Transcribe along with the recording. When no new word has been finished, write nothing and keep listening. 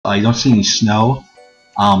You don't see any snow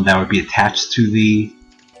that would be attached to the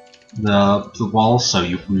walls, so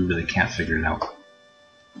we really can't figure it out.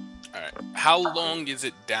 Alright. How long is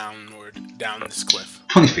it down this cliff?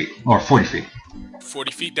 20 feet, or 40 feet.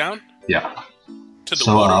 40 feet down? Yeah. To the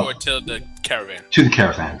water or to the caravan? To the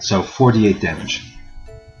caravan, so 48 damage.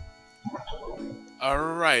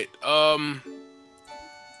 Alright,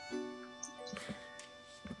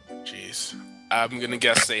 jeez. I'm gonna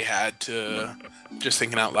guess they had to, just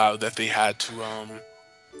thinking out loud, that they had to,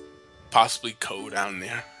 possibly go down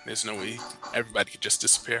there. There's no way everybody could just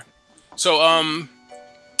disappear. So,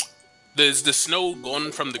 is the snow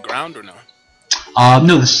gone from the ground or no?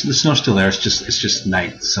 No, the snow's still there. It's just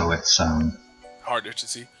night, so it's harder to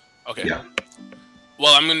see. Okay. Yeah.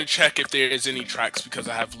 Well, I'm gonna check if there is any tracks because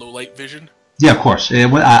I have low light vision. Yeah, of course.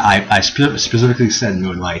 I specifically said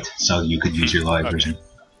moonlight, so you could use your low light vision.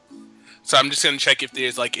 So I'm just gonna check if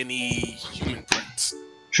there's like any human prints.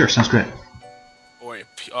 Sure, sounds great.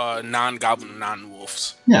 Or non-goblin,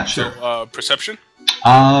 non-wolves. Yeah, sure. So, perception?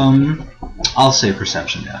 I'll say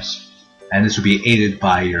perception, yes. And this would be aided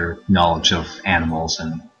by your knowledge of animals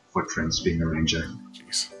and footprints, being a ranger.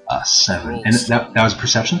 Jeez. 7. Rolls. And that was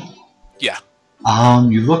perception? Yeah.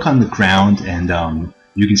 You look on the ground, and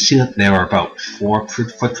you can see that there are about 4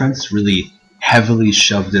 footprints, really heavily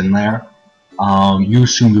shoved in there. You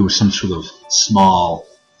assumed it was some sort of small,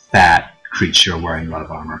 fat creature wearing a lot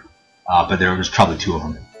of armor. But there was probably 2 of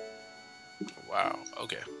them. Wow,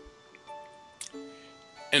 okay.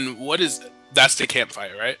 And what is... That's the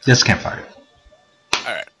campfire, right? That's campfire.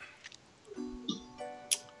 Alright.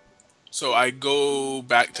 So I go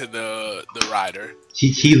back to the rider.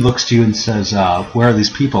 He looks to you and says, where are these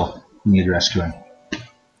people you need rescuing?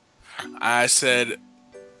 I said,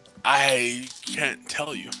 I can't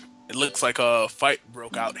tell you. It looks like a fight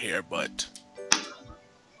broke out here, but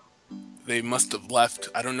they must have left.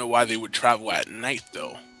 I don't know why they would travel at night,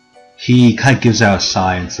 though. He kind of gives out a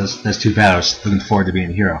sigh and says, that's too bad. I was looking forward to being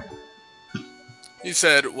a hero. He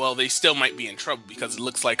said, well, they still might be in trouble because it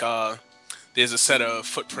looks like there's a set of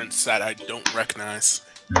footprints that I don't recognize.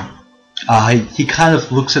 He kind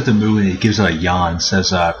of looks at the moon and he gives out a yawn and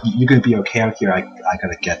says, you're going to be okay out here? I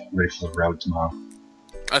gotta get ready for the road tomorrow.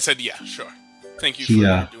 I said, yeah, sure. Thank you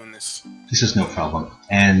for doing this. He says, no problem.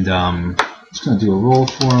 And I'm just going to do a roll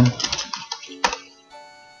for him.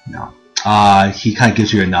 No. He kind of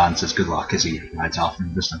gives you a nod and says, good luck, as he rides off in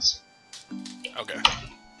the distance. Okay.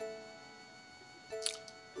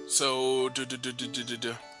 So,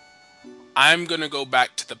 I'm gonna go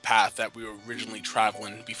back to the path that we were originally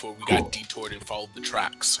traveling before we got detoured and followed the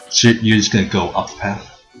tracks. So you're just gonna go up the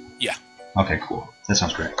path? Yeah. Okay, cool. That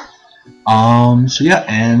sounds great. So yeah,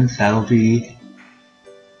 and that'll be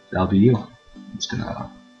you. I'm just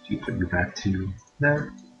gonna put you back to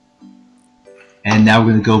there. And now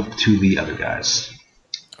we're gonna go to the other guys.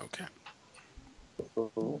 Okay.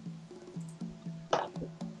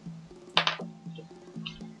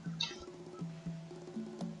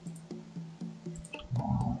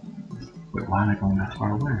 Wait, why am I going that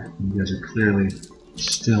far away? You guys are clearly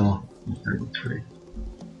still in 33.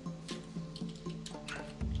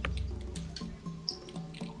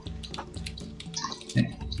 Okay.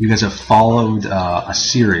 You guys have followed a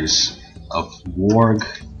series of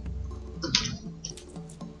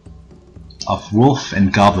wolf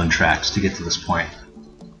and goblin tracks to get to this point.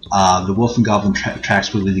 The wolf and goblin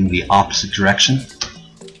tracks were leading the opposite direction,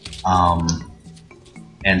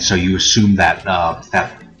 and so you assume that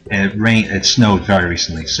it snowed very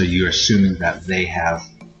recently, so you're assuming that they have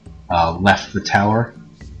left the tower.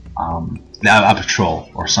 A patrol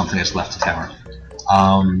or something has left the tower.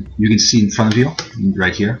 You can see in front of you,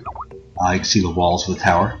 right here, you can see the walls of the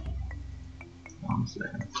tower.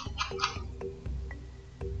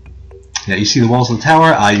 Yeah, you see the walls of the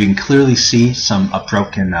tower. You can clearly see some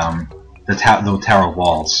broken the tower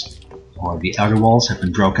walls, or the outer walls have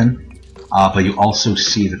been broken. But you also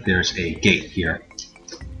see that there's a gate here,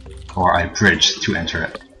 or a bridge to enter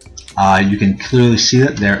it. You can clearly see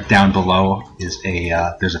that there, down below, is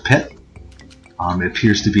there's a pit. It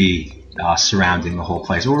appears to be surrounding the whole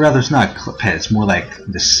place, or rather, it's not a pit. It's more like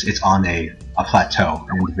this. It's on a plateau,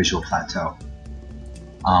 an individual plateau.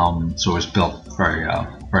 So it was built very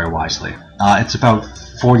wisely. It's about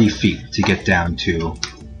 40 feet to get down here.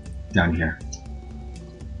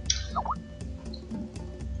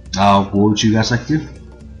 What would you guys like to do?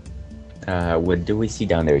 What do we see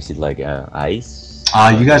down there? Is it like ice?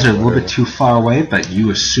 You guys are a little bit too far away, but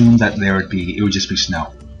you assume that it would just be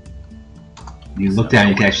snow. You look down,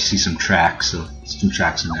 you can actually see some tracks in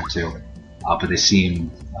there too, but they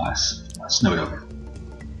seem snowed over.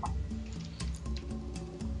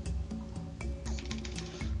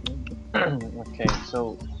 Okay,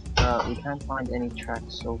 so we can't find any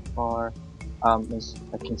tracks so far. I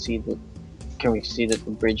can see that. Can we see that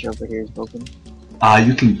the bridge over here is broken?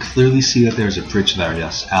 You can clearly see that there's a bridge there,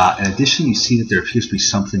 yes. In addition, you see that there appears to be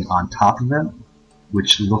something on top of it,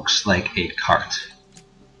 which looks like a cart.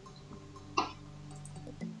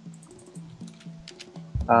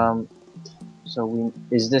 So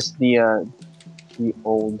is this the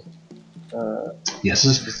old? Yes,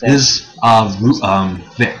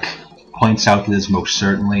 Vic points out that is most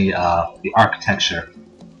certainly the architecture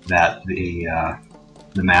that the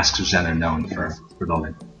Masks of Zen are known for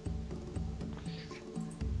building.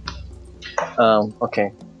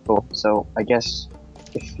 Okay, cool. So I guess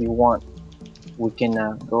if you want, we can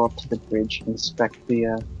go up to the bridge, inspect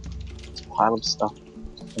the pile of stuff,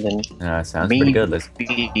 and then Sounds pretty good. Let's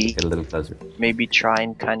maybe get a little closer. maybe try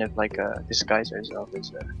and kind of like disguise ourselves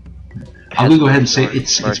as I'm gonna go ahead and say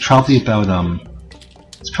it's probably about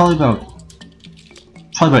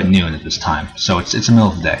noon at this time, so it's the middle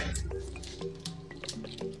of the day.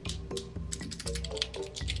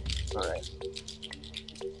 Alright.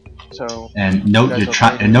 So And note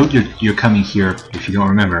you're coming here, if you don't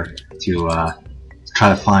remember, to try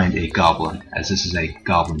to find a goblin, as this is a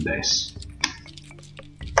goblin base.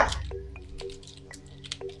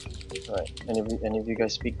 alright. Any of you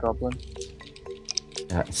guys speak Goblin?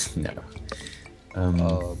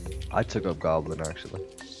 No. I took up Goblin actually.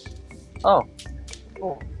 Oh,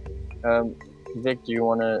 cool. Vic, do you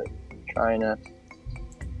want to try and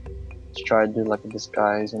try to do like a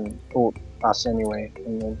disguise and us anyway,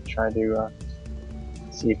 and then try to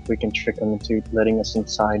see if we can trick them into letting us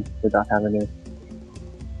inside without having to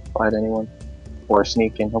fight anyone or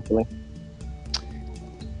sneak in, hopefully.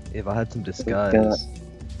 If I had some disguise,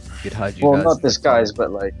 could hide you Well, guys. not disguise,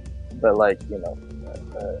 but like you know,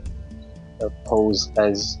 pose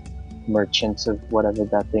as merchants of whatever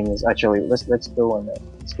that thing is. Actually, let's go on that.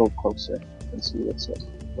 Let's go closer and see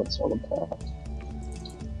what's all about.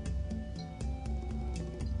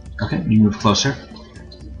 Okay, you move closer.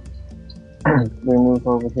 We move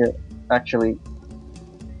over here. Actually,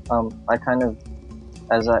 I kind of,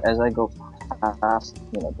 as I go past,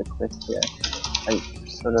 the cliff here, I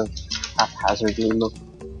sort of haphazardly look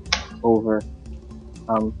over.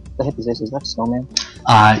 The heck is this? Is that a snowman?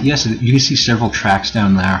 Yes, you can see several tracks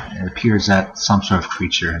down there. It appears that some sort of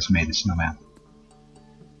creature has made the snowman.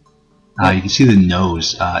 You can see the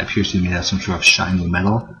nose appears to be made out of some sort of shiny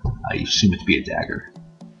metal. You assume it to be a dagger.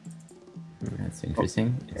 That's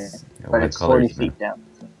interesting. Okay. What But it's color 40 is feet it? down.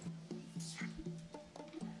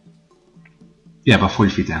 Yeah, about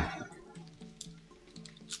 40 feet down.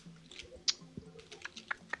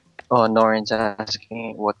 Oh, Norian's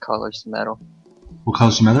asking what color's the metal. What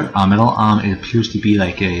color's the metal? It appears to be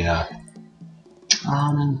like a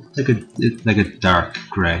dark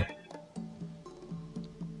gray.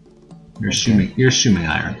 You're assuming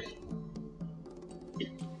iron.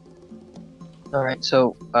 All right,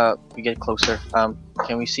 so we get closer.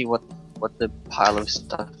 Can we see what the pile of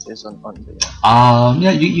stuff is on the?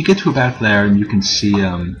 Yeah, you get to about there, and you can see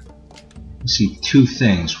two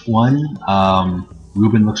things. One,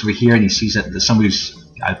 Reuben looks over here, and he sees that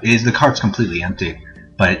the cart's completely empty,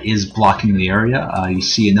 but it is blocking the area. You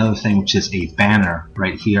see another thing, which is a banner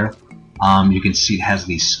right here. You can see it has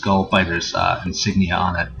the Skull Biters insignia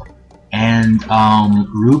on it, and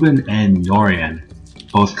Reuben and Norian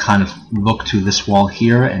both kind of look to this wall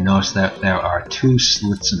here and notice that there are two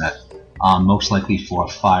slits in it, most likely for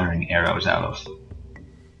firing arrows out of.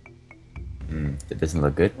 That doesn't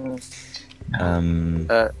look good.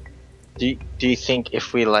 Do you think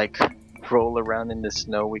if we like roll around in the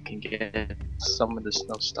snow, we can get some of the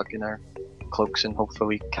snow stuck in our cloaks and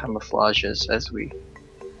hopefully camouflage us as we?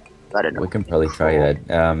 I don't know. We can probably try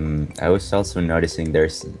that. I was also noticing there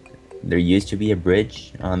used to be a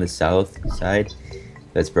bridge on the south side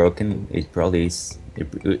that's broken. It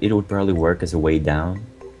would probably work as a way down.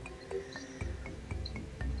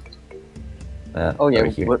 Oh yeah,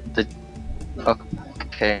 right here.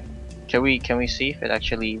 okay. Can we see if it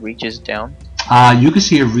actually reaches down? You can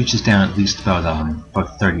see it reaches down at least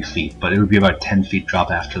about 30 feet, but it would be about 10 feet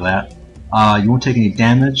drop after that. You won't take any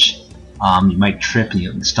damage. You might trip and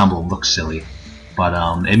you stumble and look silly, but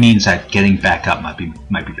it means that getting back up might be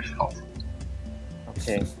difficult.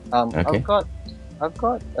 Okay. Okay. I've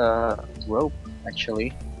got rope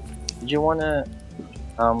actually. Did you wanna?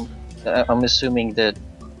 I'm assuming that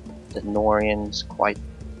Norian's quite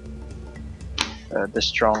the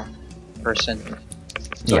strong person,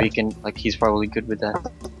 so Yeah. he can he's probably good with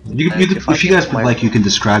that. If you guys would like, you can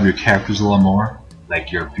describe your characters a little more,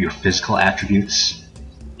 like your physical attributes.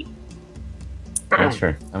 Yeah,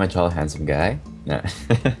 sure. I'm a tall, handsome guy. No.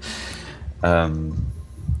 Yeah,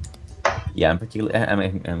 I'm particularly.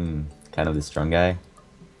 I'm kind of the strong guy.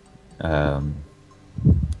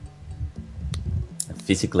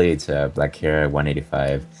 Physically, it's black hair,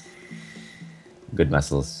 185, good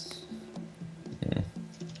muscles. Yeah.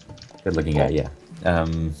 Good looking guy, yeah.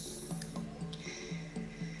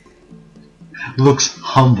 Looks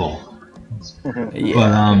humble.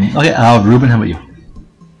 Yeah. But okay, Reuben, how about you?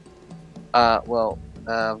 Well,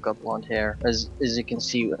 I've got blonde hair. As you can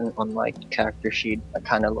see on my character sheet, I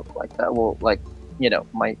kind of look like that. Well, like, you know,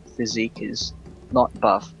 my physique is not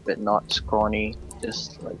buff, but not scrawny,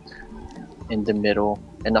 just like in the middle,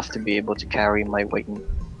 enough to be able to carry my weight,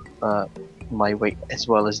 as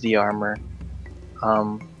well as the armor.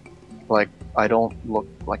 Like, I don't look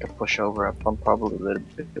like a pushover. I'm probably a little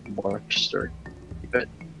bit more sturdy, but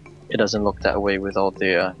it doesn't look that way with all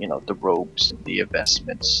the you know, the robes and the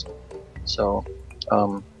vestments. So,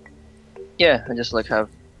 yeah, I just like have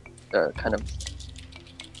kind of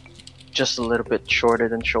just a little bit shorter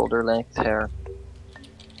than shoulder length hair,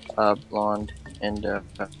 blonde, and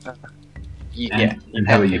yeah, you how can't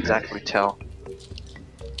are you, exactly tell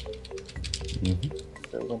Mhm.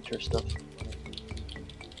 the winter stuff.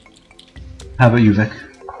 How about you, Vic?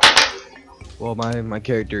 Well, my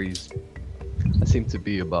character, I seem to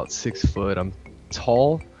be about 6 foot. I'm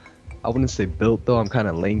tall. I wouldn't say built though. I'm kind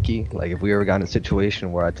of lanky. Like if we ever got in a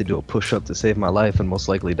situation where I had to do a push-up to save my life and most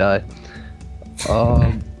likely die.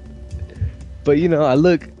 But you know,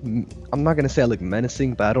 I'm not gonna say I look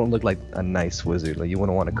menacing, but I don't look like a nice wizard. Like you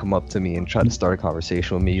wouldn't want to come up to me and try to start a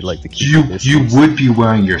conversation with me, like to keep your You distance. would be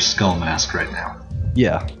wearing your skull mask right now.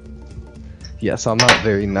 Yeah. Yeah, so I'm not a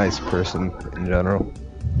very nice person in general.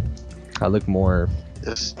 I look more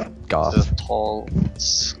This goth. tall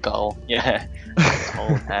skull, yeah,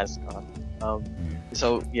 tall ascot.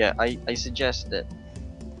 So yeah, I suggest that,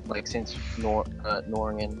 like, since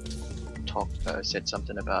Norian said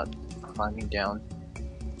something about climbing down,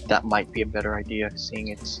 that might be a better idea, seeing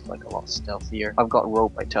it's like a lot stealthier. I've got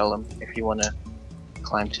rope. I tell him if you want to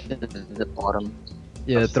climb to the bottom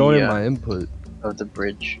Yeah, of throw the, in my input. of the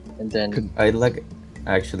bridge, and then I'd like,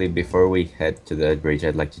 actually, before we head to that bridge,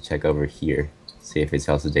 I'd like to check over here, see if it's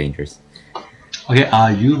also dangerous. Okay,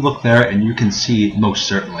 you look there and you can see most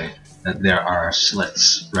certainly that there are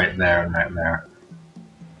slits right there and right there.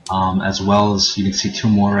 As well as you can see 2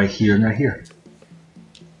 more right here and right here.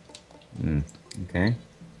 Okay.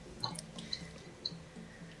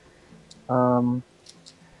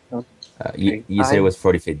 You said it was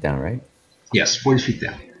 40 feet down, right? Yes, 40 feet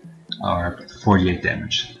down. Or 48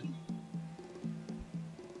 damage.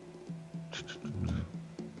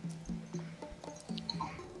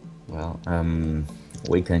 Well,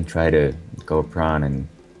 we can try to go prone and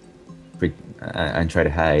try to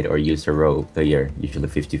hide or use a rope. They are usually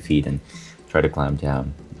 50 feet and try to climb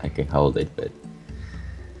down. I can hold it, but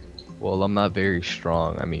Well, I'm not very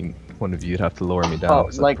strong. I mean, one of you'd have to lower me down,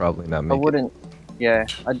 because like, I'd probably not I make it. wouldn't. Yeah,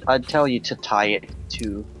 I'd tell you to tie it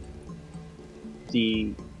to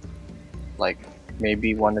the, like,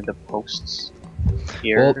 maybe one of the posts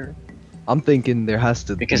here, Well, I'm thinking there has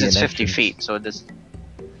to because be it's an 50 entrance. feet. So this.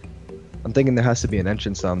 I'm thinking there has to be an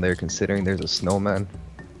entrance down there, considering there's a snowman.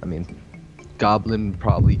 I mean, Goblin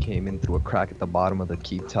probably came in through a crack at the bottom of the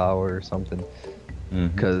keep tower or something.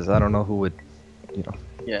 Because I don't know who would, you know,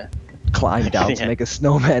 Yeah. climb down to Yeah. make a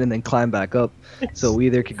snowman and then climb back up. So we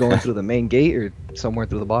either could go in through the main gate or somewhere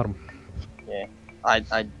through the bottom. I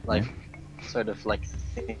like sort of like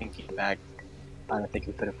thinking back. I don't think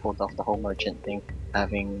we could have pulled off the whole merchant thing,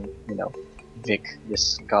 having, you know, Vic, this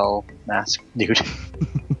skull mask dude.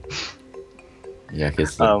 yeah,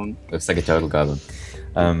 because looks like a total goblin.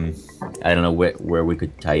 I don't know where we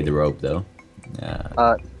could tie the rope though.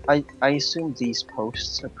 I assume these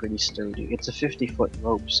posts are pretty sturdy. It's a 50-foot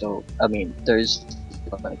rope, so I mean, there's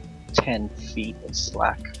like 10 feet of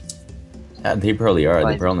slack. They probably are. The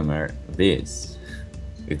Right. problem are this.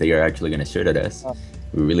 If they are actually gonna shoot at us,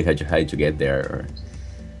 we really had to hide to get there, or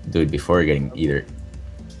do it before getting either.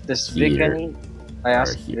 Does Vic Here. any? I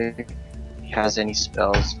asked here. Vic if he has any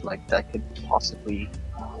spells like that could possibly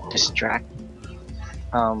distract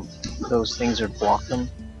those things or block them.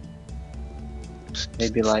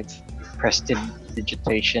 Maybe like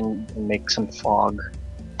prestidigitation and make some fog.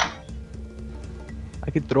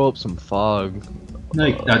 I could throw up some fog.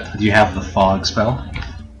 No, do you have the fog spell?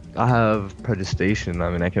 I have prestidigitation. I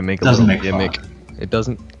mean, I can make a Doesn't little make gimmick. fog. It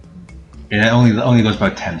doesn't? It only goes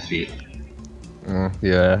about 10 feet.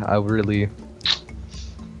 Yeah, I really...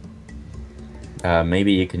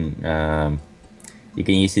 Maybe you can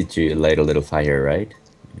use it to light a little fire, right?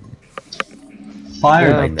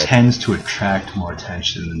 Fire Like that. tends to attract more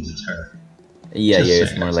attention than deter. Yeah, Just yeah, it's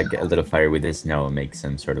saying, more that's like not- a little fire with the snow makes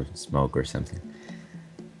some sort of smoke or something.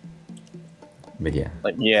 But yeah,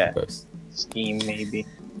 Like, I yeah, suppose. steam maybe.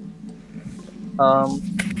 Um,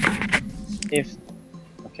 if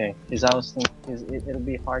okay, because I was thinking, cause it'll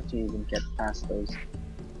be hard to even get past those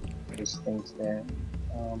things there.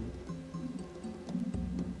 Um,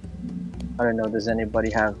 I don't know. Does anybody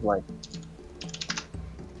have like?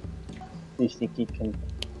 Do you think you can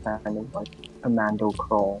kind of like commando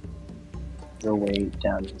crawl your way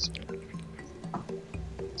down this way?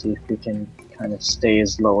 See if we can kind of stay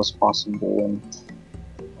as low as possible and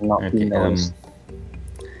not be Okay, noticed.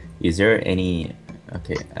 is there any...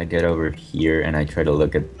 Okay, I get over here and I try to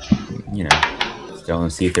look at, you know, stone,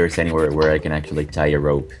 see if there's anywhere where I can actually tie a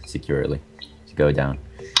rope securely to go down.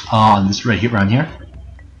 On this right here, around here.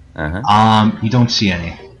 Uh-huh. You don't see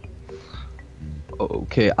any.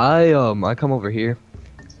 Okay, I come over here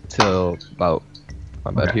to about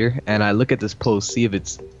my bed Okay. here, and I look at this post, see if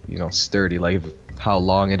it's sturdy, like how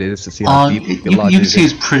long it is, to see how deep You can see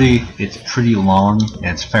it's pretty long and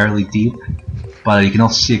it's fairly deep, but you can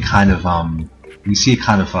also see it kind of you see it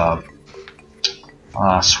kind of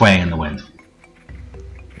swaying in the wind.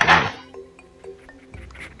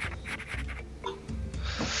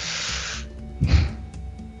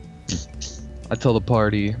 I tell the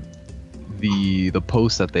party the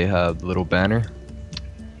post that they have, the little banner.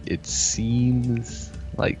 It seems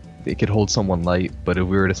like it could hold someone light, but if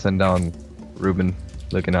we were to send down Reuben,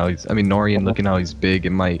 Norian, looking how he's big, it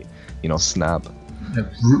might, snap.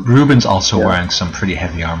 Reuben's also Yeah. wearing some pretty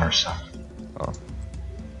heavy armor, so.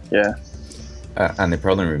 Yeah. And the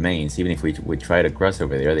problem remains, even if we try to cross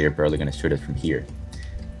over there, they're probably going to shoot us from here.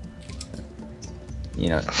 You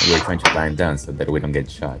know, we're trying to climb down so that we don't get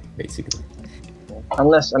shot, basically.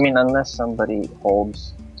 Unless somebody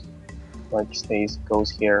holds, like goes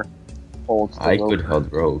here, holds the I rope. could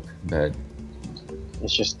hold rope, but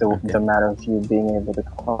It's just the Okay. the matter of you being able to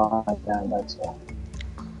climb down. That's all.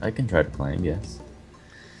 I can try to climb, yes.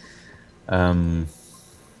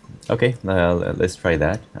 Okay, let's try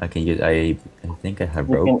that. I can use. I think I have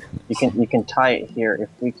rope. You can tie it here if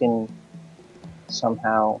we can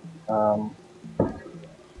somehow.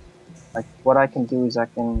 Like what I can do is I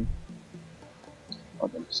can.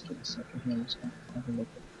 Hold on, just give me a second here. I'm just gonna have a look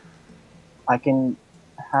at- I can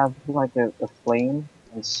have like a flame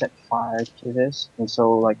and set fire to this, and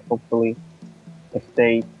so like hopefully, if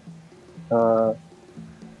they or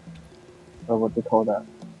what they call that,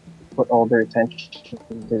 put all their attention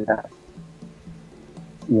into that,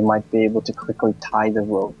 you might be able to quickly tie the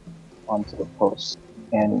rope onto the post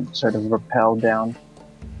and sort of rappel down.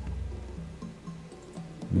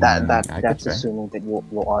 I could That's try. assuming that you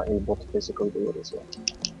are able to physically do it as well.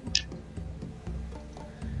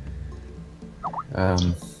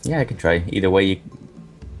 Yeah, I can try. Either way, you...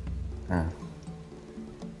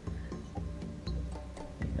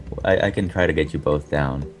 I can try to get you both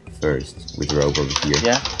down first with rope over here.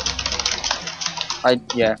 Yeah.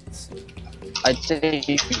 I'd say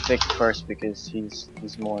Vic first because he's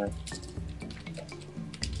more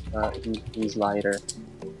he's lighter,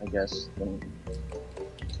 I guess.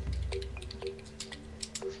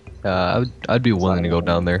 I'd be willing to go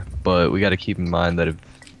down there, but we got to keep in mind that if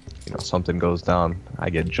something goes down,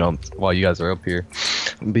 I get jumped while you guys are up here,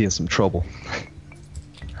 I'm be in some trouble.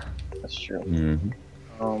 That's true. Mm-hmm.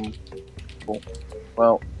 Cool.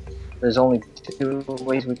 Well, there's only two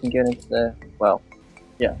ways we can get into the. Well,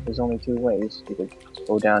 yeah, there's only two ways. You could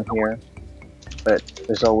go down here, but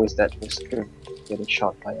there's always that risk of getting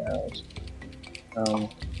shot by arrows.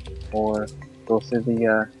 Or go through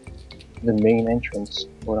the main entrance,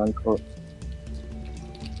 quote unquote.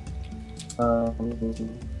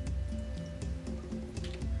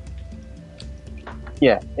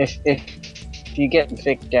 Yeah, if you get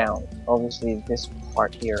Vic down, obviously this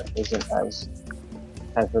part here isn't as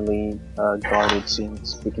heavily guarded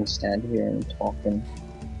since we can stand here and talk and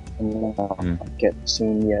not get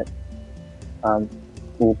seen yet.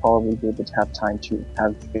 We'll probably be able to have time to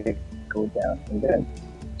have Vic go down and then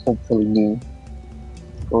hopefully me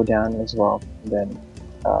go down as well. And then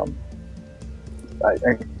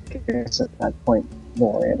I guess at that point,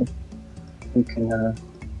 Norian, we can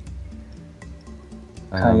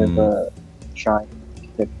kind of try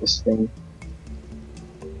and get this thing,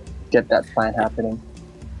 get that plan happening.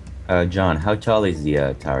 John, how tall is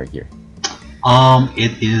the tower here?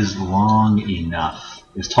 It is long enough.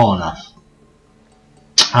 It's tall enough.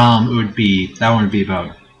 That one would be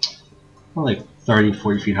about like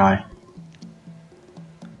 30-40 feet high.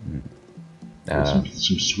 Some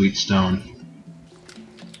sweet stone.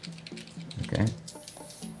 Okay.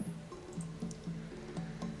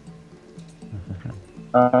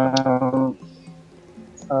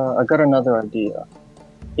 I got another idea.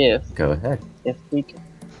 Go ahead. If we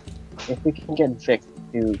can get Vic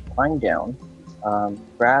to climb down,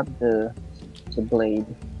 grab the blade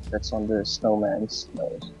that's on the snowman's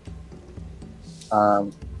nose.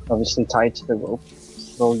 Obviously tie it to the rope.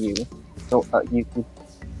 You could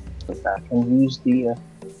put back and use the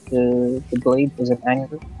blade as an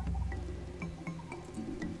anchor.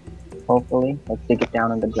 Hopefully, like dig it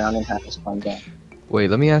down on the ground and have us climb down. Wait,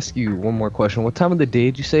 let me ask you one more question. What time of the day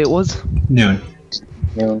did you say it was? Noon.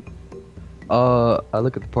 Noon. I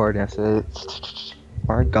look at the party and I say,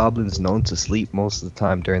 aren't goblins known to sleep most of the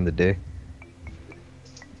time during the day?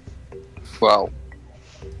 Well,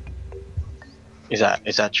 is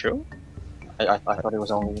that true? I thought it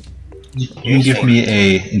was only. You can give me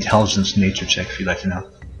a intelligence nature check if you'd like to know.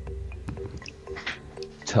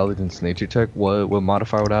 Intelligence nature check? What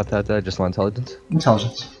modifier would I have to add to that? Just my intelligence?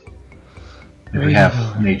 Intelligence. If you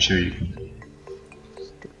have nature, you can.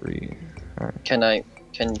 3. Alright.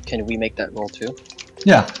 Can we make that roll too?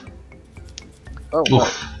 Yeah. Oh, well.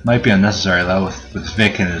 Oof, might be unnecessary though with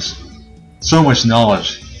Vic and his so much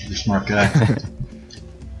knowledge. He's a smart guy.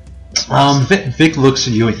 Vic looks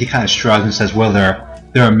at you and he kind of shrugs and says, "Well,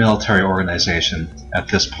 they're a military organization at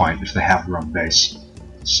this point if they have their own base.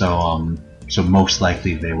 So most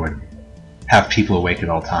likely they would have people awake at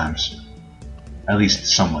all times, at least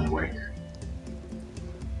someone awake.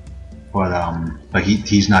 But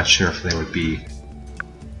he's not sure if they would be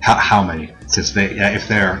how many. Since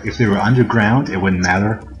if they were underground, it wouldn't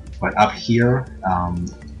matter. But up here,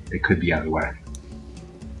 it could be out of the way."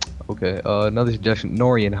 Okay, another suggestion.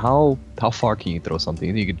 Norian, how far can you throw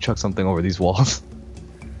something? You could chuck something over these walls.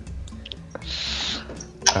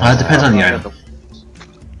 It depends on the item.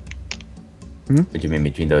 Would you mean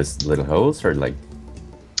between those little holes, or like?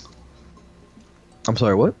 I'm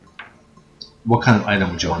sorry, what? What kind of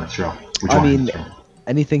item would you want to throw? I mean,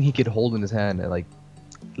 anything he could hold in his hand, like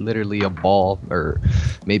literally a ball, or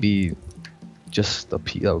maybe just a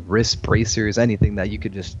wrist bracers, anything that you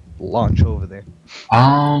could just launch over there.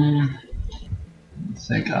 I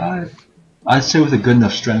think I'd say with a good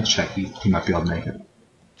enough strength check, he might be able to make it.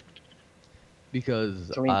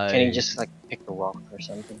 Because can he just like pick a rock or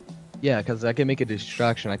something? Yeah, because I can make a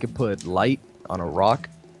distraction. I could put light on a rock,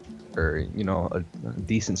 or a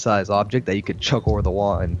decent sized object that you could chuck over the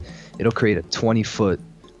wall, and it'll create a 20-foot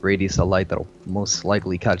radius of light that'll most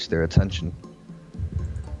likely catch their attention.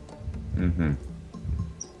 Mm-hmm.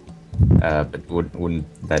 But wouldn't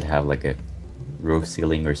that have like a roof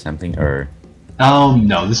ceiling or something, or?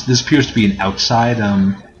 No. This appears to be an outside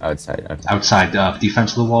Outside. Okay. outside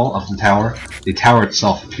defense of the wall of the tower. The tower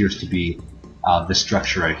itself appears to be this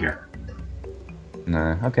structure right here.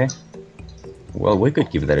 Okay. Well, we could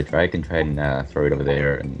give that a try. I can try and throw it over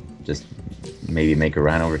there, and just maybe make a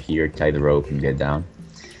run over here, tie the rope, and get down.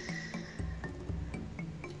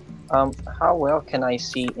 How well can I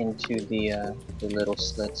see into the little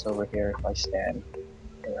slits over here if I stand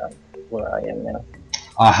around where I am now?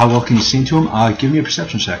 How well can you see into him? Give me a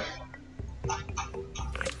perception check.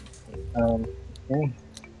 Okay.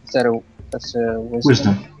 That's a wisdom?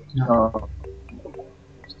 Wisdom.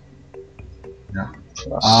 Yeah.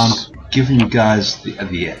 Giving you guys the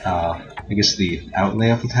I guess the outlay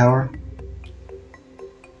of the tower.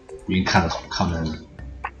 You can kind of come in.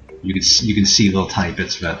 You can see little tiny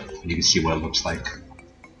bits of it. You can see what it looks like.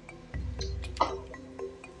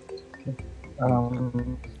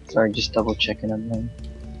 Sorry, just double checking on mine.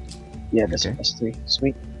 Yeah, that's Okay. +3.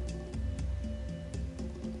 Sweet.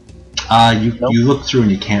 You look through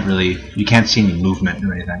and you can't see any movement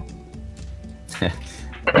or anything.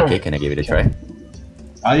 Okay, can I give it a try?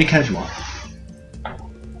 You can if you want.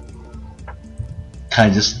 Kind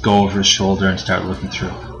of just go over his shoulder and start looking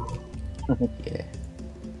through. Yeah.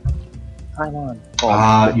 Climb on.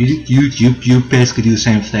 You basically do the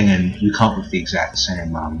same thing and you come up with the exact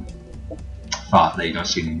same thought that you don't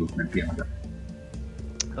see any movement beyond it.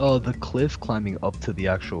 Oh, the cliff climbing up to the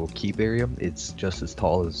actual keep area, it's just as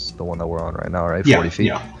tall as the one that we're on right now, right? 40 feet?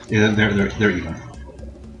 Yeah, they're even.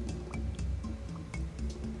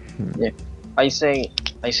 Yeah. I say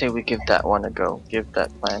we give that one a go. Give that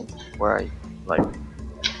plan where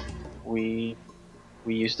we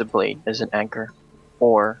use the blade as an anchor,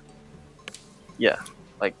 or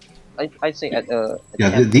I'd say at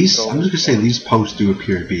these I'm just gonna say these posts do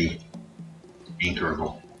appear to be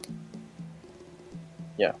anchorable.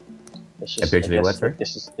 Yeah. It's just, Appear to be what, sir?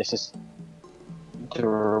 This is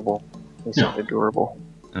durable. These Yeah. are durable.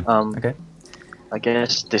 Okay. I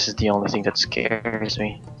guess this is the only thing that scares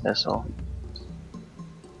me. That's all.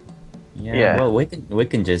 Yeah. Well, we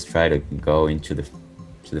can just try to go into the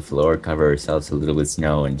floor, cover ourselves a little with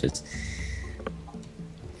snow, and just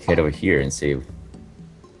head over here and see.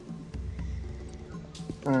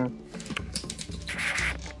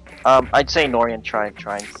 I'd say Norian try and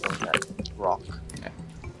throw that rock.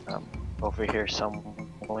 Over here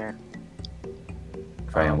somewhere.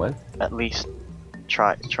 Try and what? At least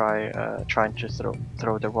trying to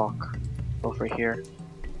throw the rock over here.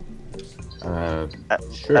 Sure.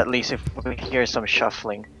 At least if we hear some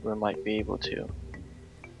shuffling, we might be able to.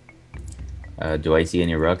 Do I see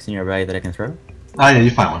any rocks nearby that I can throw? Oh yeah,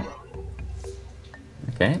 you find one.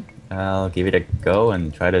 Okay, I'll give it a go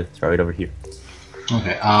and try to throw it over here.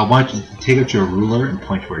 Okay, why don't you take out your ruler and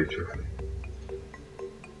point where you threw it?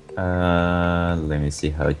 Let me see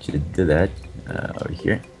how to do that. Over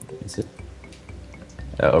here, is it?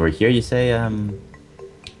 Over here, you say,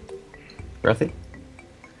 roughly?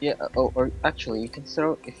 Yeah. Or actually, you can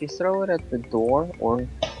throw if you throw it at the door or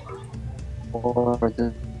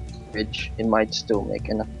the bridge, it might still make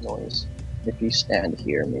enough noise. If you stand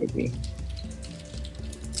here, maybe.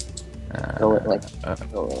 Throw it like. Yeah.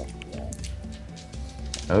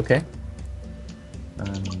 Okay.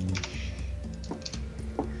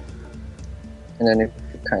 And then if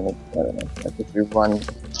you kind of, I don't know, like if you run.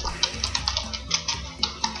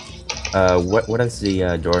 What is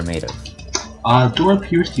the door made of? Door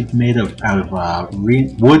appears to be made out of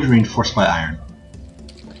wood reinforced by iron.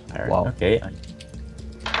 Iron. Wow. Okay.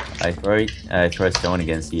 I throw a stone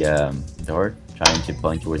against the door, trying to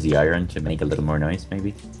point towards the iron to make a little more noise,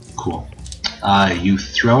 maybe. Cool. You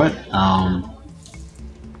throw it.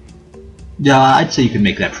 Yeah, I'd say you can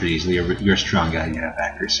make that pretty easily. You're a strong guy. You have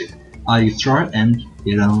accuracy. You throw it, and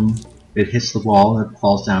it hits the wall. And it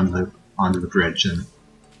falls down onto the bridge, and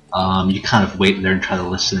you kind of wait there and try to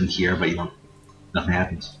listen and hear, but nothing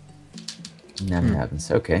happens. Nothing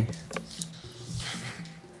happens. Okay.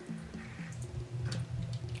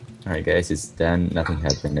 Alright guys, it's done. Nothing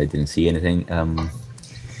happened. I didn't see anything.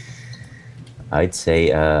 I'd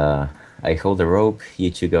say I hold the rope,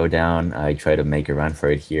 you two go down, I try to make a run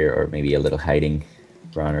for it here, or maybe a little hiding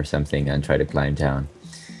run or something, and try to climb down.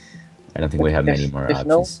 I don't think we have many more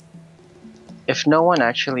options. If no one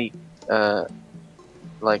actually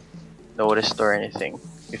like noticed or anything,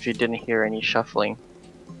 if you didn't hear any shuffling,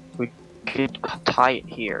 we could tie it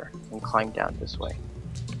here and climb down this way.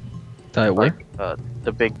 Tie it where? Like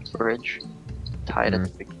the big bridge. Tie it at the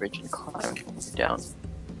big bridge and climb down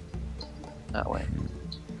that way.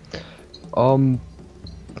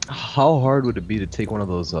 How hard would it be to take one of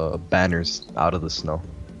those banners out of the snow?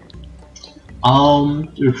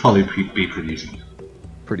 It would probably be pretty easy.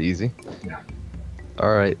 Pretty easy. Yeah.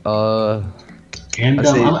 All right. And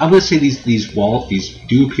I'm gonna say these walls, these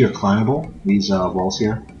do appear climbable. These walls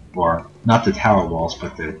here, or not the tower walls,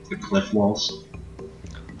 but the cliff walls.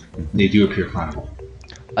 They do appear climbable.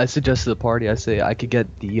 I suggest to the party. I say I could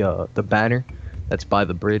get the banner that's by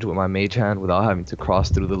the bridge with my mage hand without having to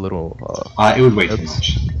cross through the little. It would weigh too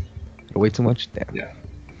much. Way too much. Damn. Yeah.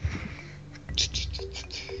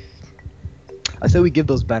 I say we give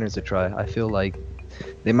those banners a try. I feel like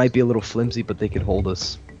they might be a little flimsy, but they could hold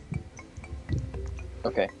us.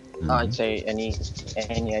 Okay. I'd say any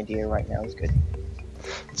idea right now is good.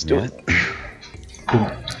 Let's do it.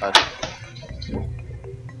 Cool.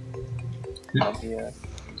 I'll be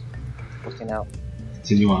looking out.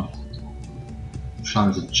 Continue on. I'm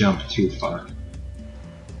trying to jump too far.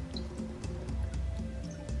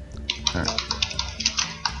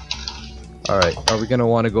 Alright, are we gonna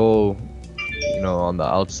want to go, on the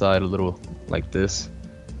outside a little like this?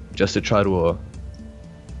 Just to try to be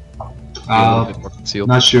a little bit more concealed?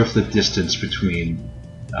 Not sure if the distance between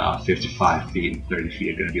 55 feet and 30 feet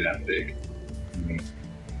are going to be that big.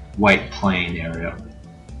 White plain area.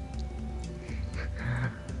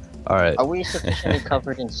 Alright. Are we sufficiently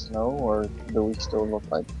covered in snow, or do we still look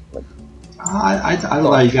like I'd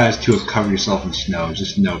allow you guys to have covered yourself in snow.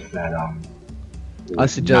 Just note that it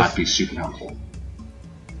would not be super helpful.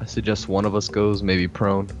 I suggest one of us goes, maybe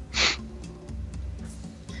prone.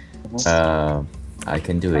 I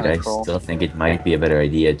can do it. I still think it might be a better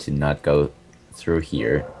idea to not go through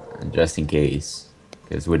here, just in case,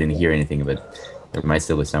 because we didn't hear anything, but there might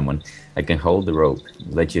still be someone. I can hold the rope,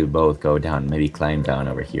 let you both go down, maybe climb down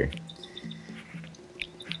over here.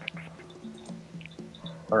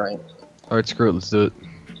 Alright. Alright, screw it, let's do it.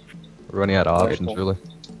 We're running out of options, really.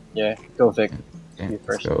 Yeah, go Vic. Okay, You let's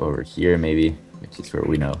first. go over here maybe, which is where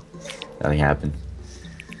we know nothing happened.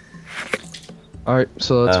 Alright,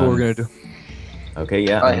 so that's what we're gonna do. Okay,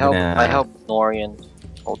 yeah, I help Norian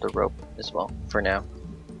hold the rope as well for now.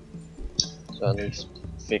 So at least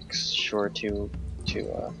Vic's sure to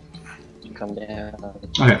come down.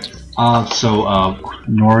 Okay. So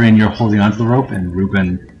Norian, you're holding onto the rope, and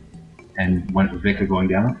Reuben And when Vic are going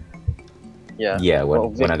down? Yeah. Yeah, Well,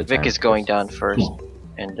 one at a Vic time. is going down first, Cool.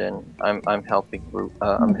 and then I'm helping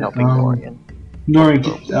I'm Okay, helping Norian. Norian,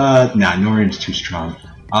 nah, Norian's too strong.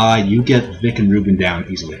 You get Vic and Reuben down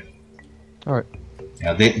easily. Alright.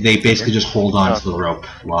 Yeah, they basically just hold on to Oh. the rope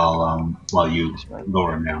while you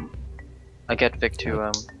lower him down. I get Vic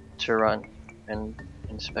to run and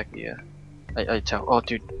inspect the. I tell. Oh,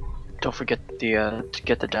 dude, don't forget the to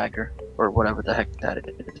get the dagger or whatever the heck that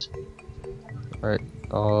is. Alright.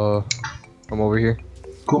 I'm over here.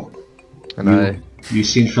 Cool. And You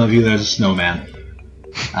see in front of you there's a snowman.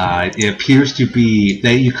 It appears to be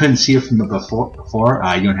that you couldn't see it from the before.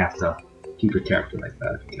 You don't have to keep your character like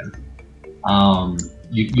that if you can.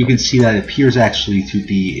 You can see that it appears actually to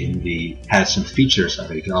be has some features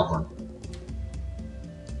of a goblin.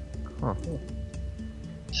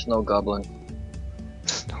 Snow goblin.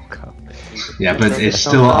 Snow goblin. Yeah, but it's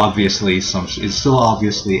still obviously a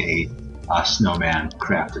snowman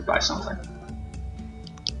crafted by something.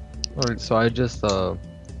 Alright, so I just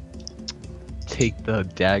take the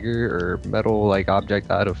dagger or metal like object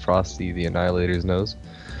out of Frosty the Annihilator's nose.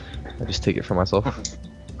 I just take it for myself.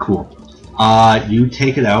 Cool. You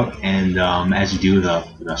take it out, and as you do, the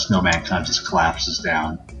snowman kind of just collapses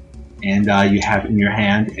down, and you have in your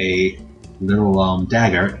hand a little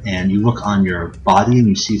dagger, and you look on your body, and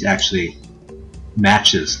you see it actually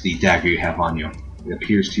matches the dagger you have on you. It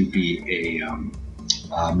appears to be a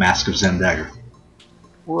Mask of Zen dagger.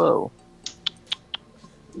 Whoa.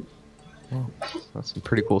 That's some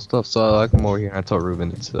pretty cool stuff. So I come over here and I tell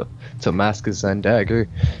Reuben it's a Mask of Zen dagger.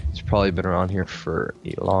 It's probably been around here for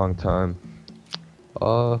a long time.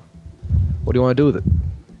 What do you want to do with it?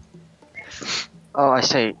 Oh, I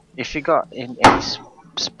say, if you got in any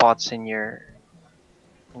spots in your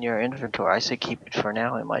inventory, I say keep it for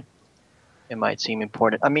now. It might seem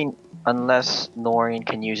important. I mean, unless Norian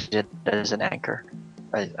can use it as an anchor.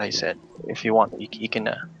 I said, if you want, he can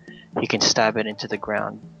stab it into the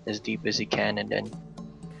ground as deep as he can, and then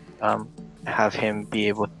have him be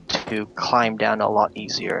able to climb down a lot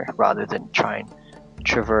easier rather than try and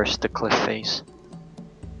traverse the cliff face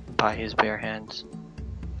by his bare hands.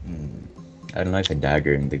 I don't know if a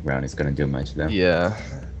dagger in the ground is gonna do much though. Yeah.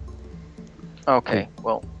 Okay,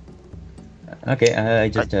 well, Okay, I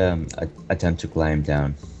just attempt to climb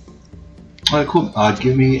down. Alright, cool.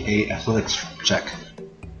 Give me a athletics check.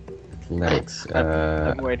 Athletics.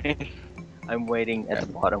 I'm waiting. I'm waiting at the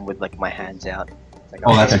bottom with like my hands out. Like,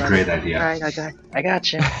 Oh, that's a great idea. Alright, I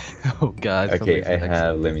got you. Oh god. Okay, somebody's I next.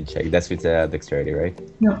 have. Let me check. That's with dexterity, right?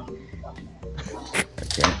 Yeah.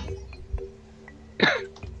 Okay.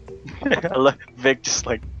 I look, Vic just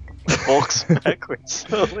like bulks backwards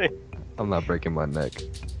slowly. I'm not breaking my neck.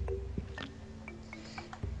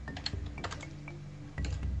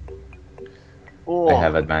 I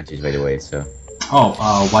have advantage by the way, so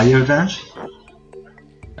Oh, why do you have advantage?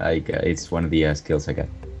 it's one of the skills I got.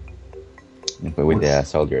 But with the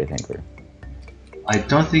soldier, I think. Or I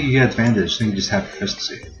don't think you get advantage. I think you just have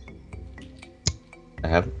proficiency. I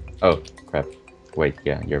have. Oh crap! Wait,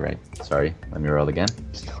 yeah, you're right. Sorry. Let me roll again.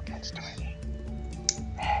 Still get started.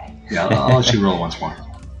 Yeah, I'll let you roll once more.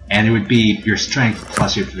 And it would be your strength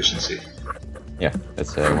plus your proficiency. Yeah,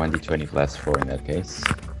 that's 1d20 plus 4 in that case.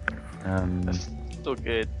 Still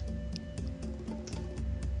good.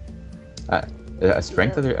 A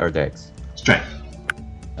strength or dex? Strength.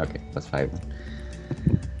 Okay, plus 5.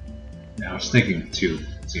 Yeah, I was thinking 2.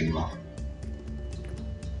 Seemed well.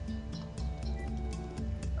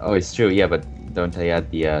 Oh, it's true. Yeah, but don't I add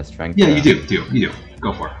the strength? Yeah, you do.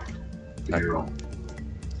 Go for it. Give me a roll.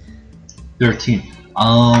 13.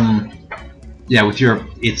 Yeah, with your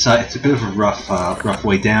it's a bit of a rough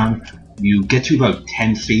way down. You get to about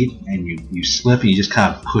 10 feet and you slip and you just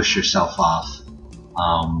kind of push yourself off.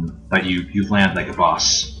 But you land like a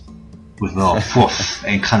boss with a little woof,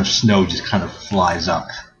 and kind of snow just kind of flies up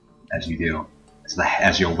as you do,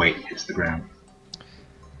 as your weight hits the ground.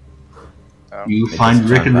 You find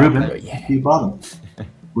Rick and Reuben at the bottom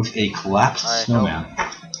with a collapsed snowman.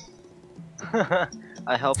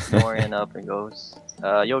 I help Norian up and goes,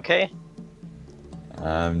 you okay?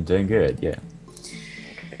 I'm doing good. Yeah.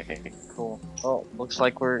 Okay, cool. Well, looks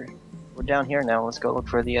like we're down here now. Let's go look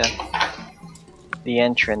for the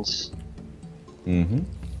entrance to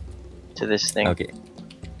this thing. Okay.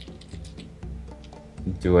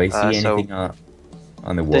 Do I see so anything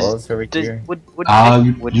on the walls over here? Would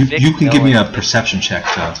You Vic can know give me a anything? perception check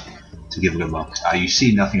to give a good look. You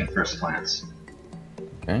see nothing at first glance.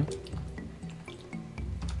 Okay.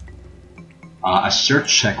 A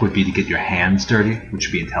search check would be to get your hands dirty, which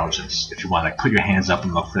would be intelligence. If you want to like, put your hands up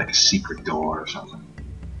and look for like a secret door or something.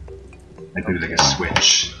 Like maybe like a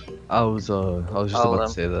switch. I was just about to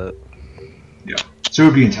say that. Yeah. So it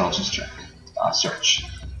would be intelligence check. Search.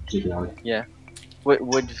 Particularly. Yeah.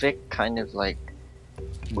 Would Vic kind of like,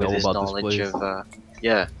 with Know his about this knowledge place? of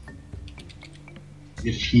yeah.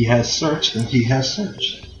 If he has search, then he has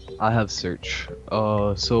search. I have search.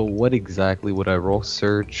 So what exactly would I roll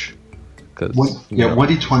search? Cause Yeah,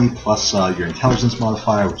 1d20 plus your intelligence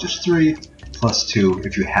modifier, which is 3, plus 2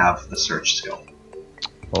 if you have the search skill.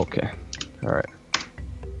 Okay. All right.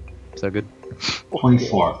 Is that good?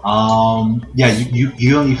 24. Yeah,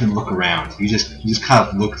 you don't even look around. You just kind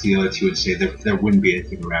of look at the other two and say there wouldn't be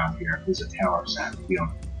anything around here. There's a tower of Zen.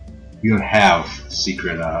 You don't have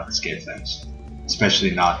secret escape things,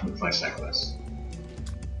 especially not in a place like this.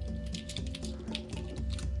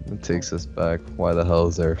 It takes us back. Why the hell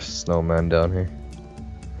is there a snowman down here?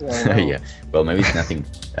 Yeah. Well, maybe it's nothing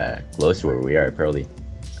close to where we are. Probably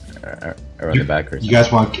around the back or something. You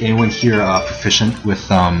guys want anyone here proficient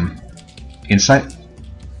with insight?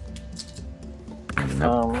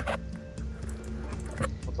 No.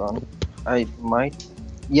 Hold on. I might.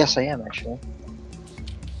 Yes, I am actually.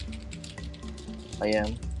 I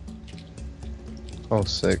am. Oh,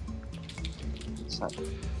 sick. Insight.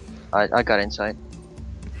 I got insight.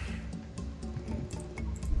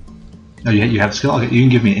 No, you have skill. Okay, you can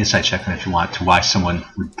give me an insight check then if you want to why someone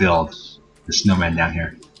would build the snowman down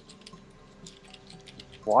here.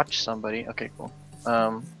 Watch somebody. Okay, cool.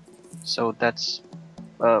 So that's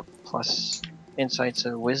plus insight's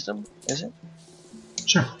a wisdom, is it?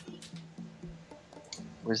 Sure.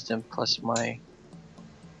 Wisdom plus my.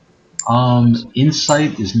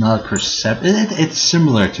 Insight is not a perception. It's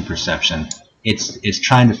similar to perception. It's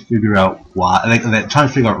trying to figure out why, trying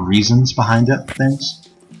to figure out reasons behind things.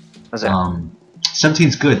 What's that?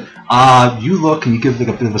 17's good. You look and you give like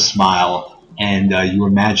a bit of a smile, and you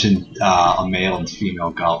imagine a male and female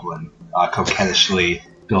goblin coquettishly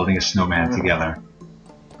building a snowman together.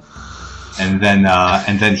 And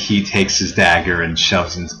then he takes his dagger and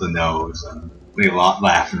shoves into the nose, and they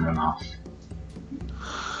laugh and run off.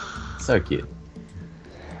 So cute.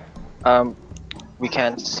 We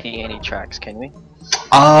can't see any tracks, can we?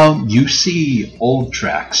 You see old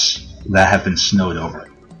tracks that have been snowed over.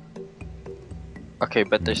 Okay,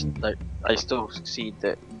 but there's like I still see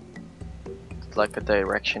the like a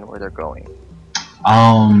direction where they're going.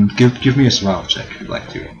 Give me a survival check if you'd like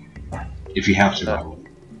to. If you have survival.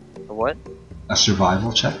 A what? A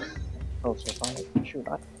survival check? Oh, survival. Shoot,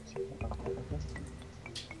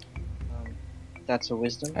 that's a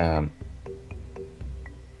wisdom.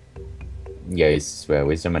 Yeah, it's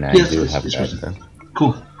wisdom, and I Yes, do it's have wisdom. that.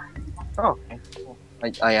 Cool. Oh, okay. Cool.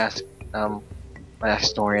 I asked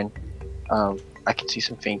Norian. I can see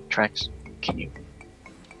some faint tracks. Can you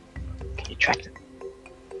track them?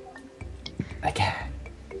 I can.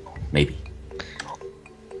 Maybe.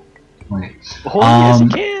 Okay. Oh yes, you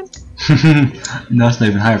can. No, it's not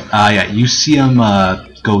even higher. Yeah, you see him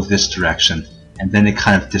go this direction, and then they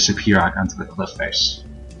kind of disappear onto the cliff face.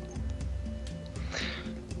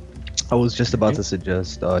 I was just about to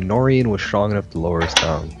suggest Norian was strong enough to lower us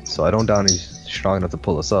down, so I don't doubt he's strong enough to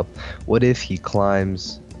pull us up. What if he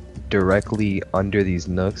climbs directly under these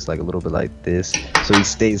nooks, like a little bit like this, so he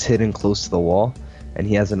stays hidden close to the wall, and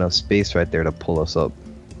he has enough space right there to pull us up?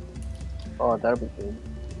 Oh, that'd be good.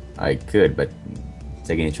 I could, but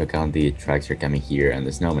taking into account the tracks are coming here, and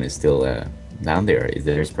the snowman is still down there. Is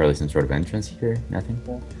there's probably some sort of entrance here? Nothing.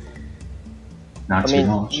 Not too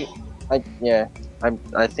much.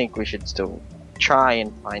 I think we should still try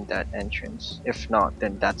and find that entrance. If not,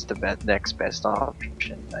 then that's the next best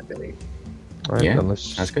option, I believe. Alright, Yeah, then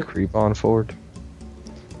let's that's good. creep on forward.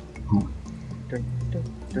 You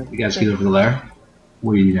guys get over there?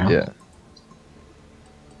 What do you do now? Yeah.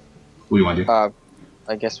 What do you want to do?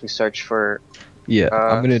 I guess we search for. Yeah,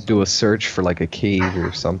 I'm gonna do a search for like a cave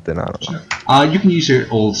or something. I don't know. Sure. You can use your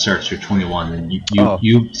old search for 21, and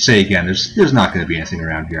you say again. There's not going to be anything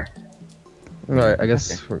around here. Alright, I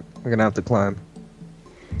guess we're gonna have to climb.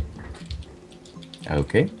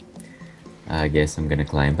 Okay. I guess I'm gonna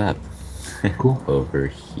climb up. Cool. Over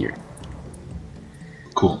here.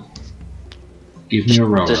 Cool. Give me a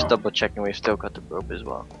roll. Just double checking. We've still got the rope as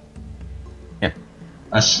well. Yeah.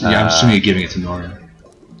 I'm assuming you're giving it to Norian.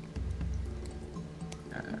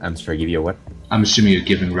 I'm sorry, give you a what? I'm assuming you're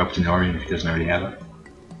giving rope to Norian if he doesn't already have it.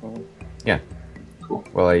 Yeah. Cool.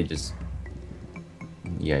 Well, I just...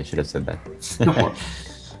 Yeah, I should have said that. Go for it.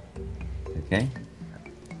 Okay.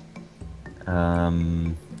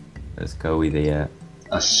 Let's go with a...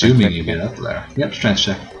 Assuming you get up there. Yep, strength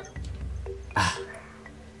check.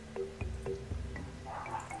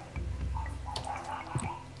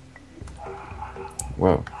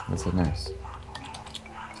 Whoa, that's so nice.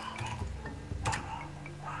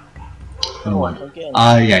 And one. Again.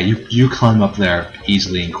 Yeah, you climb up there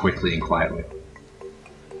easily and quickly and quietly.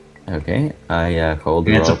 Okay, I hold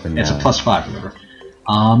the And rope and it's a +5, remember.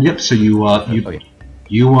 Yep. So you okay.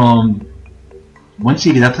 once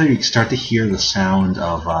you get up there, you start to hear the sound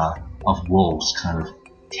of wolves kind of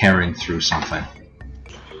tearing through something.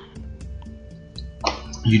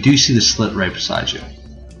 You do see the slit right beside you.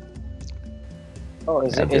 Oh,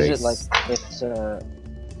 is it like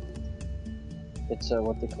it's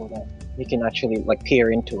what they call that? You can actually like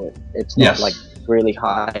peer into it. It's not like really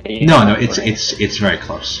high. No, it's very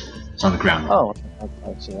close. It's on the ground. Oh,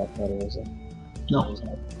 I see. I thought it was a. No,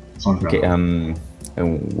 it's on the ground. Okay.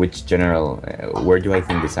 Which general? Where do I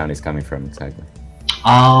think the sound is coming from exactly?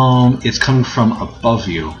 It's coming from above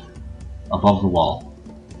you, above the wall.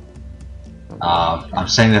 I'm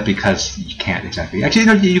saying that because you can't exactly. Actually,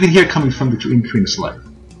 no, you can hear it coming from between the slit.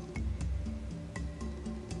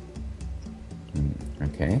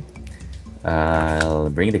 Okay. I'll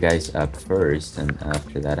bring the guys up first, and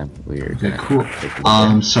after that, we're Okay, gonna cool. take a look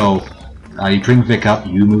at- So you bring Vic up.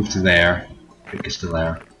 You move to there. Vic is still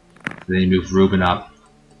there. Then you move Reuben up.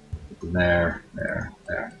 There.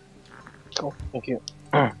 Cool. Thank you.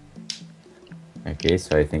 Okay,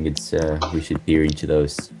 so I think it's we should peer into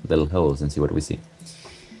those little holes and see what we see.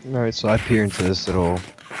 Alright, so I peer into this little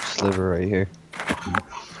sliver right here.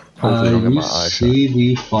 Hopefully I don't get You my eye shot. see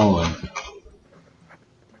the following.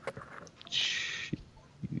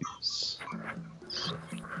 Jeez.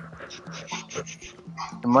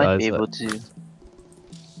 I might Guys, be able to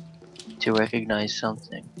recognize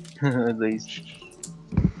something, at least.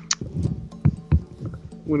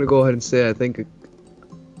 I'm gonna go ahead and say I think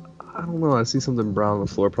I don't know, I see something brown on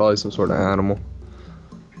the floor, probably some sort of animal.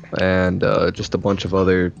 And just a bunch of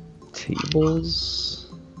other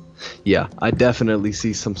tables. Yeah, I definitely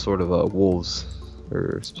see some sort of wolves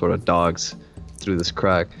or some sort of dogs through this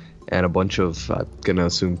crack, and a bunch of, I'm gonna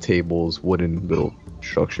assume, tables, wooden little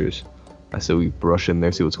structures. I say we rush in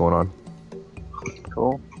there, see what's going on.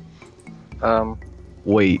 Cool.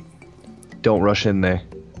 Wait, don't rush in there.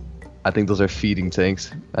 I think those are feeding tanks.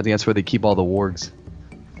 I think that's where they keep all the wargs.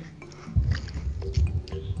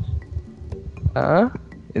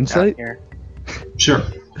 Insight? Here. Sure.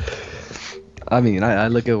 I mean, I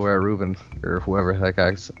look at where Reuben or whoever the heck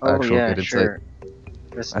actual yeah, good insight. sure.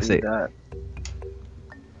 Let's I do say- that.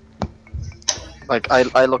 Like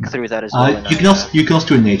I look through that as well. and You can also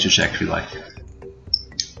do a nature check if you like.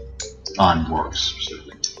 On wargs, specifically.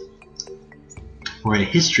 Or a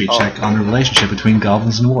history check on the relationship between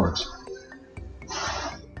goblins and wargs.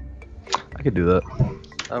 I could do that.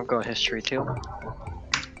 I'll go history too.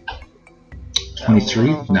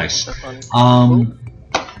 23, nice.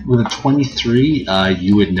 With a 23,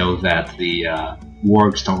 you would know that the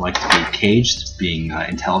wargs don't like to be caged, being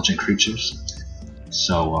intelligent creatures.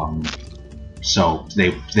 So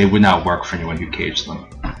they would not work for anyone who caged them.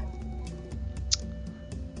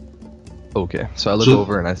 Okay, so I look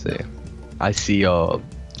over and I see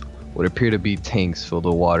what appear to be tanks filled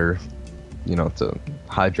with water, you know, to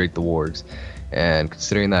hydrate the wargs. And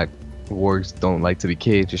considering that wargs don't like to be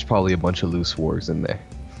caged, there's probably a bunch of loose wargs in there.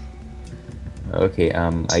 Okay,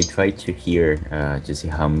 I tried to hear to see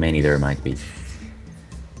how many there might be.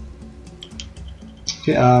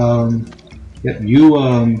 Okay, yeah,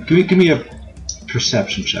 you give me a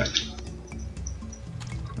perception check.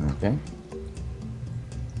 Okay.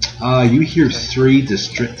 You hear 3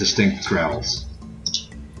 distinct growls.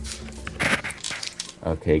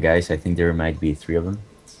 Okay, guys, I think there might be 3 of them.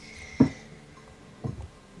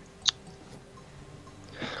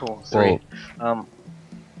 Cool. 3.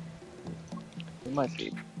 We might be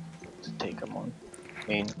able to take them on.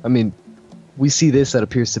 I mean, we see this that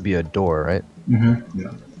appears to be a door, right? Mm-hmm.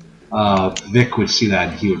 Yeah. Vic would see that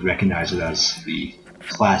and he would recognize it as the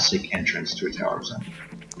classic entrance to a Tower of Zen.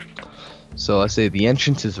 So I say the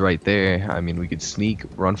entrance is right there. I mean, we could sneak,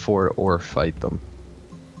 run for it, or fight them.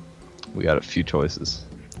 We got a few choices.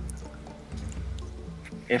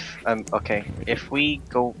 If okay, if we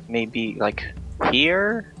go maybe like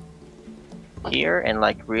here, and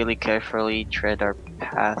like really carefully tread our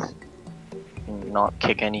path, and not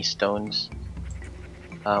kick any stones,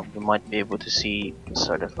 we might be able to see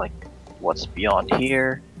sort of like what's beyond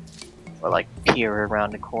here, or like peer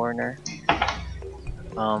around the corner.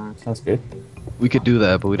 Sounds good. We could do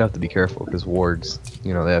that, but we'd have to be careful because wargs,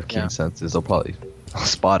 you know, they have keen senses. They'll probably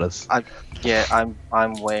spot us.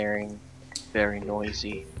 I'm wearing very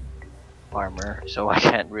noisy armor, so I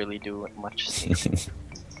can't really do much.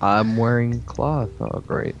 I'm wearing cloth. Oh,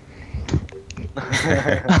 great.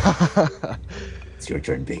 It's your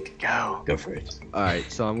turn, Vic. Go for it.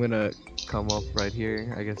 Alright, so I'm gonna come up right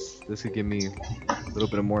here. I guess this could give me a little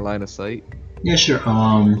bit of more line of sight. Yeah, sure.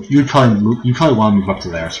 You'd probably move, you probably want to move up to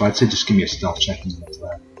there, so I'd say just give me a stealth check and move up to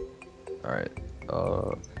there. Alright.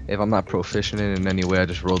 If I'm not proficient in any way, I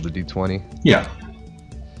just rolled the d20. Yeah.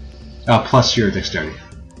 Plus your dexterity.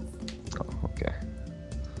 Oh, okay.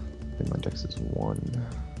 I think my dex is 1.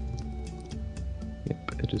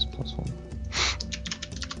 Yep, it is +1.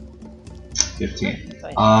 15.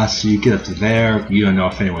 So you get up to there. You don't know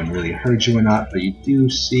if anyone really heard you or not, but you do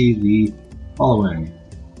see the following.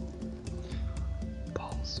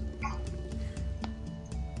 Balls.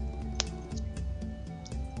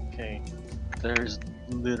 Okay. There's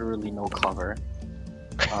literally no cover.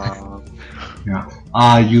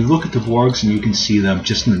 Yeah. You look at the wargs and you can see them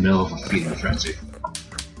just in the middle of a feeding frenzy.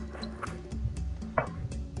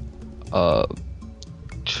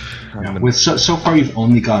 Yeah. With so far you've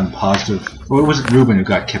only gotten positive, or was it Reuben who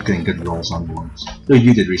kept getting good rolls on wargs? No,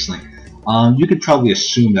 you did recently. You could probably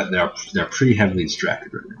assume that they're pretty heavily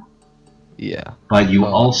distracted right now. Yeah. But you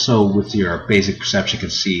also, with your basic perception, can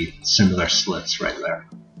see similar slits right there.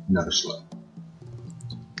 Another slit.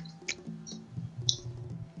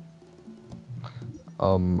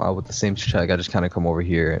 With the same check, I just kind of come over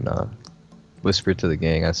here and whisper to the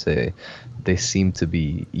gang. I say, they seem to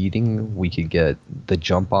be eating. We could get the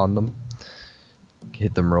jump on them,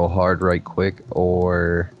 hit them real hard right quick,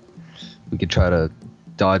 or we could try to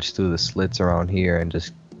dodge through the slits around here and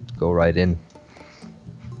just go right in.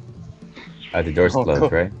 The door's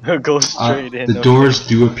closed, right? Go straight in. The doors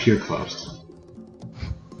do appear closed.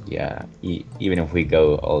 Yeah, even if we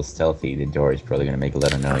go all stealthy, the door is probably gonna make a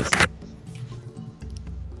lot of noise.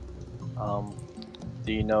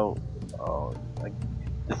 Do you know? Like,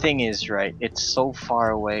 the thing is, right? It's so far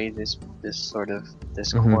away. This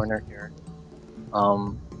corner here.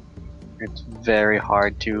 It's very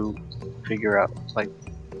hard to figure out. Like,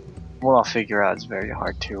 well, not figure out. It's very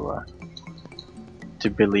hard to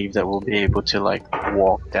believe that we'll be able to like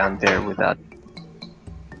walk down there without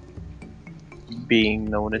being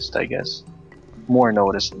noticed. I guess more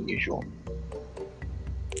noticed than usual.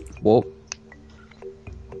 Well,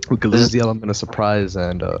 we could lose the element of surprise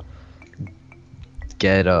and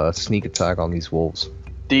get a sneak attack on these wolves.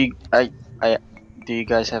 Do you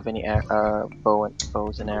guys have any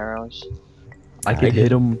bows and arrows? I could hit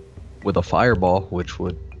them with a fireball, which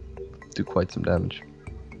would do quite some damage.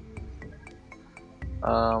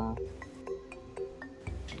 You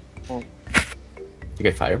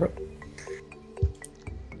get fireball?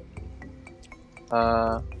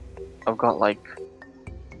 I've got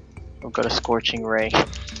a scorching ray.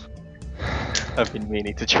 I've been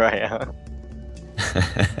meaning to try out.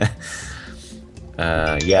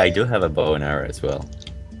 Yeah, I do have a bow and arrow as well.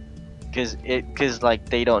 Cause like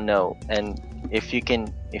they don't know, and if you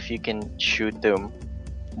can shoot them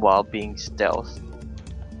while being stealth,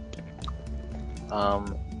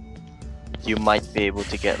 you might be able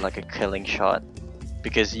to get like a killing shot,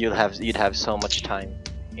 because you'd have so much time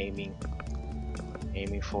aiming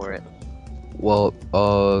for it. Well,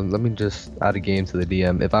 let me just add a game to the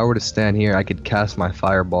DM. If I were to stand here, I could cast my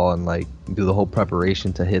fireball and like do the whole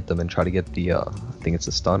preparation to hit them and try to get the I think it's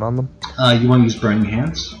a stun on them. You want to use burning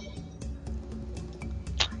hands?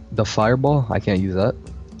 The fireball? I can't use that.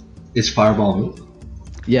 Is fireball a move?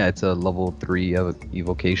 Yeah, it's a level 3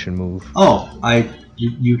 evocation move. Oh,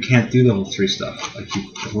 you can't do level 3 stuff. I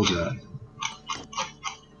told you that.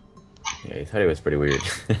 Yeah, I thought it was pretty weird.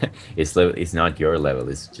 It's not your level.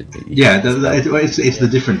 It's just it's the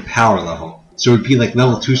different power level. So it would be like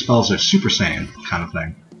level 2 spells are Super Saiyan kind of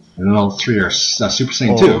thing, and then level 3 are Super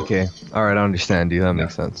Saiyan 2. Okay, all right, I understand you. That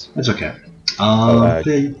makes sense. That's okay.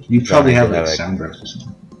 You probably have like sound breaks or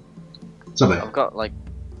something. What's up, there?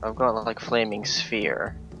 I've got like flaming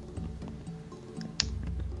sphere.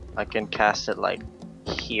 I can cast it like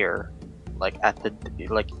here, like at the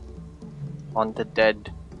on the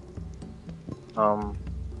dead.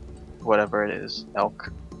 Whatever it is,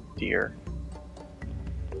 elk, deer,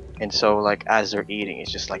 and so like as they're eating,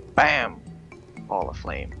 it's just like BAM, ball of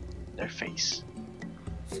flame in their face.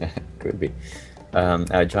 Could be.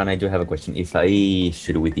 John, I do have a question. If I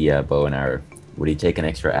shoot with the bow and arrow, would it take an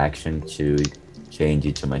extra action to change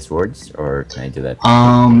it to my swords, or can I do that?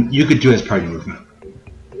 You could do it as part of your movement.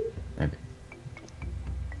 Okay.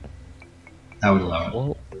 That would allow it.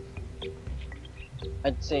 Well,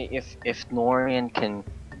 I'd say if Norian can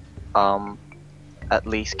at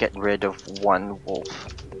least get rid of one wolf,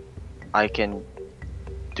 I can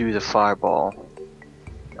do the fireball,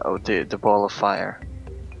 the ball of fire,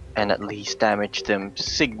 and at least damage them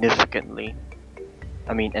significantly.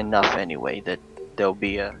 I mean enough anyway that they'll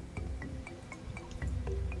be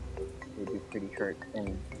pretty hurt,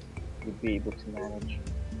 and you'd be able to manage.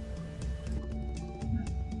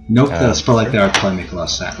 Note that a spell like that would probably make a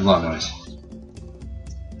lot of noise.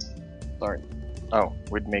 Sorry. Oh,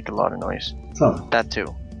 would make a lot of noise. So, That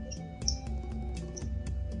too.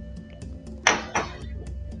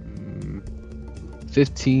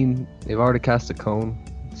 15. They've already cast a cone.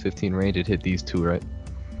 15 range. It hit these two, right?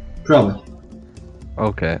 probably.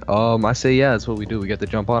 Okay. I say yeah. That's what we do. We get to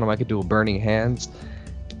jump on them. I could do a burning hands,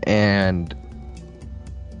 and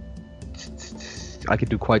I could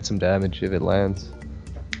do quite some damage if it lands.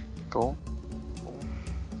 Cool.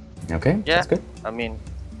 Okay, Yeah. that's good. I mean,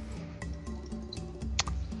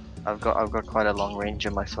 I've got quite a long range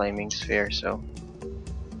in my flaming sphere, so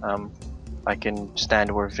I can stand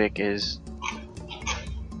where Vic is.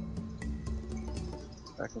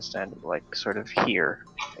 I can stand like sort of here,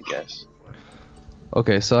 I guess.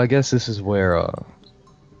 Okay, so I guess this is where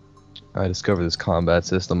I discovered this combat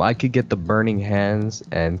system. I could get the Burning Hands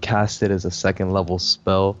and cast it as a second level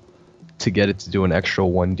spell to get it to do an extra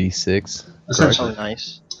 1d6. Essentially. Oh,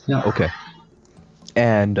 nice. Yeah. Okay.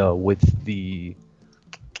 And with the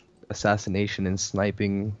assassination and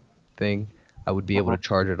sniping thing, I would be able to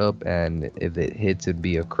charge it up, and if it hits, it'd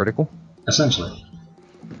be a critical. Essentially.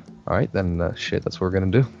 Alright, then shit, that's what we're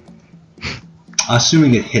gonna do.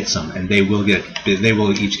 Assuming it hits them, and they will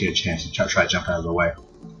each get a chance to try to jump out of the way.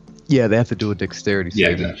 Yeah, they have to do a dexterity Yeah,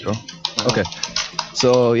 saving exactly. throw. Okay.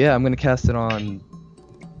 So yeah, I'm gonna cast it on.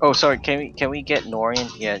 Oh, sorry. Can we get Norian?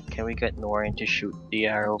 Yeah, can we get Norian to shoot the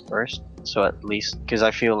arrow first? So at least, because I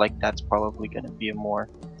feel like that's probably gonna be a more.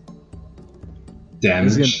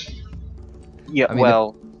 Damage. Yeah. I mean,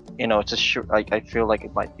 well, you know, it's a sure. Like, I feel like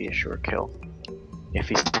it might be a sure kill. If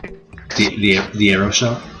he's. The arrow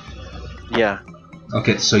shot? Yeah.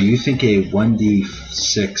 Okay, so you think a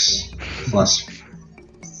 1d6 plus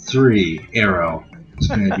 3 arrow is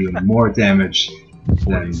going to do more damage than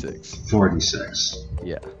 46. 46.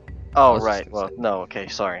 Yeah. Oh Let's- right. Well, no. Okay.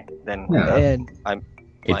 Sorry. Then. Yeah. And My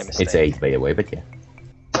It's mistake. 8 by the way, but yeah.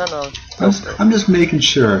 No. I'm just making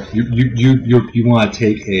sure you want to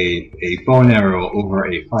take a bow and arrow over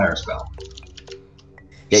a fire spell.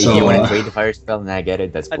 Yeah, So, you want to trade the fire spell and I get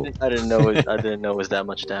it, that's cool. I didn't know. I didn't know it was that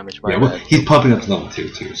much damage. My Yeah, well, bad. he's pumping up to level 2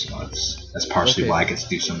 too, so that's partially Okay. why I get to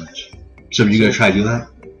do so much. So you gonna try to do that?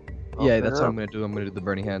 yeah, that's what I'm gonna do. I'm gonna do the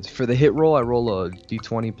Burning Hands. For the hit roll, I roll a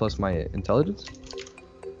d20 plus my intelligence.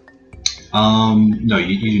 No,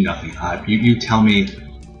 you do nothing. You tell me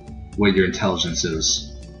what your intelligence is,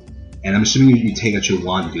 and I'm assuming you take out your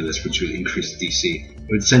wand to do this, which would increase the DC. It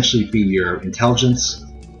would essentially be your intelligence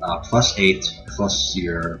plus 8 plus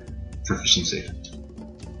your proficiency.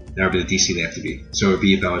 That would be the DC they have to be. So it would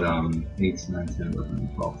be about 8, 9, 10, 11,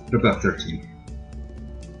 12, about 13.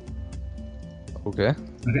 Okay.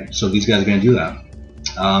 Okay, so these guys are going to do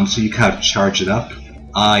that. So you kind of charge it up.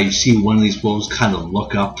 You see one of these wolves kind of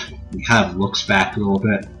look up. He kind of looks back a little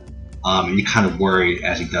bit. And you kind of worry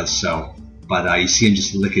as he does so. But you see him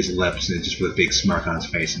just lick his lips and just with a big smirk on his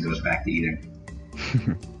face and goes back to eating.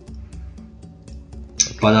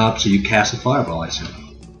 But so you cast a fireball, I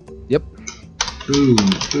assume. Yep. Boom,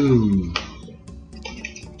 boom,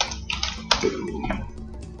 boom.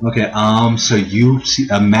 Okay, so you see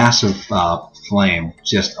a massive flame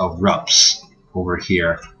just erupts over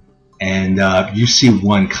here, and you see the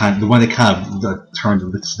one that kind of turns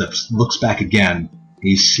and looks back again. And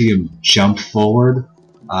you see him jump forward,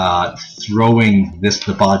 throwing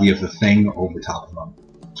the body of the thing over top of him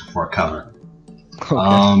for cover.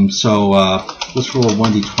 Okay. So let's roll a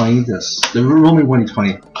 1d20. Roll me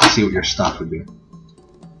 1d20 to see what your stuff would be.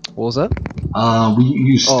 What was that? We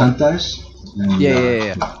use stunt dice. And,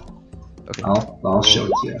 Yeah. Okay. I'll show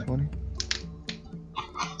it to you. 20.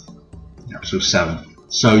 Yeah, so 7.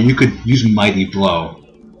 So you could use Mighty Blow.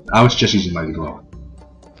 I was just using Mighty Blow.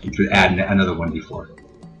 You could add another 1d4.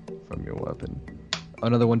 From your weapon.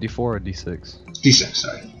 Another 1d4 or d6? D6,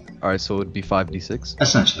 sorry. Alright, so it would be 5d6.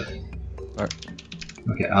 Essentially. Alright.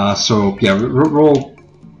 Okay, so yeah, roll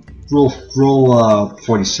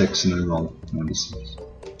 46 and then roll 1d6.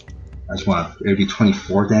 I just want it would be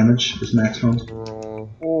 24 damage is maximum. Roll.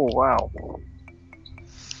 Oh wow.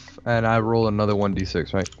 And I roll another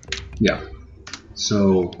 1d6, right? Yeah.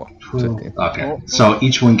 So 12. 15. Okay. So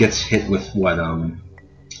each one gets hit with what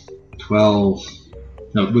 12.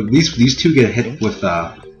 No, these two get hit with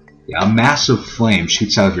a massive flame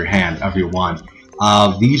shoots out of your hand, of your wand.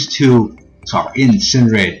 These two are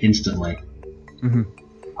incinerated instantly. Mm-hmm.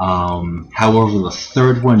 However, the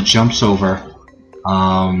third one jumps over.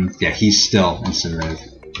 He's still incinerated,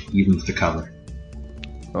 even with the cover.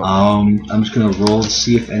 Okay. I'm just gonna roll to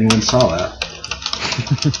see if anyone saw that.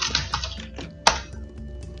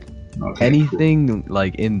 Okay, Anything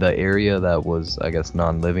like in the area that was, I guess,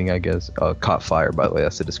 non-living, I guess, caught fire. By the way,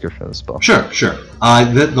 that's the description of the spell. Cool. Sure.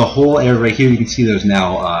 The whole area right here, you can see there's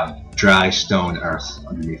now dry stone earth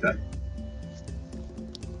underneath it.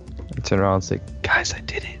 I turn around and say, "Guys, I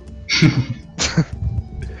did it."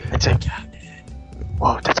 It's like, yeah, I did it.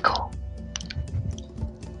 Whoa, that's cool.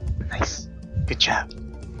 Nice. Good job.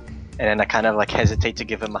 And then I kind of like hesitate to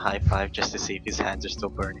give him a high five just to see if his hands are still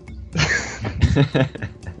burning.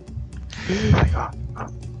 Like, oh.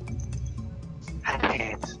 Hot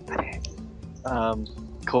hands.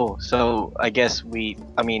 Cool. So I guess we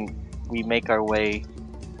make our way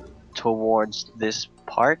towards this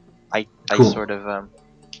part. I Cool. sort of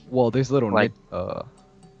Well, there's a little Like-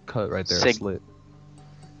 cut right there, Sig- slit.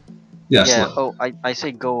 Yeah. yeah. So, Oh, I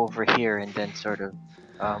say go over here and then sort of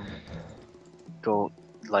go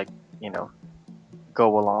like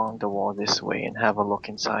go along the wall this way and have a look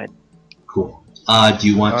inside. cool. Do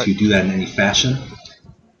you want to do that in any fashion?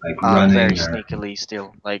 Like running Very or... sneakily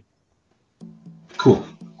still. Like Cool.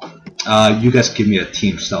 You guys give me a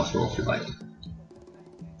team stealth roll if you like.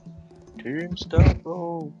 team stuff.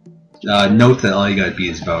 Oh. Note that all you gotta be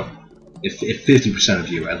is about... If 50% of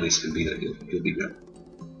you at least can beat it, you'll be good.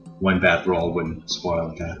 One bad roll wouldn't spoil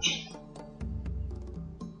the catch.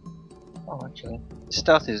 Oh, actually,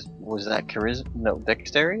 stealth was that charisma? No,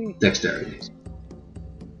 dexterity. Dexterity.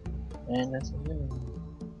 And that's a minimum.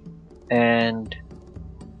 And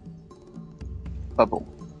bubble.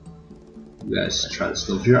 You guys try to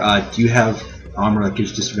stealth here. Do you have armor that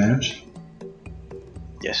gives disadvantage?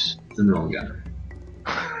 Yes. Then roll again.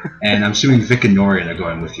 And I'm assuming Vic and Norian are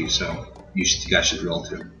going with you, so you guys should roll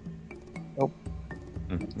too. Nope.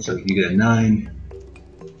 So you get a 9.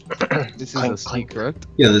 This is Clink, a sneak, correct?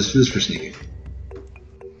 Yeah, this is for sneaking.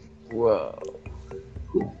 Whoa.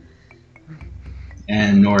 Cool.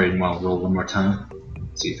 And Norian, want to roll one more time?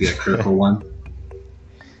 See if you get a critical one.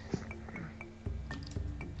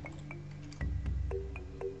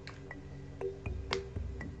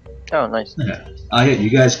 Oh, nice. Okay. Yeah, you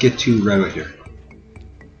guys get to right here.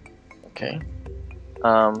 Okay.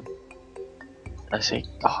 I see.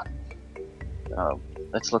 Oh.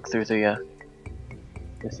 Let's look through the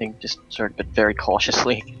thing, just sort of, but very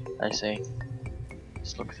cautiously. I say.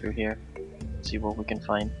 Let's look through here. See what we can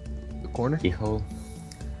find. The corner Keyhole.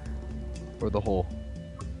 or the hole?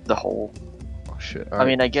 The hole. Oh shit. I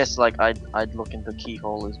mean, I guess like I'd look in the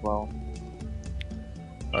keyhole as well.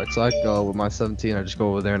 Alright, so I go with my 17. I just go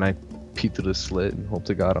over there and I peek through the slit and hope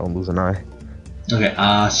to God I don't lose an eye. Okay,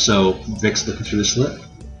 so Vic's looking through the slit.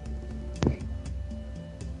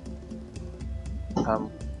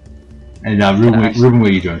 And Reuben,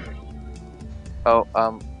 what are you doing? Oh,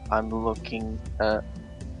 I'm looking at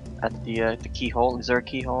the keyhole. Is there a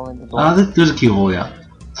keyhole in the door? There's a keyhole, yeah.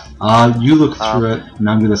 You look through it, and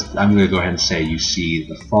I'm gonna go ahead and say you see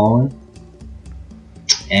the fallen.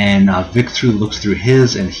 And Vic looks through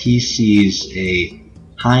his, and he sees a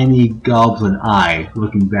tiny goblin eye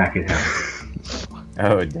looking back at him.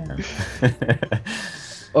 Oh damn.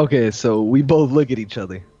 Okay, so we both look at each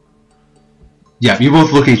other. Yeah, you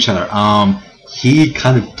both look at each other. He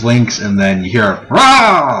kind of blinks, and then you hear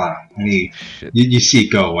 "Rah!" and you see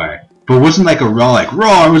it go away. But it wasn't like a roar, like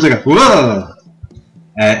 "Roar." It was like a "Whoa!"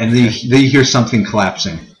 And then you hear something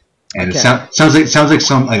collapsing, and it sounds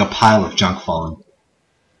like a pile of junk falling.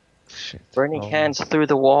 Shit. Burning hands through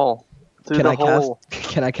the wall, through the hole.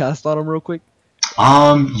 Can I cast on him real quick?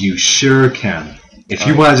 You sure can. If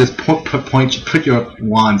you want to just put your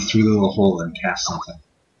wand through the little hole and cast something.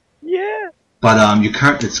 Yeah. But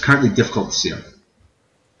it's currently difficult to see him.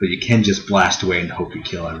 But you can just blast away and hope you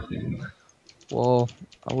kill everything. Well,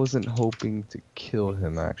 I wasn't hoping to kill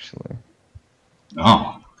him actually.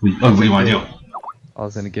 Oh, what do you want to do? I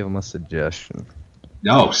was gonna give him a suggestion.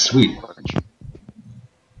 Oh, sweet.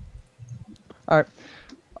 Alright.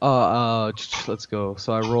 Let's go.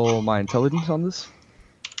 So I roll my intelligence on this?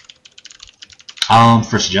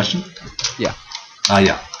 For suggestion? Yeah.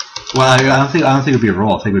 Yeah. Well, I don't think it'd be a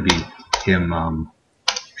roll. I think it would be him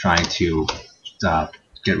trying to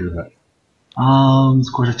get rid of it.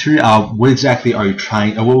 Course of three. What exactly are you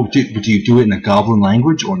trying? Do you do it in a goblin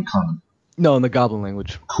language or in common? No, in the goblin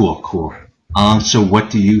language. Cool. So what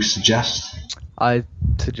do you suggest? I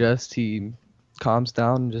suggest he calms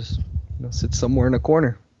down and just sits somewhere in a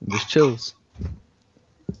corner and just chills.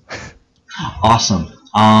 Awesome.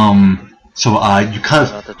 So you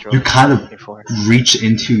kind of reach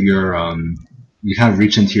into your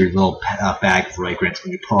little bag of fragrance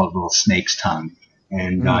and you pull out a little snake's tongue,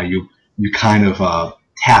 and you kind of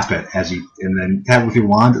tap it and then tap with your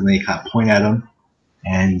wand, and then you kind of point at him.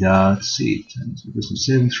 And let's see, do some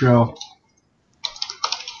saving throw.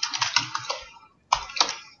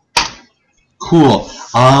 Cool.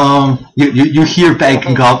 You hear back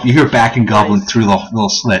and goblin through the little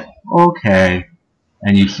slit. Okay,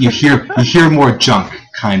 and you hear more junk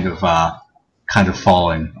kind of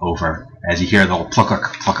falling over as you hear the little pluck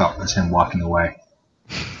up as him walking away.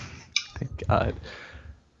 Thank God.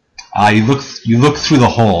 You look through the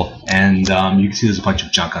hole and you can see there's a bunch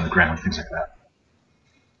of junk on the ground, things like that.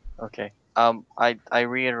 Okay. I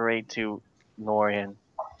reiterate to Norian.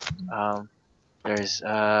 There's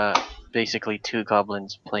basically two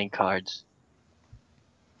goblins playing cards.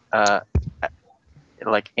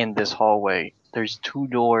 Like in this hallway. There's two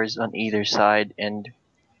doors on either side and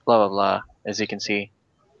blah blah blah. As you can see.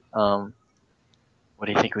 What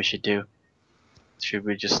do you think we should do? Should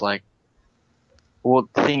we just like? Well,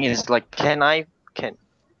 the thing is, like,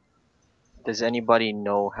 does anybody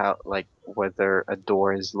know how, like, whether a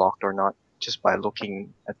door is locked or not just by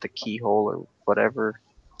looking at the keyhole or whatever?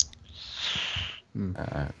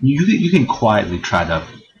 You can quietly try to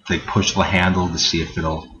like push the handle to see if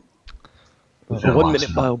it'll. If it'll 1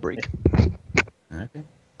 minute bio break. Okay.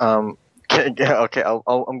 Okay.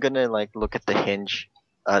 I'm gonna like look at the hinges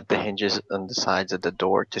on the sides of the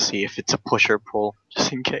door to see if it's a push or pull,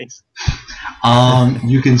 just in case.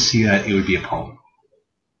 You can see that it would be a pull.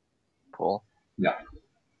 Pull. Yeah.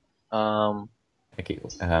 Okay.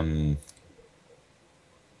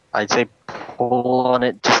 I'd say pull on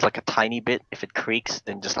it just like a tiny bit. If it creaks,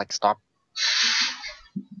 then just like stop.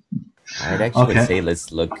 I'd actually Okay. say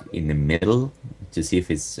let's look in the middle to see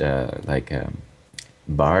if it's like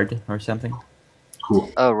barred or something.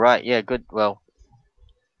 Cool. Oh right, yeah, good. Well,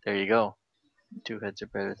 there you go. Two heads are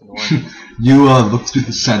better than one. You look through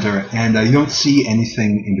the center and you don't see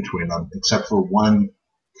anything in between them except for one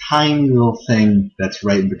tiny little thing that's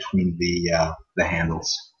right in between the handles.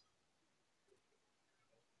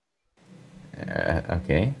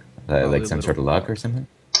 Okay. Like some sort of lock or something.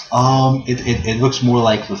 It looks more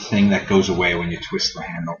like the thing that goes away when you twist the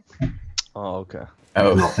handle. Oh, okay. The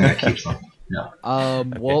little Oh. thing that keeps them. Yeah.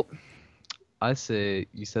 Well, I say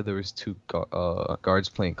you said there was two guards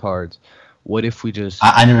playing cards. What if we just?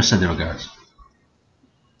 I never said they were guards.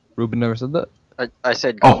 Reuben never said that. I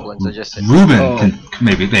said Oh, goblins. I just said. Reuben Oh.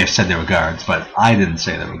 maybe they have said they were guards, but I didn't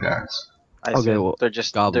say they were guards. I Okay, said well, they're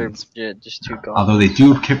just goblins. They're just two goblins. Although they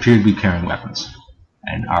do appear to be carrying weapons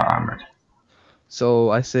and are armored. So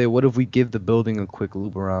I say, what if we give the building a quick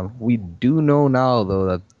loop around? We do know now, though,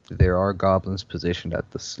 that there are goblins positioned at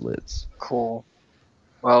the slits. Cool.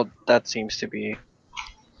 Well, that seems to be a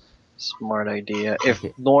smart idea. If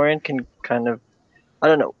Okay. Lauren can kind of, I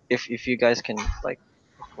don't know, if you guys can like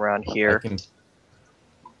look around I here. can...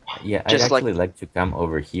 Yeah, I'd Just like- actually like to come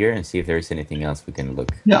over here and see if there's anything else we can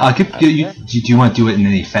look. Yeah, I'll give you. Do you want to do it in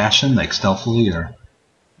any fashion, like stealthily, or?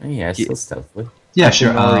 Yeah, still stealthily. Yeah,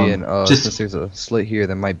 sure. Norian, Just since there's a slit here,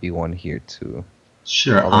 there might be one here too.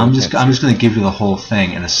 sure. although I'm we just can't see going to give you the whole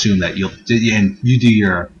thing and assume that you do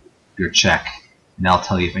your check, and I'll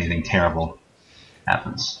tell you if anything terrible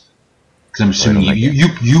happens. Because I'm assuming Right,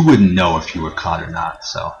 you wouldn't know if you were caught or not,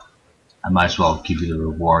 so I might as well give you the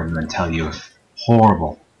reward and then tell you if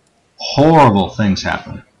horrible things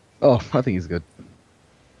happen. Oh, I think he's good.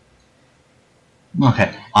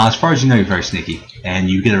 Okay. As far as you know, you're very sneaky, and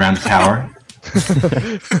you get around the tower,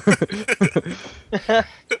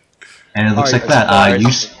 and it looks Alright, like that.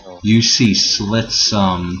 that's You see slits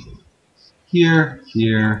here,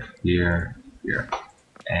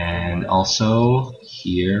 and also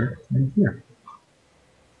here and here.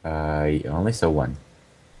 I only saw one.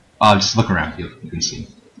 Just look around. You can see.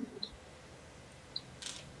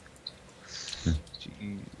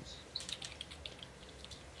 Jeez.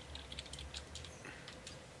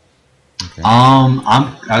 Okay.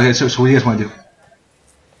 Okay. So what do you guys want to do?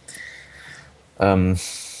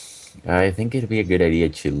 I think it'd be a good idea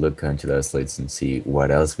to look onto those slits and see what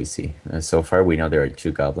else we see. So far, we know there are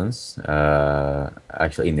two goblins.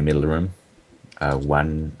 Actually, in the middle room,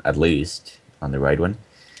 one at least on the right one,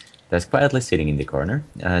 that's quietly sitting in the corner,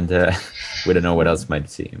 and we don't know what else might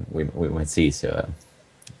see. We might see, so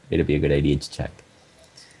it'd be a good idea to check.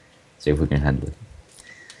 See if we can handle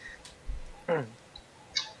it.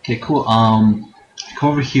 Okay, cool. Come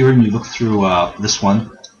over here and you look through this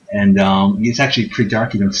one, and it's actually pretty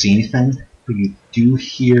dark. You don't see anything, but you do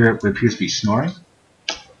hear what appears to be snoring.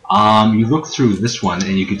 You look through this one,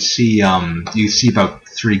 and you can see about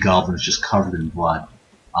 3 goblins just covered in blood,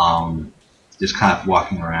 just kind of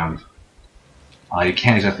walking around. You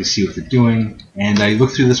can't exactly see what they're doing, and you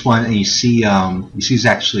look through this one, and you see there's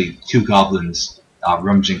actually 2 goblins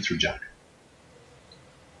rummaging through junk.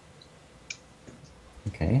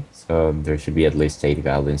 Okay, so there should be at least 8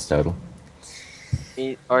 goblins total.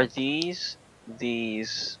 Are these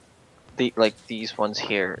these ones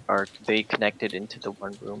here, are they connected into the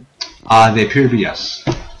one room? They appear to be yes.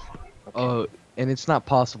 And it's not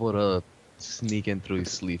possible to sneak in through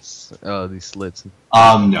these slits. No,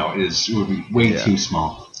 it would be way Yeah. too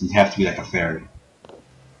small. You'd have to be like a fairy.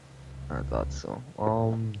 I thought so.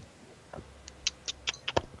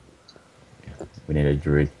 We need a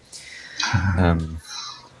druid.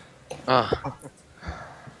 Ah,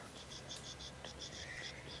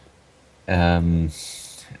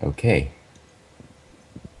 Okay.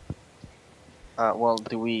 well,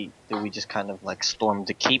 do we just kind of like storm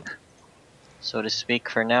the keep, so to speak,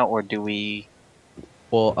 for now, or do we?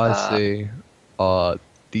 Well, I say,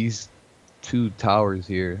 these two towers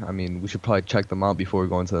here. I mean, we should probably check them out before we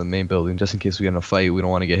go into the main building, just in case we get in a fight. We don't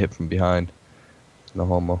want to get hit from behind. No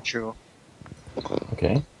homo. True.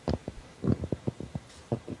 Okay.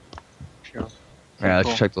 True. Yeah, let's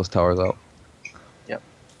Cool. check those towers out. Yep.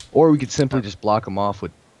 Or we could simply just block them off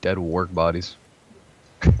with dead work bodies.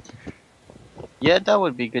 Yeah, that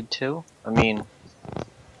would be good too. I mean,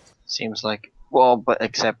 seems like, well, but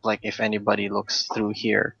except like if anybody looks through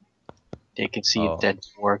here, they can see Oh. dead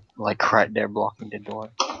work like right there blocking the door.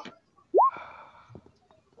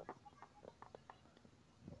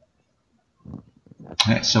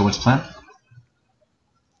 Alright, so what's the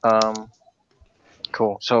plan?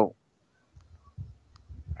 Cool. So,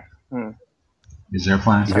 Is there a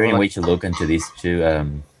plan? Is there any way to look into these two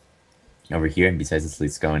over here, and besides the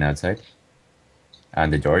slits going outside?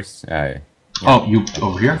 And the doors? Oh, you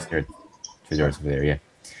over here? There are two doors over there, yeah.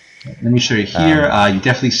 Let me show you here. You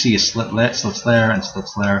definitely see a slits there, and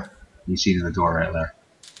slits there. You see the door right there.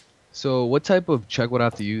 So, what type of check would I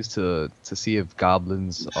have to use to see if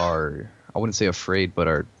goblins are, I wouldn't say afraid, but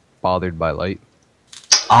are bothered by light?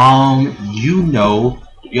 You know,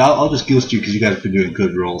 yeah, I'll just give this to you because you guys have been doing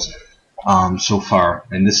good rolls, so far.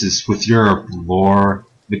 And this is with your lore,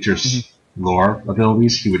 Victor's lore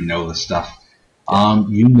abilities. He would know this stuff.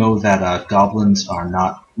 You know that goblins are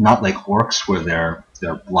not like orcs, where they're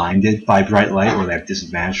blinded by bright light or they have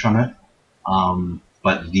disadvantage from it.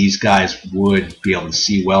 But these guys would be able to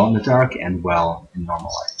see well in the dark and well in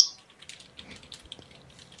normal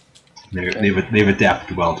light. They've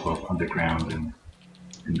adapted well to both underground and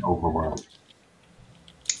overworld.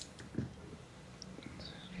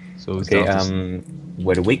 So it's Okay, down to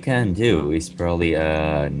what we can do is probably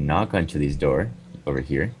knock onto this door over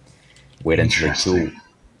here. Wait until the two Interesting.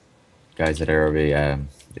 guys that are already,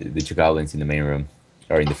 the two goblins in the main room,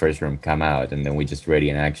 or in the first room, come out, and then we just ready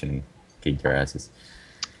in action and kick their asses.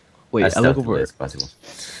 Wait, As I look stealthily over. as possible.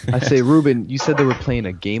 I say, Reuben, you said they were playing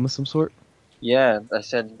a game of some sort? yeah, I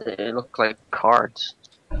said they look like cards.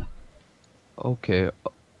 Okay.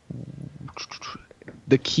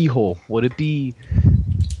 The keyhole, would it be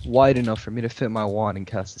wide enough for me to fit my wand and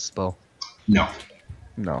cast a spell? No.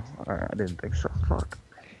 No, alright, I didn't think so. Fuck.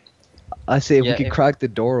 I say if Yeah, we could if- crack the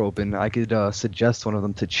door open, I could suggest one of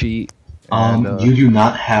them to cheat. And, You do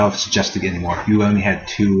not have suggested anymore. You only had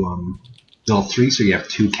two level 3, so you have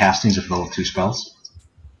 2 castings of level 2 spells,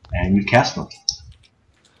 and you cast them.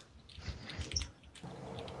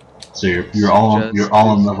 So you're all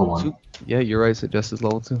on level 1. Yeah, you're right. Suggest is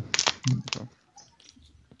level 2.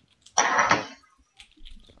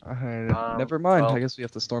 Never mind. well- I guess we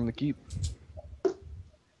have to storm the keep.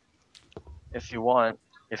 If you want,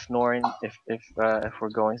 if Norian, if we're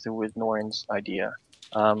going through with Norian's idea,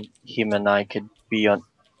 him and I could be on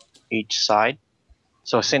each side.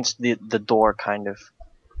 So since the door kind of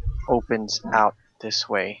opens out this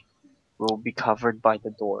way, we'll be covered by the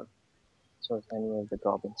door. So if any of the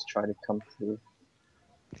goblins try to come through,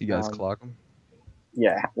 You guys Um, clock them.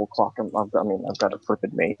 yeah, we'll clock them. I've got a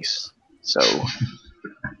flippin' mace, so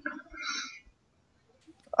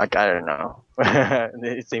I don't know.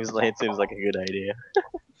 it seems like a good idea.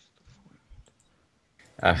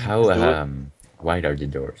 How wide are the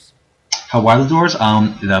doors? How wide are the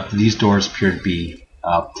doors? These doors appear to be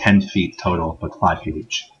 10 feet total, but 5 feet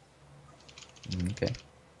each. Okay.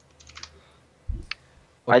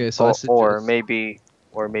 Okay, so I suggest... or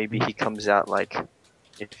maybe he comes out like,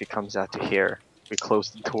 if he comes out to here, we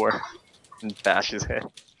close the door and bash his head.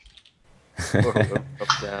 Or up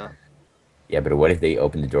down. Yeah, but what if they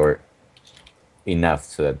open the door enough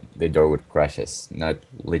so that the door would crush us? Not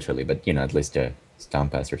literally, but at least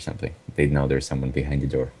stomp us or something. They know there's someone behind the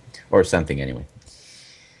door. Or something anyway.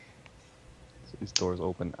 So these doors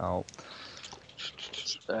open out.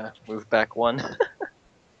 Just move back one.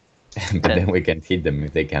 But then we can hit them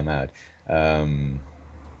if they come out.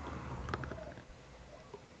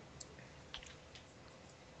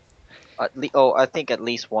 I think at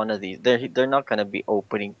least one of these. They're not gonna be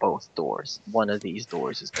opening both doors. One of these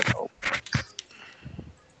doors is gonna open.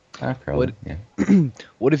 Probably, yeah.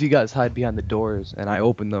 What if you guys hide behind the doors and I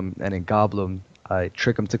open them and in Goblin I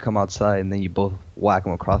trick them to come outside and then you both whack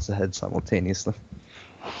them across the head simultaneously?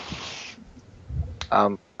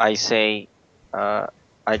 I say, I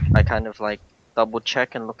kind of like double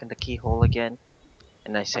check and look in the keyhole again,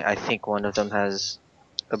 and I say I think one of them has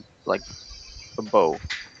a bow.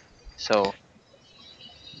 So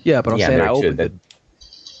Yeah, but I'm Yeah, saying I very true. opened That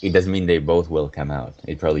the it doesn't mean they both will come out.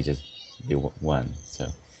 It probably just be one. So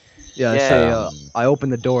yeah. I Yeah. say Um, I open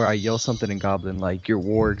the door. I yell something in Goblin like your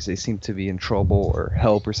wargs. They seem to be in trouble or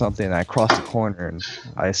help or something. And I cross the corner and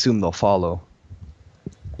I assume they'll follow.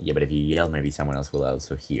 yeah, but if you yell, maybe someone else will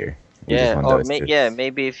also hear. We just yeah, want or those two.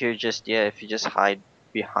 maybe if you just hide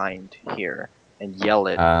behind here and yell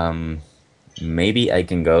it. Maybe I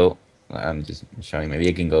can go. I'm just showing. Maybe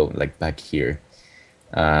I can go like back here,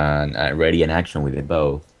 and ready an action with the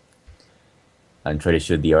bow, and try to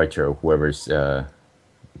shoot the archer or whoever's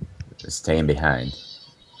staying behind.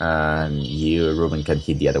 And you, Reuben, can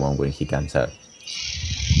hit the other one when he comes out.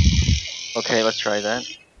 Okay, let's try that.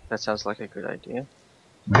 That sounds like a good idea.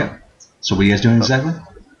 Okay. So what are you guys doing exactly?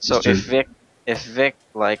 So Just if Vic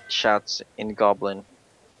like shouts in Goblin,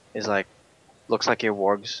 is like, looks like your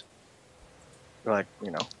wargs, like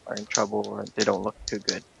are in trouble or they don't look too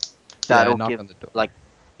good. Yeah, I That'll knock give on the door. like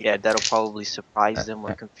that'll probably surprise them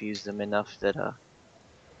or confuse them enough that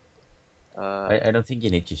I don't think you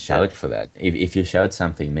need to shout for that. If you shout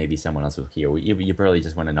something, maybe someone else will hear. You probably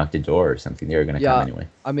just want to knock the door or something. They're gonna come anyway.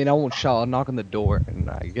 I mean, I won't shout. I'll knock on the door, and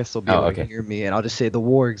I guess they'll be able to hear me. And I'll just say the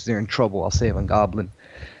wargs, they're in trouble. I'll say it in Goblin.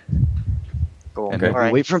 Cool. And Okay.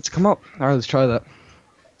 Alright. wait for him to come up. All right, let's try that.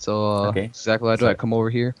 So Okay. exactly what I do. I come over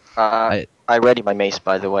here. I ready my mace,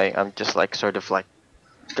 by the way. I'm just like sort of like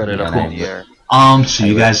got it up in the air. So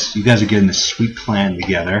you guys are getting a sweet plan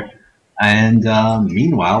together, and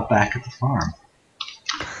meanwhile, back at the farm,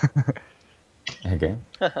 Okay.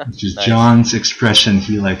 which is Nice. John's expression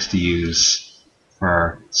he likes to use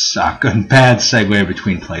for a bad segue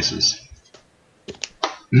between places.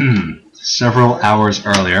 Several hours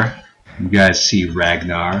earlier, you guys see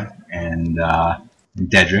Ragnar and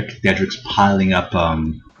Deadrick. Deadrick's piling up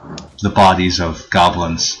the bodies of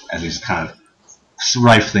goblins as he's kind of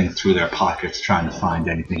rifling through their pockets trying to find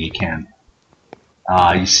anything he can.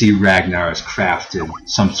 You see Ragnar has crafted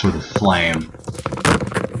some sort of flame.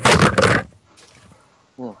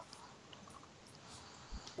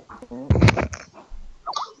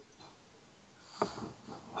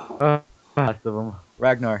 Last of them.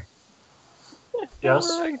 Ragnar, Yes?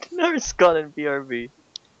 Ragnar's gone in BRB.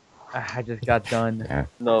 I just got done. Yeah.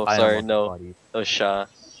 No, I sorry, unlocked no. the bodies. No Sha.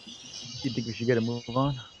 You think we should get a move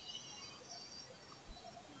on?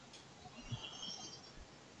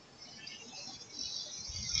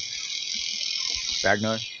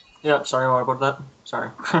 Ragnar, Yeah, sorry about that. Sorry.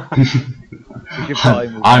 we should probably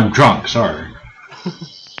move I'm on. drunk, sorry.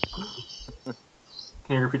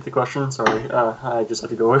 Can you repeat the question? Sorry, I just had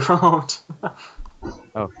to go away from a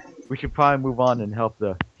moment. We should probably move on and help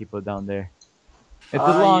the people down there. It's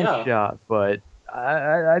a long yeah. shot, but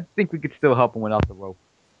I think we could still help them without the rope.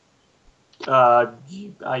 I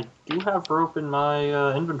do have rope in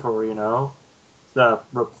my inventory, you know. The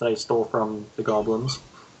rope that I stole from the goblins.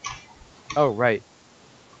 Oh, right.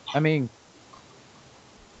 I mean,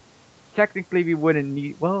 technically we wouldn't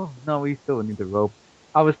need... Well, no, we still would need the rope.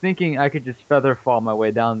 I was thinking I could just feather fall my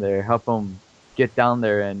way down there, help them get down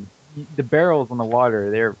there, and the barrels on the water,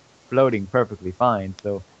 they're floating perfectly fine,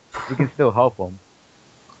 so we can still help them.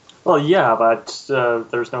 Well, yeah, but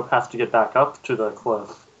there's no path to get back up to the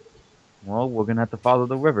cliff. Well, we're gonna have to follow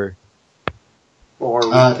the river. Or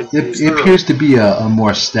we could use It the rope. appears to be a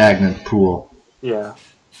more stagnant pool. Yeah.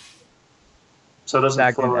 So it doesn't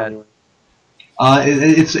Stagnant flow at- anyway.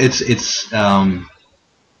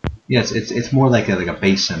 It's more like a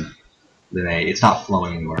basin than it's not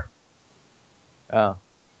flowing anywhere. Oh.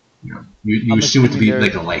 You I'm assume it to be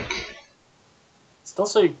assuming like a lake. Still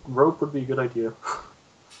say rope would be a good idea.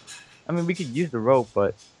 I mean, we could use the rope,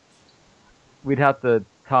 but we'd have to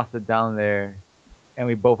toss it down there, and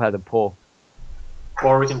we both had to pull.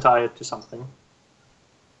 Or we can tie it to something.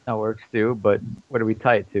 That works too, but what do we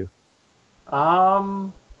tie it to?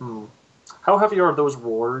 How heavy are those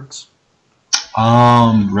wards?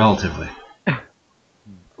 Relatively.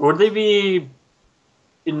 Would they be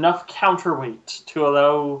enough counterweight to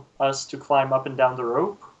allow us to climb up and down the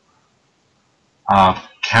rope?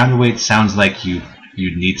 Counterweight sounds like you'd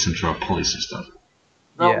need some sort of pulley system.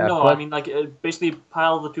 No, Yeah, no. but- I mean, like, basically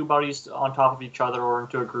pile the two bodies on top of each other or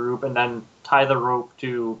into a group, and then tie the rope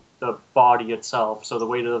to the body itself, so the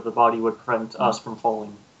weight of the body would prevent us from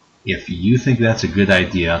falling. If you think that's a good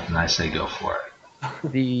idea, then I say go for it.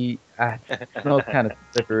 The it smells kind of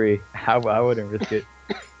slippery. I wouldn't risk it.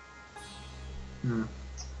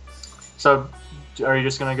 So, are you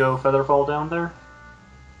just gonna go feather fall down there?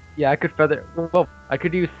 Yeah, I could feather. Well, I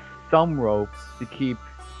could use some rope to keep.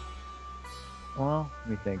 Well, let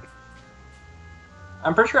me think.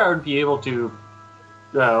 I'm pretty sure I would be able to,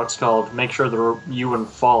 what's it called, make sure that you wouldn't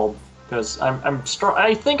fall, because I'm strong.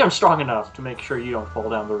 I think I'm strong enough to make sure you don't fall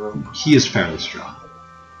down the rope. He is fairly strong.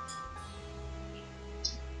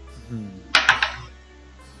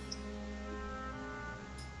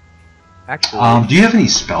 Actually, do you have any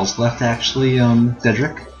spells left, actually,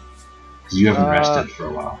 Deadrick? Because you haven't rested for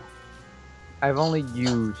a while. I've only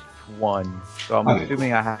used one, so I'm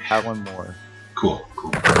assuming I have one more. Cool.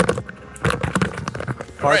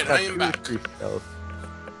 Alright, I am back.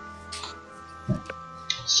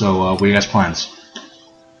 So, what are your guys' plans?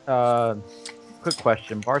 Quick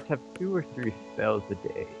question. Bards have 2 or 3 spells a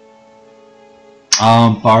day.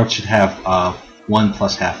 Bard should have 1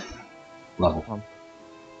 plus half level.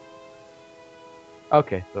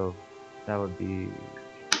 Okay, so that would be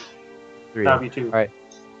 3. That would be 2. Alright.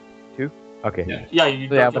 2? Okay. Yeah, you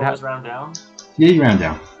So, don't but always round down. Yeah, you round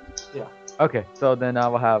down. Okay, so then I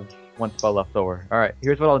will have 1 spell left over. Alright,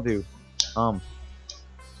 here's what I'll do. What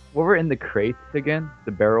were in the crates again?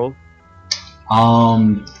 The barrels?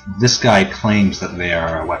 This guy claims that they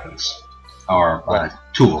are weapons. Or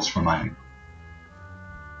tools for mining.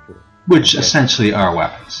 Which essentially are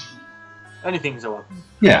weapons. Anything's a weapon.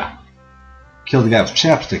 Yeah. Killed the guy with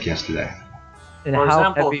chapstick yesterday. And For how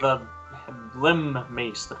example, heavy... the limb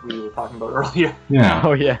mace that we were talking about earlier. Yeah.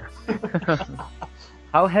 Oh yeah.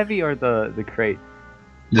 How heavy are the crates?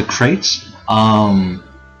 The crates?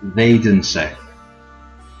 They didn't say.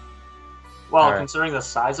 Well, Alright. considering the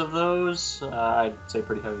size of those, I'd say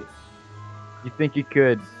pretty heavy. You think you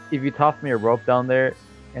could, if you toss me a rope down there,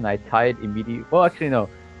 and I tie it immediately? Well, actually no.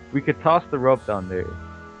 We could toss the rope down there,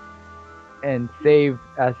 and save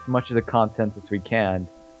as much of the contents as we can.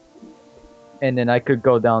 And then I could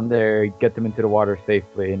go down there, get them into the water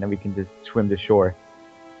safely, and then we can just swim to shore.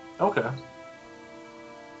 Okay.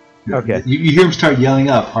 Okay. You hear him start yelling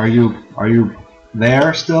up. Are you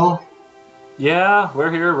there still? Yeah,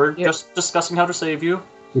 we're here. We're just discussing how to save you.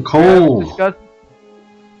 We're cold.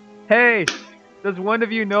 Hey, does one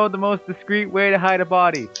of you know the most discreet way to hide a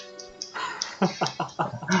body?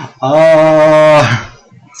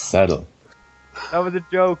 Subtle. That was a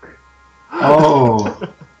joke.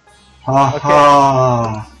 Oh. Ha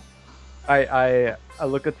ha. I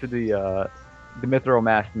look up to the mithril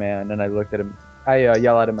masked man, and I looked at him. I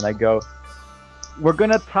yell at him, and I go, "We're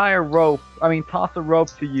gonna tie a rope. I mean, toss a rope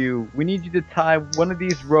to you. We need you to tie one of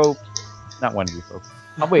these ropes. Not one of these ropes.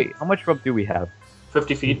 Oh, wait, how much rope do we have?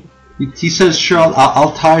 50 feet. He says, "Sure,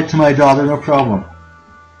 I'll tie it to my daughter. No problem."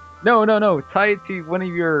 No. Tie it to one of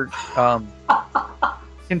your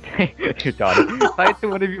your daughter. Tie it to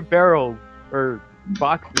one of your barrels or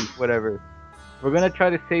boxes, whatever. We're gonna try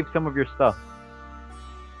to save some of your stuff."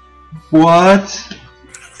 What?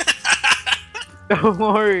 Don't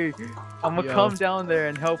worry. I'm gonna come down there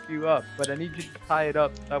and help you up, but I need you to tie it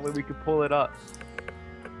up. That way we can pull it up.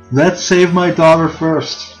 Let's save my daughter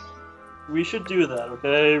first. We should do that,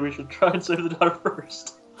 okay? We should try and save the daughter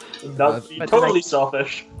first. Not be But totally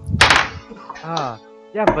selfish. Yeah,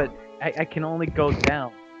 but I can only go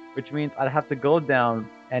down, which means I'd have to go down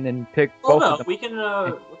and then pick Well, both no, of them. we can,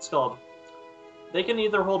 what's it called? They can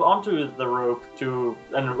either hold onto the rope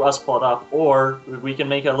and us pull it up, or we can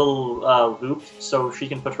make a little loop so she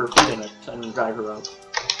can put her feet in it and drag her up.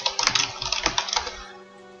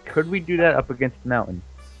 Could we do that up against the mountain?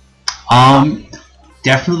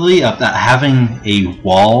 Definitely. Having a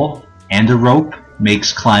wall and a rope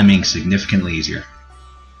makes climbing significantly easier.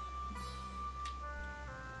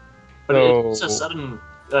 But So- it's a sudden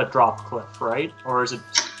drop cliff, right? Or is it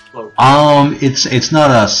slope? It's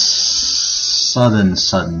not a sudden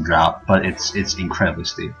drop, but it's incredibly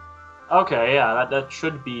steep. Okay, yeah, that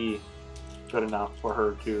should be good enough for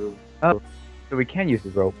her to... Oh, so we can use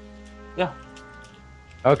the rope. Yeah.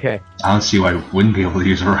 Okay. I don't see why I wouldn't be able to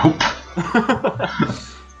use a rope.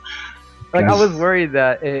 Like, I was worried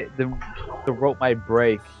that the rope might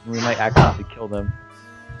break and we might accidentally kill them.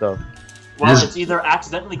 So, Well, it's either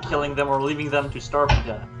accidentally killing them or leaving them to starve to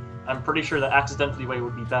death. I'm pretty sure the accidentally way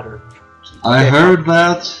would be better. I heard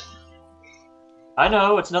that. I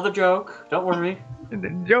know, it's another joke. Don't worry.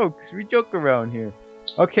 jokes. We joke around here.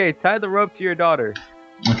 Okay, tie the rope to your daughter.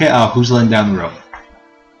 Okay, who's laying down the rope?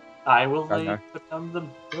 I will Ragnar. put down the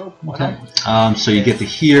rope. Okay. So you get to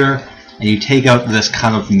here, and you take out this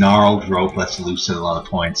kind of gnarled rope that's loose at a lot of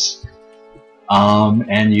points.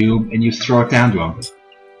 And you throw it down to him.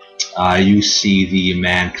 You see the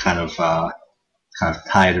man kind of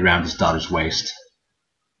tied around his daughter's waist,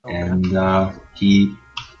 and they're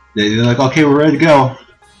like, "Okay, we're ready to go."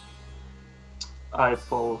 I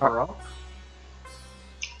pull her up.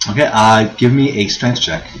 Okay, give me a strength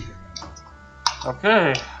check.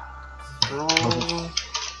 Okay. Roll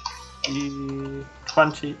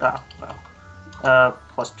D20.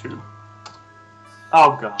 Plus 2.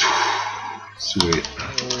 Oh god. Sweet.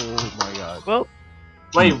 Oh my god. Well,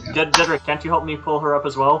 Wait, Deadrick, can't you help me pull her up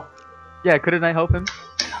as well? Yeah, couldn't I help him?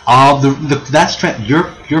 That strength. Your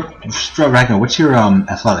Ragnar. What's your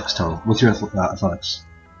athletics total? What's your athletics?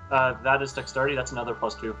 That is dexterity. That's another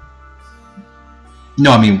plus 2.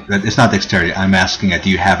 No, I mean it's not dexterity. I'm asking, do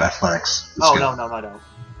you have athletics? Oh no, I don't.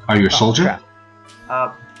 Are you a soldier?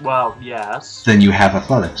 Crap. Well, yes. Then you have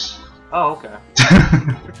athletics. Oh, okay.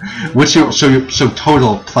 What's your so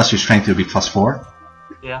total plus your strength would be plus 4?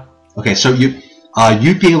 Yeah. Okay, so you'd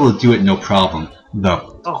be able to do it no problem. The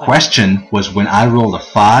question was when I rolled a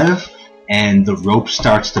 5 and the rope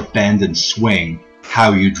starts to bend and swing,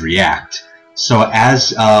 how you'd react. So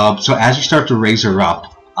as you start to raise her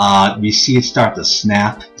up, you see it start to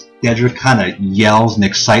snap. Deadrick kind of yells in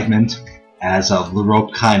excitement as the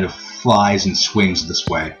rope kind of flies and swings this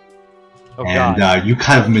way. Oh, and God. you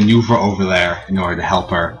kind of maneuver over there in order to help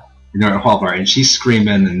her. And she's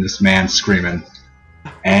screaming, and this man's screaming.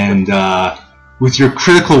 And with your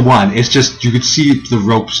critical one, it's just you could see the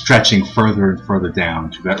rope stretching further and further down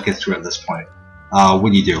to get through at this point.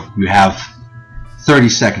 What do? You have 30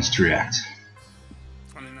 seconds to react.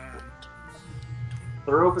 29.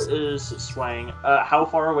 The rope is swaying. How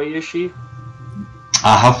far away is she?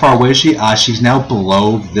 How far away is she? She's now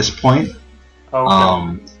below this point.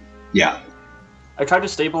 Okay. Yeah. I tried to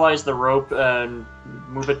stabilize the rope and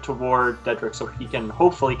move it toward Deadrick so he can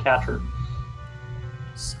hopefully catch her.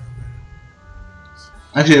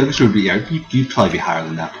 Actually, this would be you'd probably be higher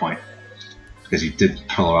than that point because you did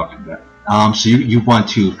pull her up a bit. So you want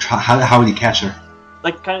to try? How would you catch her?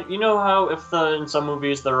 Like, you know how in some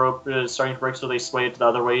movies the rope is starting to break, so they sway it the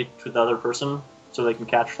other way to the other person so they can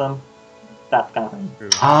catch them. That kind of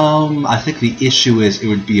thing. I think the issue is it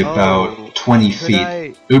would be about 20 feet.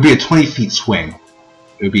 It would be a 20 feet swing.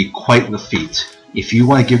 It would be quite the feat. If you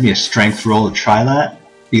want to give me a strength roll to try that,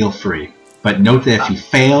 feel free. But note that if you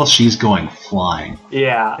fail, she's going flying.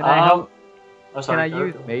 Yeah. Can I help? Oh, sorry, Can I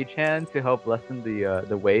use Mage Hand to help lessen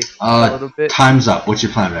the weight a little bit? Time's up. What's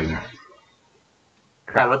your plan, Ragnar?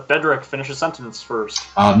 Yeah, let Deadrick finish his sentence first.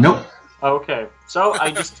 Nope. Okay, so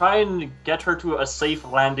I just try and get her to a safe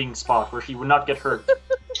landing spot where she would not get hurt.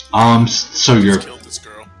 So you're... Killed this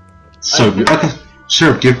girl. Okay,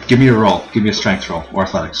 sure, give me a roll. Give me a strength roll, or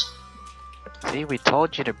athletics. See, we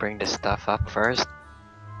told you to bring this stuff up first.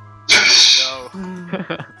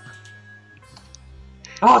 No.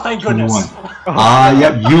 Oh, thank goodness!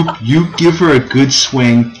 Yep, you give her a good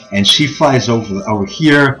swing, and she flies over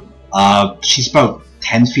here. She's about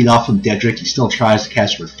 10 feet off from Deadrick. He still tries to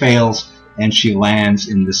catch her, but fails, and she lands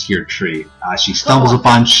in this here tree. She stumbles a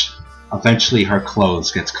bunch. Eventually, her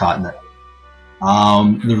clothes gets caught in it.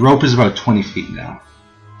 The rope is about 20 feet now.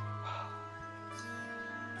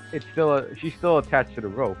 It's she's still attached to the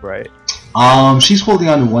rope, right? She's holding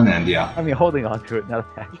on to one end, yeah. I mean, holding on to it, not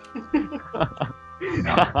attached.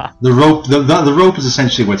 No. The rope is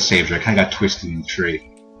essentially what saved her. It kind of got twisted in the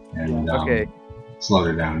tree, and slowed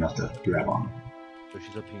her down enough to grab on. So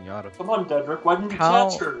she's a pinata. Come on, Deadrick, why didn't you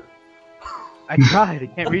catch her? I tried, I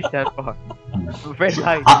can't reach that far. I'm very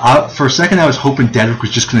high. For a second, I was hoping Deadrick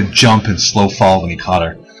was just going to jump and slow fall when he caught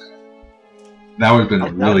her. That would have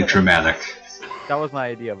been really dramatic. That was my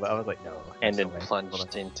idea, but I was like, no. And then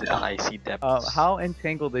plunged into the icy depths. How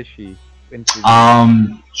entangled is she?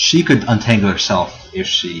 She could untangle herself if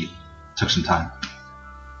she took some time.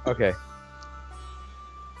 Okay.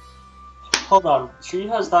 Hold on, she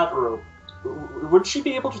has that rope. Would she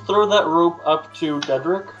be able to throw that rope up to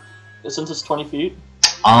Deadrick, since it's 20 feet?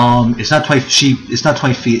 It's not 20. It's not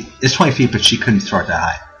 20 feet. It's 20 feet, but she couldn't throw it that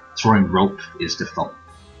high. Throwing rope is difficult.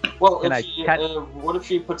 Well, what if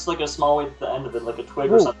she puts like a small weight at the end of it, like a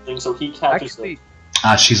twig or something, so he catches it?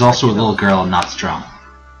 She's also a little girl and not strong.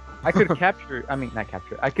 I could capture. I mean, not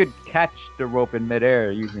capture. I could catch the rope in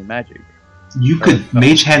midair using magic. You could.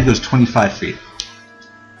 Mage hand goes 25 feet.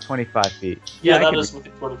 25 feet. Yeah, that is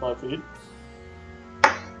 25 feet.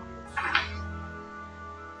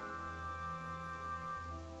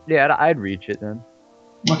 Yeah, I'd reach it then.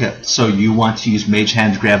 Okay, so you want to use Mage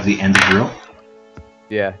Hand to grab the end of the rope?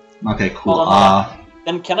 Yeah. Okay, cool. Hold on.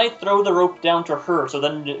 Then can I throw the rope down to her, so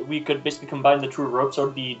then we could basically combine the two ropes, so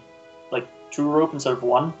it'd be like 2 rope instead of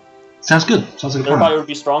 1? Sounds good. Sounds like a Thereby it plan. would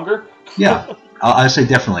be stronger? Yeah. I say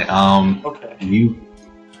definitely. Okay. You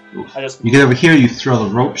I just get over here. You throw the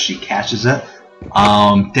rope. She catches it.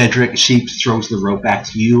 Deadrick, she throws the rope back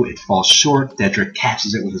to you. It falls short. Deadrick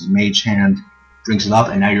catches it with his mage hand, brings it up,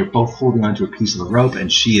 and now you're both holding onto a piece of the rope.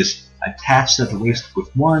 And she is attached at the waist with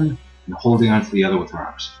one, and holding onto the other with her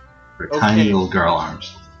arms. Her tiny little girl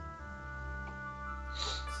arms.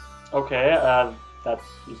 Okay, that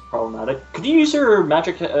is problematic. Could you use your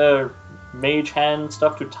magic mage hand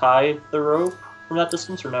stuff to tie the rope from that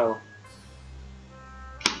distance, or no?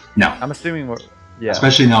 No. I'm assuming we're. Yeah.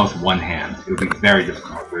 Especially now with one hand. It would be very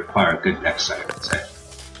difficult. It would require a good dex save, I'd say.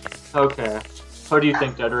 Okay. What do you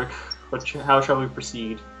think, Deadrick? How shall we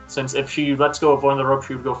proceed? Since if she lets go of one of the ropes,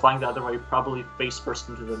 she would go flying the other way, probably face first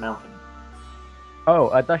into the mountain.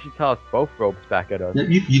 Oh, I thought she'd tell us both ropes back at us.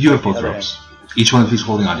 You do have both ropes. Each one of you's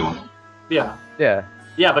holding onto one. Yeah. Yeah.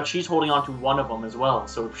 Yeah, but she's holding on to one of them as well,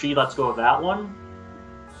 so if she lets go of that one...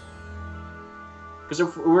 Because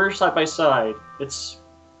if we're side by side, it's...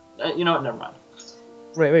 you know what, never mind.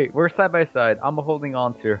 Wait, we're side by side. I'm holding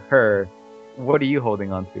on to her. What are you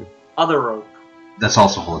holding on to? Other rope. That's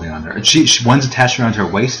also holding on to her. One's attached around her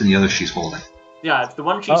waist, and the other she's holding. Yeah, if the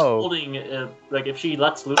one she's holding, like if she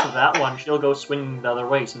lets loose of that one, she'll go swinging the other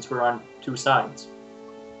way since we're on two sides.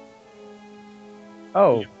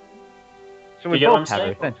 Oh. So we You get what both I'm have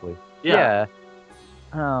her, saying? essentially. Yeah.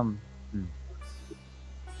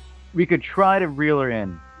 We could try to reel her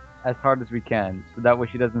in as hard as we can, so that way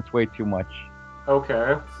she doesn't sway too much.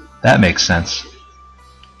 Okay. That makes sense.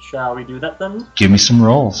 Shall we do that then? Give me some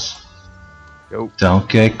rolls. Go. Don't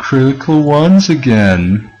get critical ones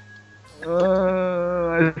again.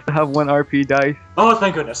 I just have one RP dice. Oh,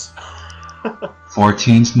 thank goodness.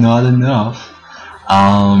 14's not enough.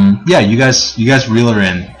 Yeah, you guys reel her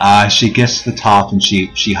in. She gets to the top and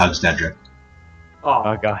she hugs Deadrick.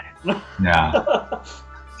 Oh God. Yeah.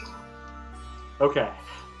 Okay.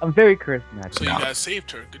 I'm very charismatic. So you guys saved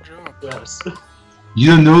her. Good job. Yes. You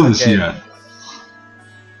don't know this yet.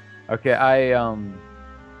 Okay,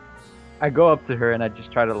 I go up to her and I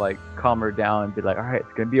just try to like calm her down and be like, all right,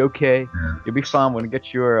 it's gonna be okay. Yeah. You'll be fine. We're gonna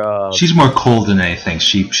get your. She's more cold than anything.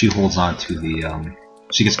 She holds on to the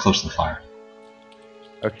She gets close to the fire.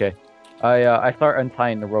 Okay, I start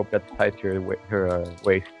untying the rope that's tied to her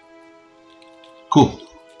waist. Cool.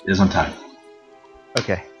 It is untied.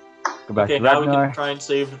 Okay. Go back Okay, to now we Ragnar. can try and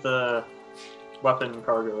save the weapon,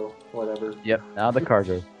 cargo, whatever. Yep. Now the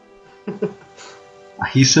cargo.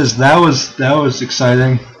 He says that was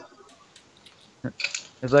exciting.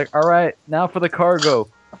 It's like, all right, now for the cargo.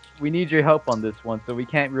 We need your help on this one, so we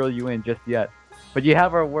can't reel you in just yet. But you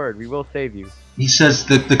have our word. We will save you. He says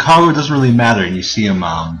that the cargo doesn't really matter, and you see him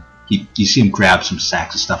you see him grab some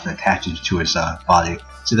sacks of stuff and attach it to his body.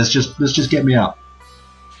 So let's just get me out.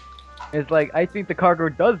 It's like, I think the cargo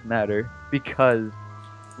does matter because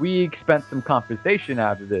we spent some compensation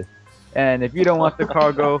out of this. And if you don't want the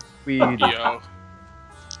cargo, we... Yo.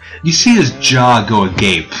 You see his jaw go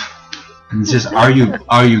agape. And he says, "Are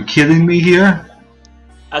you kidding me here?"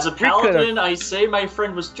 As a paladin, I say my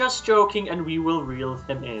friend was just joking, and we will reel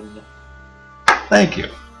him in. Thank you.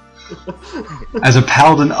 As a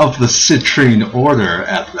paladin of the Citrine Order,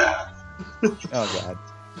 at that. Oh god.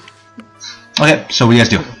 Okay, so what do you guys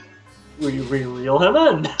do? We reel him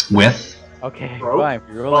in. With? Okay, Rope? fine.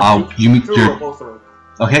 We roll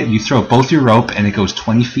Okay, you throw both your rope, and it goes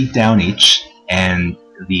 20 feet down each, and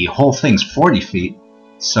the whole thing's 40 feet.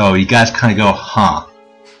 So you guys kind of go, huh?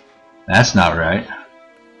 That's not right.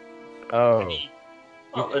 Oh.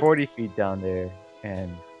 Oh, It's 40 feet down there,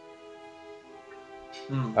 and...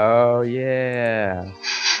 Hmm. Oh, yeah.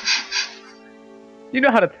 You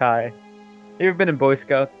know how to tie. You ever been in Boy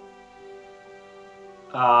Scouts?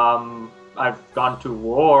 I've gone to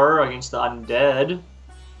war against the undead.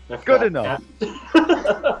 Good enough.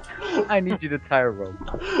 I need you to tie a rope.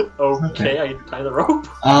 Okay, I tie the rope.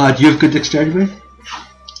 Do you have good dexterity, Ray?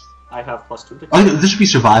 I have +2 dexterity. Oh, this would be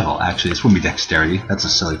survival, actually. This wouldn't be dexterity. That's a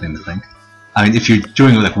silly thing to think. I mean, if you're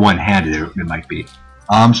doing it with like one-handed, it might be.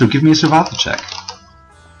 So give me a survival check.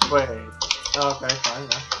 Wait. Okay, fine.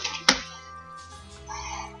 Yeah.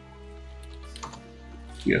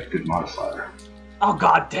 You have good modifier. Oh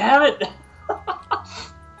god damn it!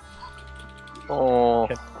 Oh.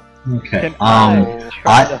 Okay.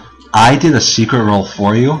 I I did a secret roll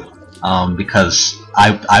for you, because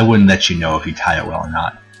I wouldn't let you know if you tie it well or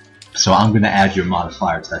not. So I'm gonna add your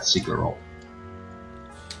modifier to that secret roll.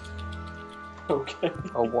 Okay.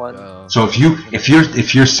 A 1. So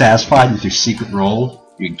if you're satisfied with your secret roll,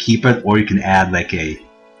 you can keep it, or you can add like an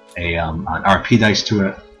RP dice to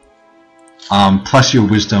it. Plus your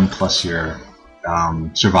wisdom, plus your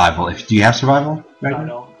survival. Do you have survival? Right I now?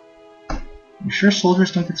 don't. You sure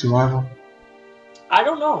soldiers don't get survival? I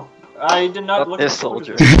don't know. I did not look this at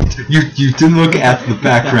soldier. you didn't look at the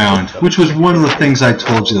background, which was one of the things I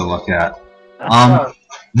told you to look at.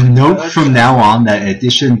 Note from now on that in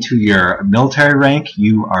addition to your military rank,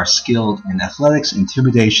 you are skilled in athletics,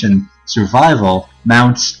 intimidation, survival,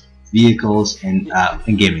 mounts, vehicles, and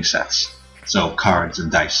gaming sets. So cards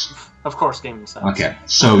and dice. Of course, gaming sets. Okay,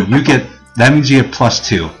 so you get that means you get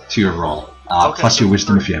 +2 to your roll, Okay, plus your so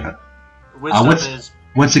wisdom if you have it. Wisdom is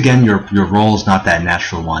Once again, your roll is not that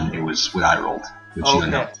natural one. It was what I rolled, which you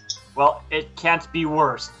don't know. okay. Well, it can't be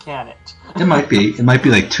worse, can it? It might be. It might be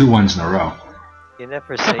like 2 ones in a row. You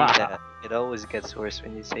never say that. It always gets worse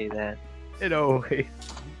when you say that. It always.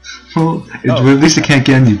 Well, at least it can't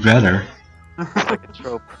get any better. It's like a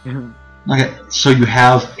trope. Okay, so you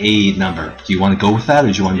have a number. Do you want to go with that,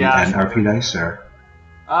 or do you want to add an sure. RP dice, or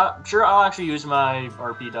Sure, I'll actually use my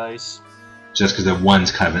RP dice. just because the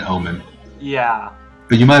 1's kind of an omen? Yeah.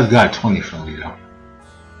 But you might have got a 20 from Lido.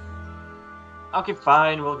 Okay,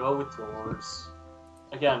 fine, we'll go with yours.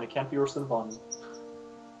 Again, it can't be worse than 1.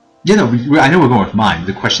 Yeah, no, I know we're going with mine.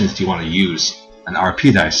 The question is, do you want to use an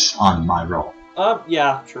RP dice on my roll?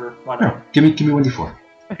 Yeah, sure, why not? Sure. Give me 1d4.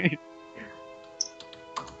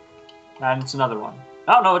 And it's another one.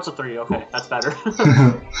 Oh, no, it's a 3, okay, that's better.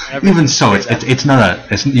 Even so, it's not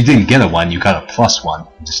a. You didn't get a 1. You got a +1,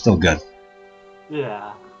 which is still good.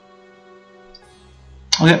 Yeah.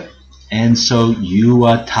 Okay, and so you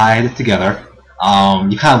tied it together.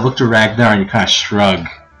 You kind of look to Ragnar and you kind of shrug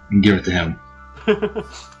and give it to him.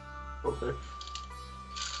 Okay.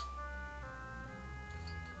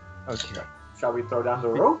 Okay. Shall we throw down the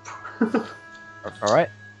rope? Alright.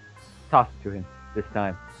 Toss it to him this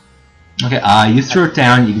time. Okay, you throw it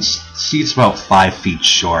down. You can see it's about 5 feet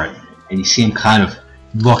short, and you see him kind of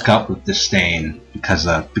look up with disdain because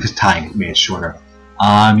tying it made it shorter.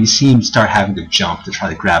 You see him start having to jump to try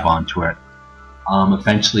to grab onto it.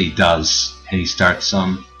 Eventually he does, and he starts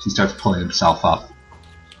pulling himself up.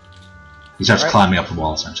 He starts climbing up the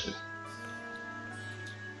wall, essentially.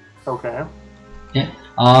 Okay. Yeah.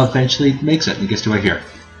 Eventually he makes it, and he gets to right here.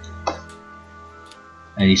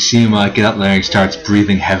 And you see him get up there, and he starts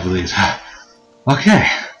breathing heavily. Okay,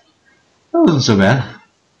 that wasn't so bad.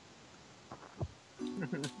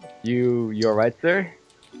 You alright, sir?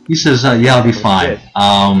 He says, yeah, I'll be fine.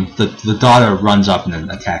 The daughter runs up and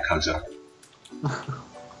an attack hugs her.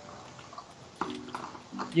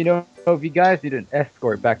 You know, if you guys need an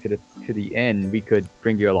escort back to the inn, we could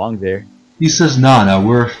bring you along there. He says, no,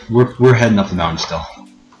 we're heading up the mountain still.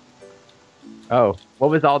 Oh,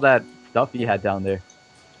 what was all that stuff you had down there?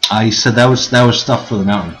 He said that was stuff for the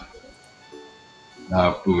mountain.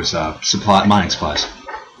 It was mining supplies.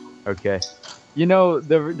 Okay. You know,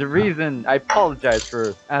 the reason I apologize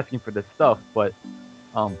for asking for this stuff, but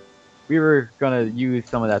we were gonna use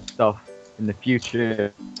some of that stuff in the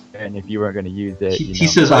future, and if you weren't gonna use it, He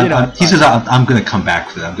says I'm gonna come back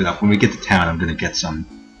for that. When we get to town, I'm gonna get some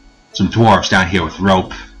dwarves down here with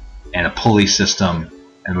rope and a pulley system,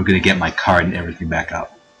 and we're gonna get my cart and everything back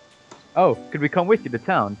up. Oh, could we come with you to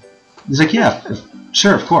town? He's like, yeah,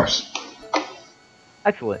 sure, of course.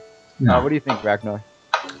 Excellent. Yeah. What do you think, Ragnar?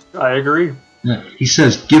 I agree. Yeah. He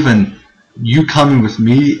says, given you coming with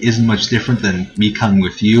me isn't much different than me coming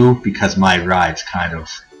with you, because my ride's kind of,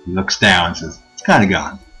 he looks down and says, it's kind of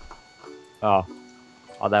gone. Oh,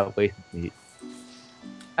 all that wasted meat.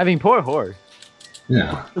 I mean, poor horse.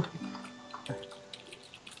 Yeah.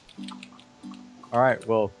 Alright,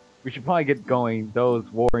 well, we should probably get going. Those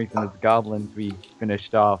warriors and those goblins we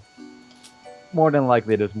finished off, more than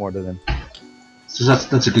likely there's more to them. So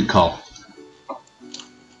that's a good call.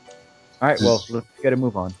 Alright, well, let's get a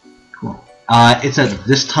move on. Cool. It's at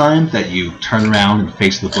this time that you turn around and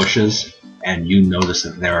face the bushes, and you notice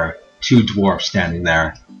that there are 2 dwarfs standing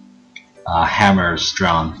there, hammers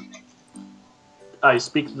drawn. I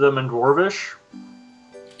speak to them in Dwarvish.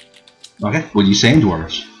 Okay, what do you say in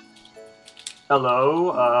Dwarvish?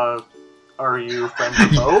 Hello, are you friends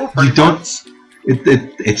with Bo? You don't.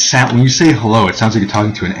 It sound when you say hello, it sounds like you're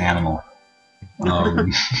talking to an animal.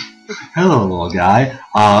 Hello, little guy.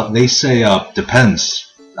 They say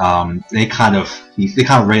depends. They kind of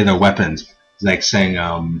ready their weapons, like saying,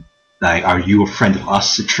 like, are you a friend of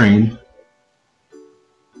us, Citrine?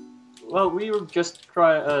 Well, we were just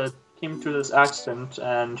came to this accident,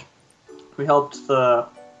 and we helped the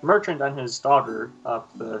merchant and his daughter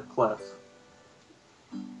up the cliff.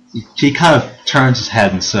 He kind of turns his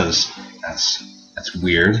head and says, "That's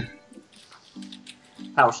weird.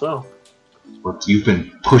 How so?" Well, you've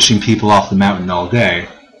been pushing people off the mountain all day.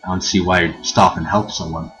 I don't see why you'd stop and help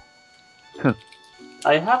someone."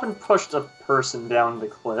 I haven't pushed a person down the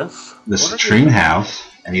cliff. The What are citrine you- have,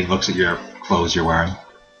 and he looks at your clothes you're wearing.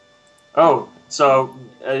 Oh, so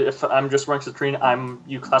if I'm just wearing citrine,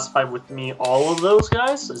 you classify with me all of those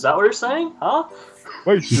guys? Is that what you're saying? Huh?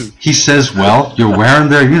 He says, well, you're wearing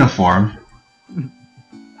their uniform.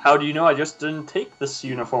 How do you know I just didn't take this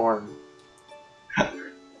uniform?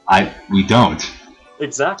 We don't.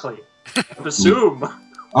 Exactly. I would assume.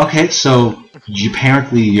 Okay, so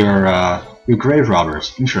apparently you're grave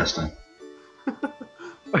robbers. Interesting.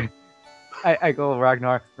 I go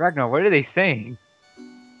Ragnar. Ragnar, what are they saying?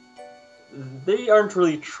 They aren't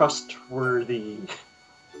really trustworthy.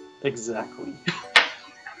 Exactly.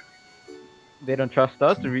 They don't trust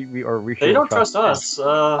us, or we They shouldn't don't trust us.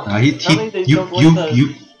 Apparently they don't like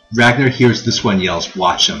the- Ragnar hears this one yells,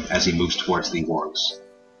 "Watch him!" as he moves towards the wargs.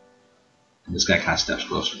 And this guy kind of steps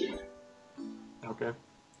closer to you. Okay.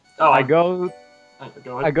 Oh, I go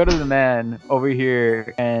Go ahead. I go to the man over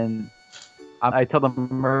here and I tell the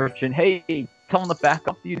merchant, hey, tell him to back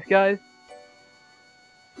up these guys.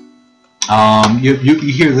 You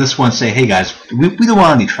hear this one say, "Hey guys, we don't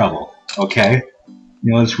want any trouble, okay?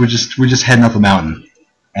 You know, we're just heading up the mountain."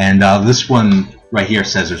 And this one right here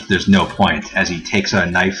says there's no point. As he takes a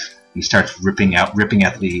knife, he starts ripping at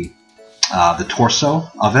the torso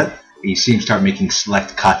of it. You see him start making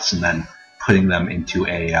select cuts and then putting them into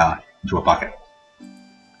a bucket.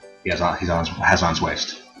 Has on his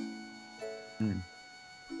waist.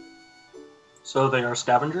 So they are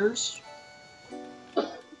scavengers?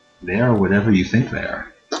 They are whatever you think they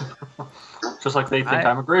are. Just like they think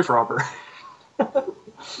I'm a grave robber.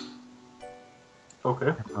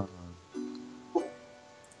 Okay.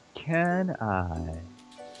 Can I?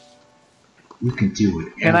 You can do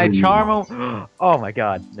whatever Can I you charm want. them? Oh my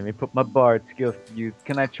god, let me put my bard skills to use.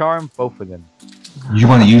 Can I charm both of them? You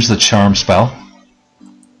want to use the charm spell?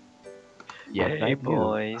 Yes, I Hey, do.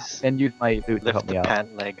 boys. And use my boot to help Lift me the out.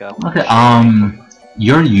 pant leg up. Okay.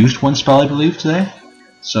 You already used one spell, I believe, today.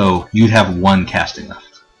 So you'd have one casting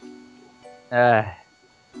left.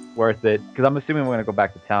 Worth it. Because I'm assuming we're gonna go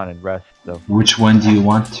back to town and rest. So Which one do you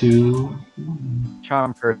want to?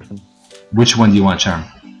 charm person. Which one do you want, charm?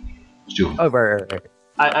 Let's do 'em. Oh, right.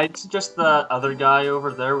 I'd suggest the other guy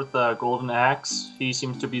over there with the golden axe. He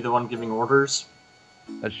seems to be the one giving orders.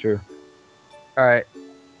 That's true. All right,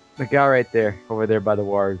 the guy right there, over there by the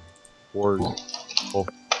warg. Cool. Oh.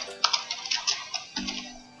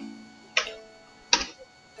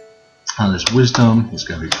 This wisdom is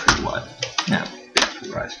gonna be pretty wide. Yeah,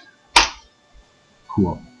 pretty right.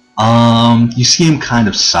 Cool. You see him kind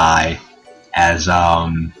of sigh as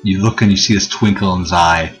you look and you see this twinkle in his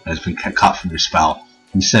eye that has been caught from your spell.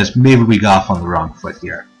 He says, "Maybe we got off on the wrong foot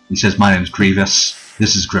here." He says, "My name's Grievous.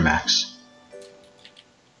 This is Grimax."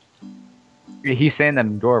 He's saying that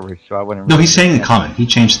in Dwarvish, so I wouldn't. No, really he's saying in understand. common. He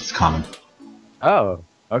changed it to common. Oh,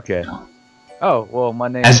 okay. No. Oh, well, my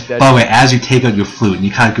name As is by the way, as you take out your flute and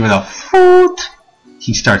you kind of give it a flute,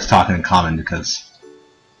 he starts talking in common because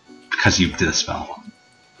you did a spell.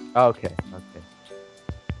 Okay.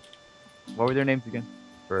 What were their names again?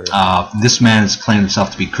 For This man is claiming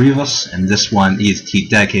himself to be Grievous, and this one he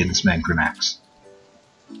dedicated this man Grimax.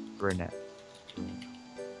 Burnett.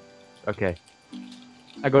 Okay.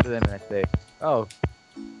 I go to them and I say, "Oh,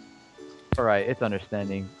 all right, it's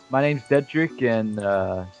understanding. My name's Deadrick, and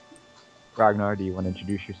Ragnar, do you want to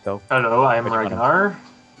introduce yourself?" Hello, I am Which one? Ragnar.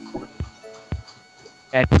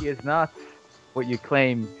 And he is not what you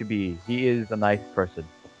claim to be. He is a nice person.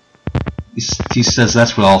 He says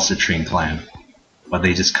that's what all Citrine claim, but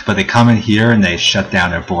they come in here and they shut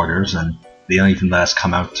down their borders and they don't even let us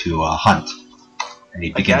come out to hunt. And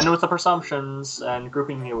he begins. Again with the presumptions and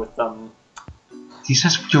grouping me with them. He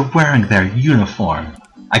says you're wearing their uniform.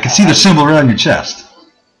 I can see the symbol right on your chest.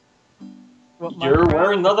 Well, You're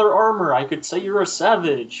wearing leather armor. I could say you're a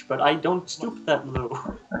savage, but I don't stoop that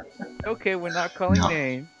low. Okay, we're not calling No.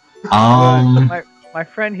 names. Um, But my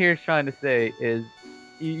friend here is trying to say is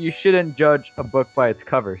you shouldn't judge a book by its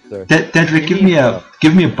cover, sir. Deadrick,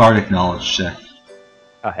 give me a bardic knowledge check.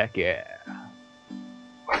 Oh heck yeah!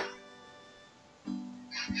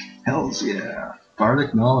 Hells yeah,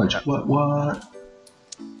 bardic knowledge. What?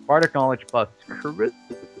 Bardic knowledge plus charisma.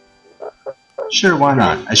 Sure, why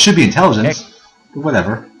not? It should be intelligence, but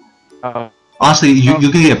whatever. Oh, Honestly, you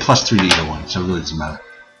can get a +3 to either one, so it really doesn't matter.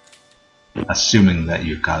 Assuming that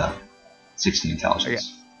you've got a 16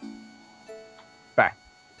 intelligence. back.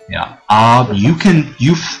 Yeah.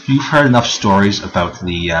 You've heard enough stories about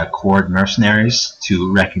the Cord mercenaries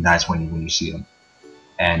to recognize when you see them,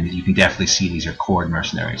 and you can definitely see these are Cord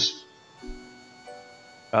mercenaries.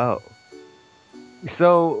 Oh.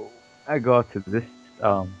 So I go up to this.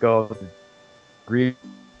 Go up to grievous.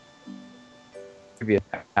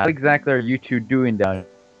 What exactly are you two doing down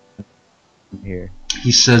here?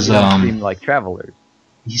 He says, You don't seem like travelers.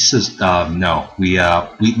 He says, no. Me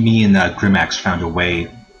and Grimax found a way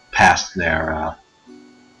past their,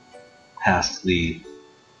 past the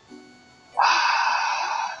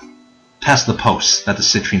posts that the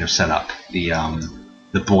Citrine have set up,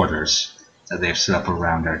 the borders that they've set up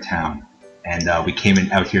around our town, and we came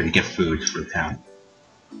out here to get food for the town.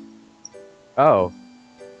 Oh.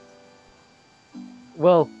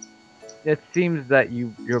 Well, it seems that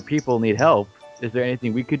your people need help. Is there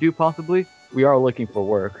anything we could do, possibly? We are looking for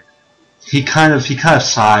work. He kind of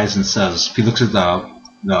sighs and says, he looks at the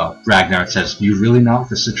Ragnar and says, "You really not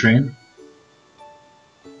the Citrine?"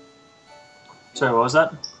 Sorry, what was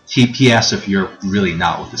that? He asks if you're really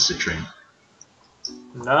not with the Citrine.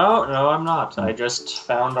 No, I'm not. I just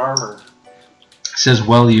found armor. He says,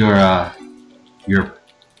 "Well, you're a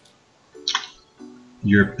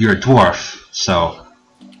dwarf, so,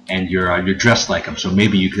 and you're dressed like them, so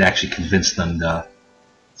maybe you could actually convince them to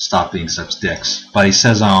stop being such dicks." But he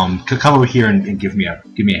says, come over here and give me a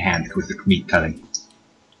hand with the meat cutting."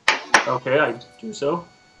 Okay, I do so.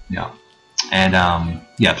 Yeah. And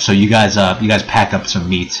yeah, so you guys pack up some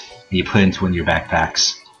meat and you put it into one of your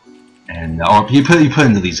backpacks, and or you put it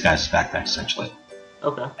into these guys' backpacks essentially.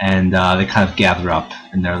 Okay. And they kind of gather up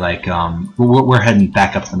and they're like, we're heading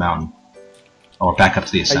back up the mountain, or back up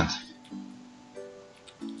to the ascent.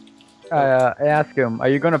 I ask him, are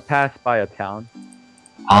you going to pass by a town?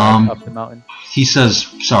 Up the mountain? He says,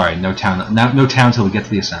 "Sorry, no town. No town till we get to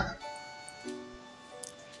the ascent."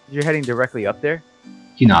 You're heading directly up there?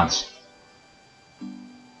 He nods.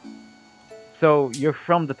 So you're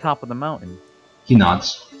from the top of the mountain? He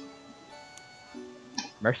nods.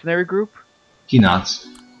 Mercenary group? He nods.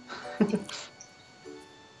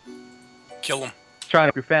 Kill him. Trying to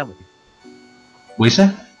help your family. What do you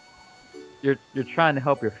say? You're trying to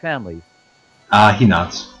help your family. He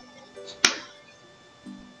nods.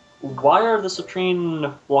 Why are the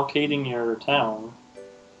Citrine blockading your town?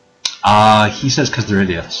 He says because they're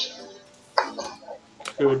idiots.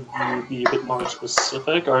 Could you be a bit more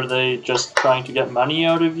specific? Are they just trying to get money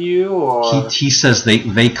out of you, or...? He says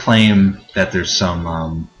they claim that there's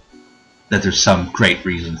some great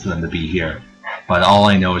reason for them to be here, but all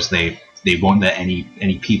I know is they won't let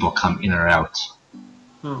any people come in or out.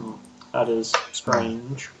 That is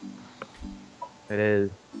strange. It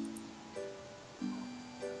is.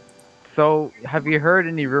 So, have you heard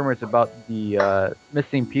any rumors about the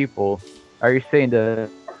missing people? Are you saying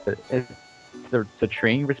is the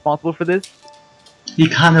Citrine responsible for this? He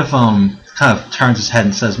kind of turns his head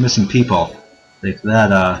and says, "Missing people, like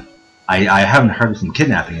that. I haven't heard of them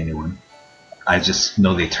kidnapping anyone. I just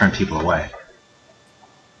know they turn people away."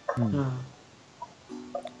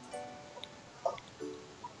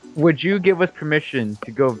 Would you give us permission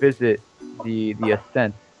to go visit the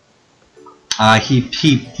ascent?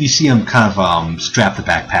 You see him kind of strap the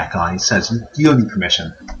backpack on. He says, "You don't need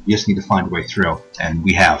permission. You just need to find a way through," and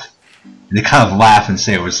we have. And they kind of laugh and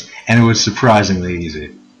say it was surprisingly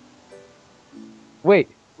easy. Wait,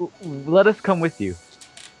 let us come with you.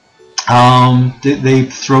 They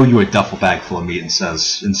throw you a duffel bag full of meat and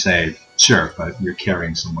say, "Sure, but you're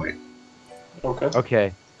carrying some weight." Okay.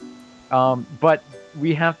 Okay. But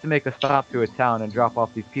we have to make a stop to a town and drop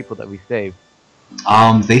off these people that we saved.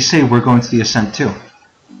 They say we're going to the ascent too.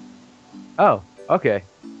 Oh, okay.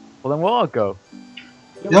 Well, then we'll all go.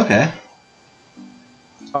 Okay.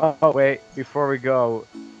 Oh, wait, before we go,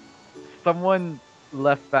 someone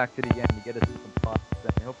left back to the end to get us some thoughts,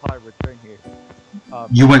 and he'll probably return here.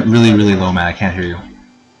 You went really, really low, man. I can't hear you.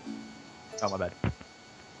 Oh, my bad.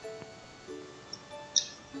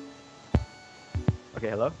 Okay,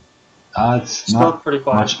 hello? It's not pretty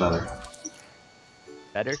quiet. much better.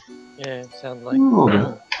 Better? Yeah, it sounds like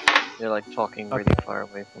you're like talking really far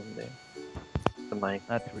away from the mic.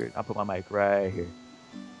 That's weird. I'll put my mic right here.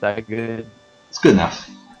 Is that good? It's good enough.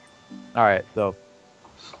 Alright, so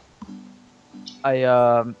I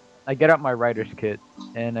get out my writer's kit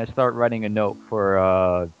and I start writing a note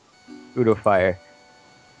for Udofire.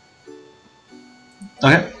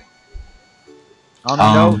 Okay. On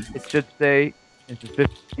the note, it should say in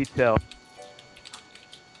specific detail.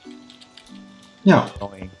 Yeah.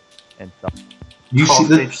 And stuff. You see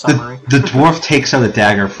the dwarf takes out a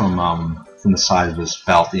dagger from the side of his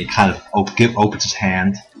belt, and he kind of opens his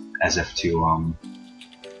hand as if to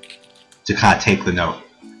kind of take the note.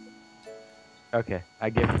 Okay, I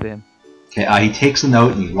give it to him. Okay, he takes the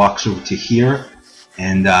note and he walks over to here,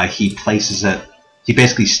 and he places it. He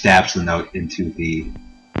basically stabs the note into the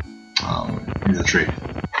tree.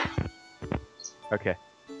 Okay.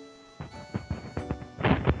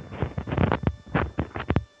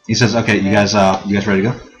 He says, "Okay, you guys ready to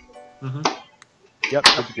go? Mm-hmm. Yep.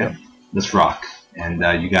 Let's go. Let's rock." And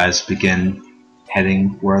you guys begin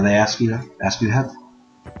heading where they ask you to head.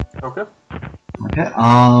 Okay. Okay.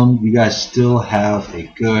 You guys still have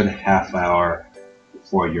a good half hour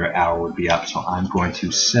before your hour would be up, so I'm going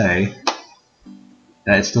to say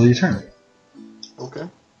that it's still your turn. Okay.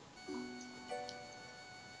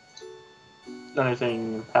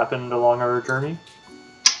 Anything happened along our journey?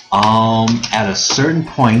 At a certain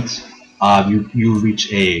point, you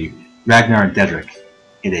reach a Ragnar and Deadrick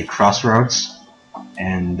at a crossroads,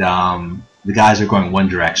 and the guys are going one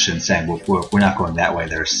direction, saying, we're not going that way,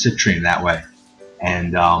 there's citrine that way.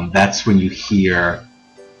 And that's when you hear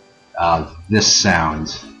this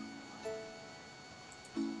sound.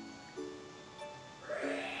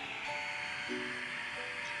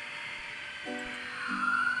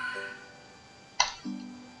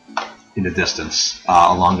 In the distance,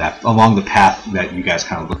 along the path that you guys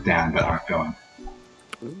kind of look down but aren't going.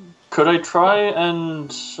 Could I try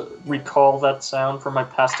and recall that sound from my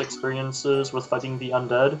past experiences with fighting the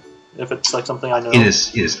undead? If it's like something I know. It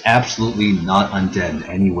is absolutely not undead in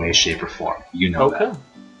any way, shape, or form. You know that. Okay.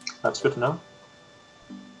 That's good to know.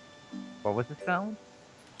 What was the sound?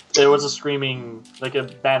 It was a screaming, like a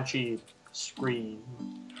banshee scream.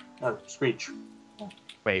 Screech.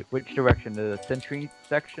 Wait, which direction? The sentry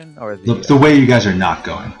section or the? The way you guys are not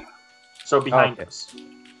going. So behind okay. us.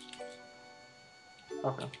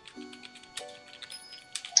 Okay.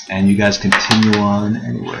 And you guys continue on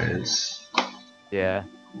anyways. Yeah.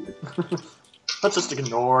 Let's just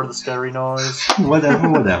ignore the scary noise.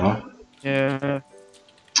 Whatever. Yeah.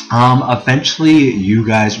 Eventually you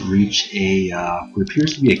guys reach what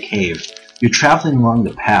appears to be a cave. You're traveling along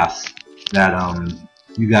the path that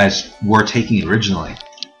you guys were taking originally,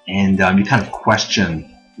 and you kind of question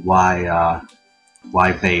why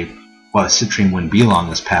the citrine wouldn't be along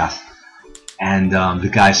this path. And the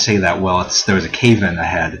guys say that, well, there was a cave-in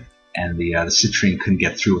ahead, and the citrine couldn't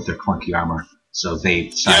get through with their clunky armor, so they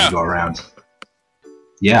decided to go around.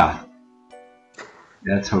 Yeah.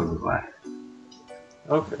 Yeah, totally why.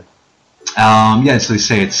 Okay. Yeah, so they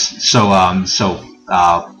say it's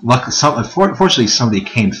unfortunately somebody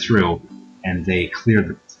came through, and they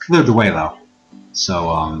cleared the way though.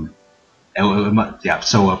 So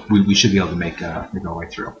we should be able to make our way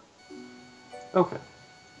through. Okay.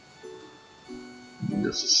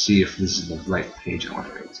 Just to see if this is the right page I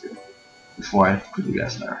want to go to before I put you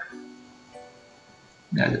guys there.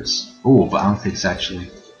 Yeah, it is. Oh, but I don't think it's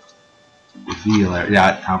actually reveal it.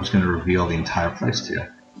 Yeah, I was going to reveal the entire place to you.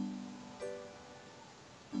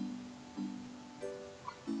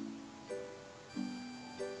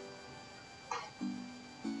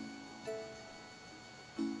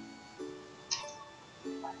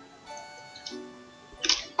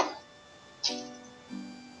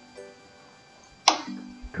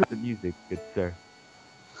 Cut the music, good sir.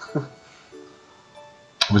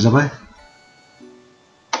 Was that way?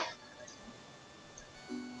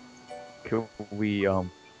 Could we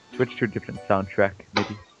switch to a different soundtrack,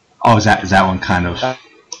 maybe? Oh, is that one kind of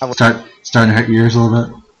starting to hurt your ears a little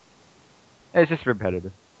bit? It's just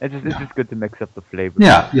repetitive. It's just good to mix up the flavor.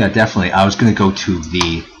 Yeah, definitely. I was gonna go to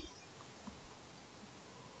the.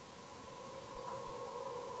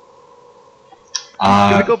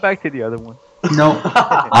 Can we go back to the other one? No.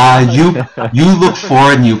 You look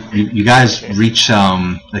forward and you guys reach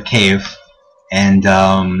the cave, and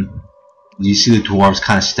you see the dwarves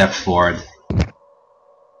kind of step forward,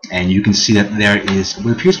 and you can see that there is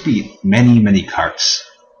what appears to be many carts,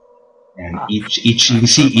 and each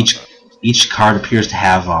cart appears to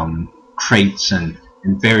have crates and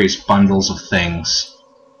various bundles of things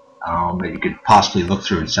that you could possibly look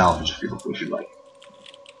through and salvage if you'd like.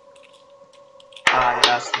 I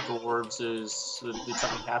asked the dwarves, did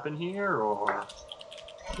something happen here, or?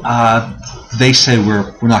 They say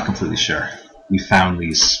we're not completely sure. We found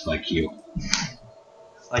these like you.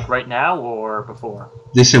 Like right now or before?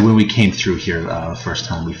 They said when we came through here the first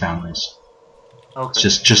time we found these. Okay.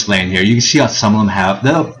 It's just laying here. You can see how some of them have.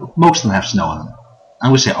 Most of them have snow on them. I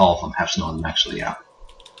would say all of them have snow on them. Actually, yeah.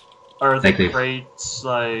 Are the crates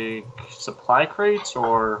like supply crates,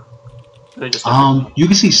 or do they just? You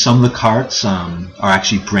can see some of the carts are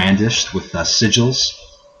actually brandished with sigils.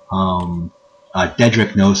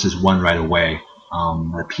 Deadrick notices one right away.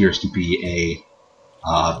 That appears to be a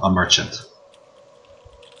merchant.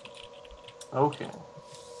 Okay.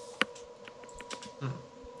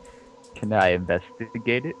 Can I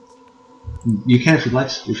investigate it? You can if you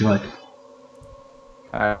like.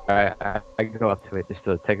 I go up to it just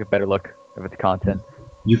to take a better look at the content.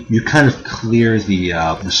 You kind of clear the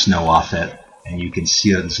snow off it, and you can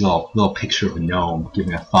see this little picture of a gnome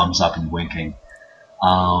giving a thumbs up and winking.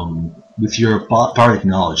 With your bardic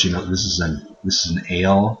knowledge, you know this is an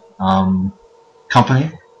ale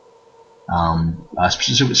company,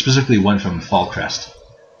 specifically one from Fallcrest.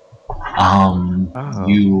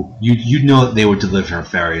 You know that they would deliver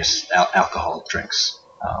various alcoholic drinks,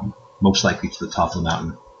 most likely to the top of the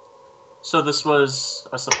mountain. So this was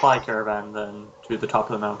a supply caravan then to the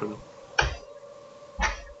top of the mountain.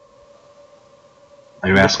 Are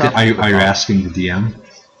you asking? Are you asking the DM?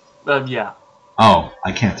 Yeah. Oh,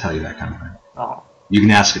 I can't tell you that kind of thing. Oh. You can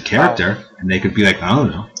ask a character, and they could be like, I don't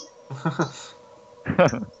know.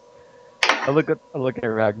 I look at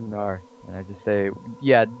Ragnar and I just say,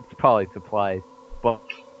 yeah, it's probably supplies, but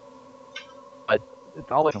it's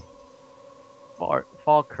always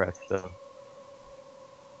Fallcrest, so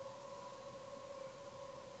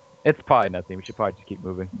it's probably nothing. We should probably just keep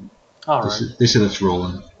moving. All right. They said it's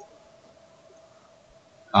rolling.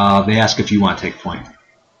 They ask if you want to take point.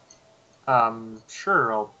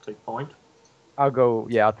 Sure, I'll take point. I'll go.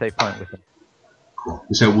 Yeah, I'll take point with him. Cool.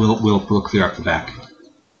 So we'll clear up the back.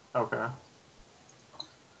 Okay.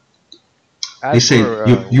 They say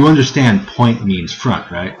you understand point means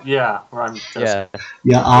front, right? Yeah, where I'm just...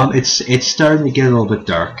 Yeah. It's starting to get a little bit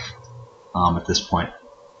dark. At this point,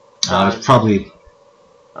 it's probably.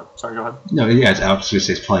 Oh, sorry, go ahead. No, yeah, I was gonna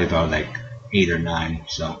say it's probably about like 8 or 9,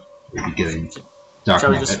 so we'll be getting dark.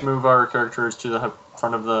 Shall we just move our characters to the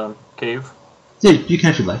front of the cave? Yeah, you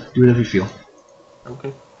can if you like. Do whatever you feel.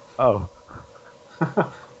 Okay. Oh.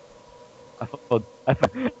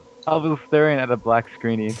 I was staring at a black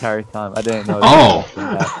screen the entire time. I didn't know.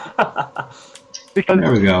 Because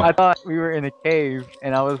there we go. I thought we were in a cave,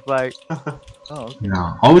 and I was like, oh. Okay.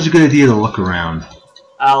 No, always a good idea to look around.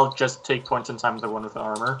 I'll just take points in time with the one with the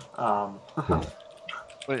armor.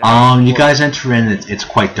 You guys enter in. It's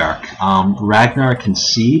quite dark. Ragnar can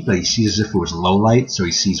see, but he sees as if it was low light, so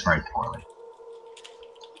he sees very poorly.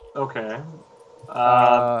 Okay.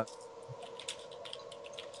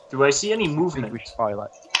 Do I see any movement? We should probably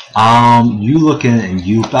let. You look in and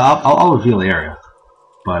I'll reveal the area,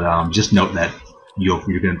 but just note that you're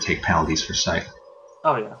going to take penalties for sight.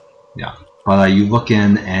 Oh yeah. Yeah, but you look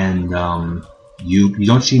in and you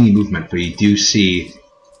don't see any movement, but you do see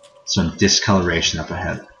some discoloration up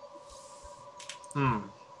ahead.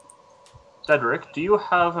 Deadrick, do you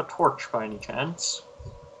have a torch by any chance?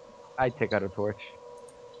 I take out a torch.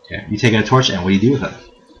 Yeah, you take out a torch, and what do you do with it?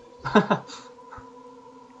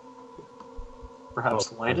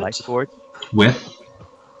 Perhaps light it? Light torch. With?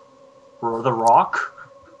 Or the rock?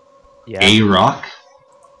 Yeah. A rock?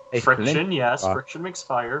 Friction, yes. Rock. Friction makes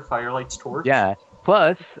fire. Fire lights torch. Yeah.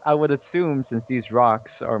 Plus, I would assume, since these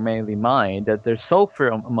rocks are mainly mined, that there's sulfur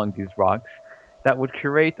among these rocks that would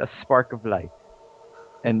create a spark of light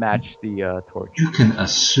and match the torch. You can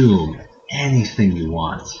assume anything you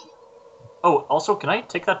want. Oh, also, can I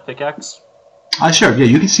take that pickaxe? Sure. Yeah,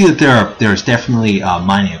 you can see that there's definitely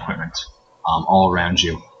mining equipment all around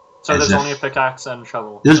you. So there's only a pickaxe and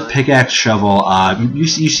shovel. There's a pickaxe, shovel. You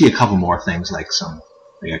see a couple more things like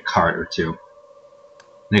a cart or two,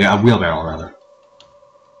 like a wheelbarrow rather.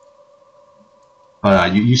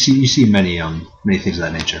 But you see many things of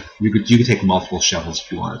that nature. You could take multiple shovels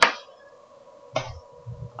if you wanted.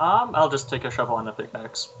 I'll just take a shovel and a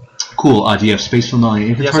pickaxe. Cool. Do you have space for them on your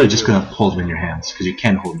inventory? Yes, Or just gonna hold them in your hands because you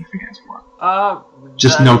can hold them in your hands if you want.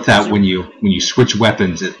 Just note that when you switch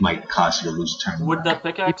weapons, it might cause you to lose a turn. Would the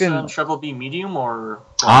pickaxe and shovel be medium or?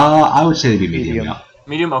 I would say they'd be medium. Yeah.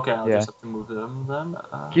 Medium. Okay, I'll just have to move them then.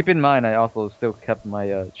 Keep in mind, I also still kept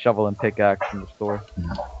my shovel and pickaxe in the store.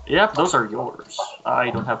 Yep, those are yours. I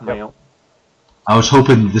don't have my own. I was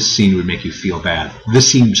hoping this scene would make you feel bad.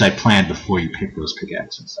 This scene which I planned before you picked those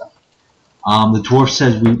pickaxes and stuff. The dwarf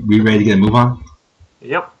says we ready to get a move on?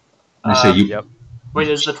 Yep. And I say you. Yep. Wait,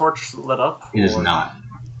 is the torch lit up? It is not.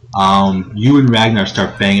 You and Ragnar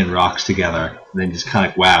start banging rocks together, and then just kind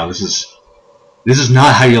of wow, this is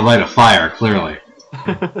not how you light a fire, clearly.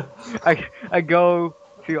 I go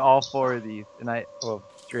to all 4 of these, and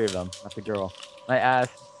 3 of them, not the girl. I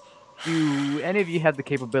ask, do any of you have the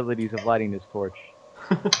capabilities of lighting this torch?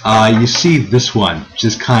 You see this one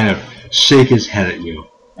just kind of shake his head at you,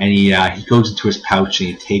 and he goes into his pouch and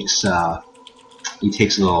he takes a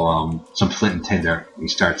little some flint and tinder. And he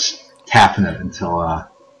starts tapping it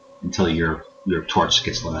until your torch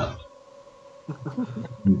gets lit up.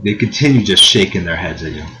 They continue just shaking their heads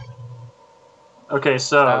at you. Okay,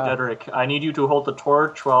 so Deadrick, I need you to hold the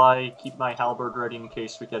torch while I keep my halberd ready in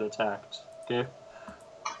case we get attacked. Okay.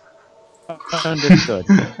 Understood.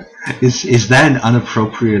 Is that an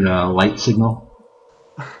unappropriate light signal?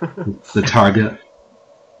 The target.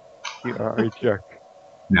 You are a jerk.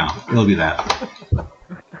 No, it'll be that.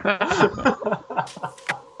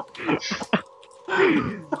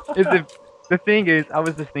 The thing is, I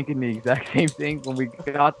was just thinking the exact same thing when we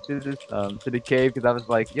got to this to the cave, because I was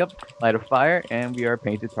like, "Yep, light a fire, and we are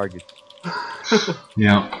painted targets."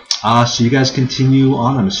 Yeah. So you guys continue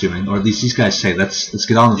on, I'm assuming, or at least these guys say, "Let's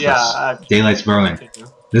get on with this. Daylight's burning.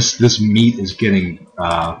 This meat is getting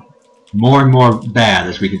more and more bad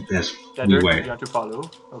as we wait." You have to follow.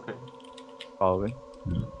 Okay. Following.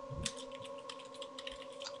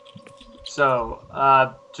 So,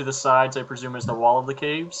 to the sides, I presume, is the wall of the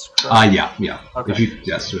caves? Yeah. Okay.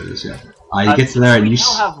 Yes, so it is, yeah. You get to there and you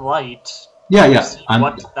now have light. Yeah. See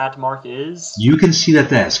what that mark is? You can see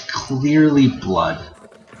that is clearly blood.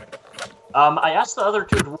 I asked the other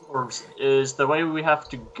two dwarves, is the way we have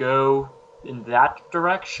to go in that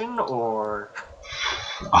direction, or...?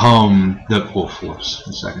 Whoops,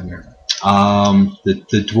 a second here.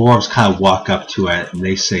 The dwarves kind of walk up to it and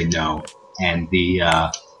they say no, and the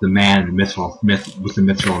man with the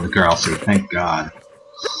mithril and the girl say, "Thank God,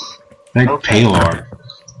 thank Paylor."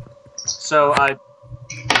 So I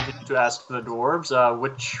need to ask the dwarves,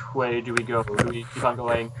 which way do we go? Do we keep on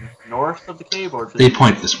going north of the cave, or to they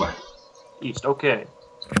point this way? East. Okay.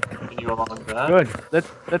 Continue along that. Good.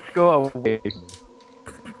 Let's go away.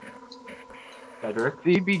 Deadrick?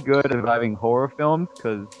 It'd be good at surviving horror films,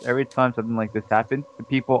 because every time something like this happens, the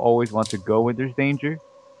people always want to go when there's danger.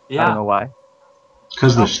 Yeah. I don't know why.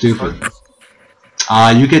 Because they're stupid.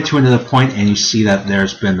 You get to another point and you see that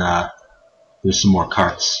there's some more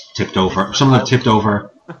carts tipped over. Some of them tipped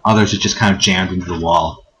over, others are just kind of jammed into the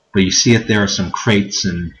wall. But you see that there are some crates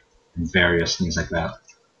and various things like that.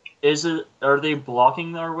 Are they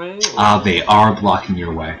blocking our way? They are blocking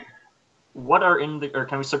your way. What are in the? Or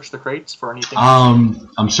can we search the crates for anything?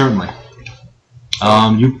 Certainly.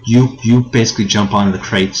 You basically jump onto the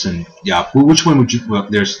crates and which one would you? Well,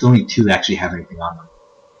 there's only two that actually have anything on them.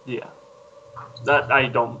 Yeah.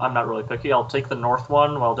 I'm not really picky. I'll take the north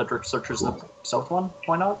one while Deadrick searches the south one.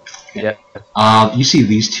 Why not? Yeah. You see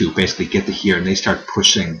these two basically get to here and they start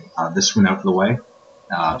pushing this one out of the way,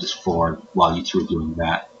 just while you two are doing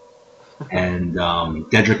that. And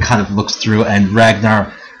Deadrick kind of looks through, and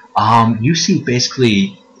Ragnar, you see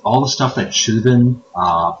basically all the stuff that should have been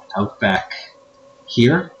out back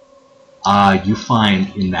here. You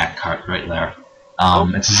find in that cart right there.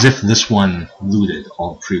 It's as if this one looted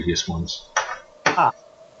all the previous ones. Ah.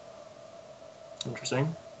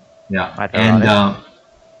 Interesting. Yeah. And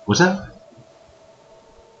what's that?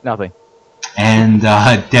 Nothing. And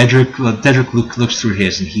Deadrick looks through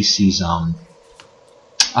his and he sees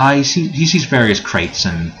he sees various crates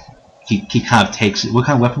and he kind of takes it. What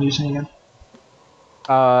kind of weapon are you using again?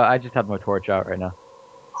 I just have my torch out right now.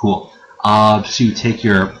 Cool. So you take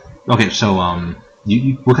your so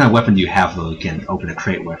what kind of weapon do you have that you can open a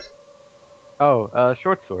crate with? Oh,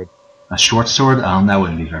 short sword. A short sword? That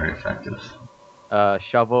wouldn't be very effective.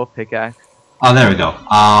 Shovel, pickaxe. Oh, there we go.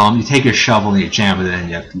 You take your shovel and you jam it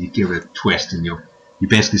in, and you give it a twist, and you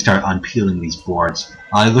basically start unpeeling these boards.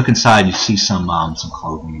 You look inside, you see some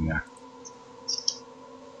clothing in there.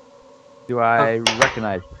 Do I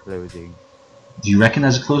recognize the clothing? Do you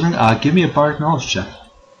recognize the clothing? Give me a bardic knowledge check.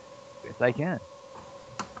 Yes, I can.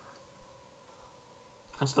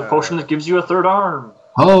 That's the potion that gives you a third arm.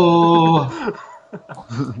 Oh!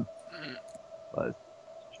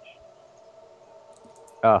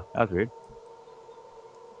 Oh, that was weird.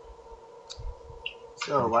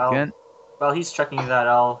 So while he's checking that,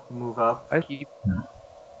 I'll move up. I keep.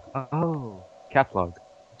 Oh, caps log.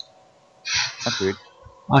 That's weird.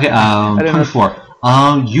 Okay, 24.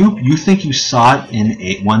 You think you saw it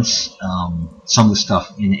in once some of the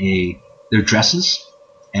stuff in their dresses,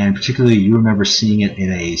 and particularly you remember seeing it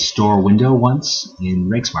in a store window once in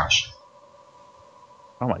Rakesmarsh.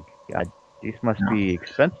 Oh my god, these must be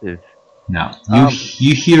expensive. No,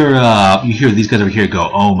 you hear these guys over here go,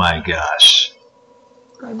 "Oh my gosh!"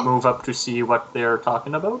 I move up to see what they're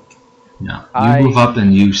talking about. No, you move up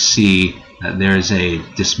and you see that there is a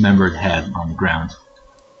dismembered head on the ground.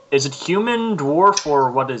 Is it human, dwarf,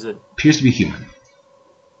 or what is it? Appears to be human.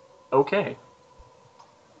 Okay.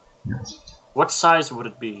 Yes. What size would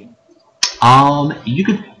it be?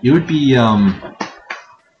 It would be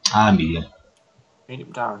medium.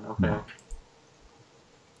 Medium, darn. Okay.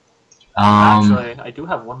 Actually, I do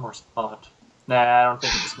have one more spot. Nah, I don't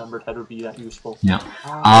think a dismembered head would be that useful. Yeah.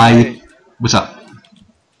 What's up?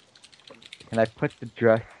 Can I put the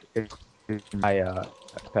dress in my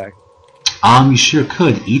backpack? You sure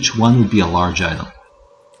could. Each one would be a large item.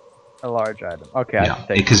 A large item. Okay. Yeah,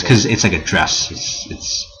 because it's like a dress.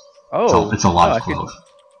 It's a lot of clothes.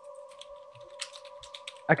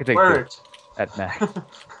 I could take Word. 2 at max.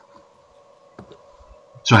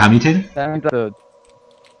 So how many taken? That means I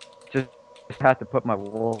just have to put my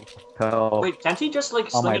wolf pelt Wait, can't he just like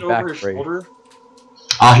on sling my it back over his brace. shoulder?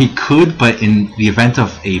 He could, but in the event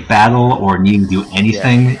of a battle or needing to do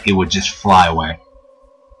anything, it would just fly away.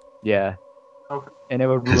 Yeah. Okay. And it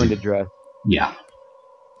would 'Cause ruin he- the dress. Yeah.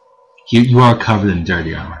 You are covered in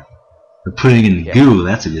dirty armor. But putting in Yeah. goo,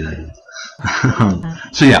 that's a good idea.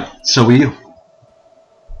 So yeah, so we...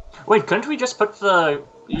 Wait, couldn't we just put the...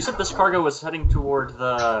 You said this cargo was heading toward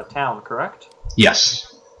the town, correct?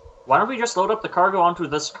 Yes. Why don't we just load up the cargo onto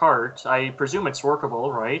this cart? I presume it's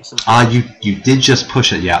workable, right? Since You did just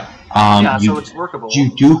push it, yeah. yeah, you, so it's workable.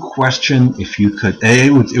 you do question if you could...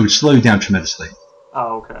 It would slow you down tremendously.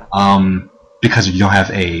 Oh, okay. Because you don't have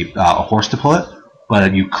a horse to pull it,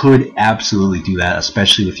 but you could absolutely do that,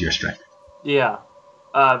 especially with your strength. Yeah.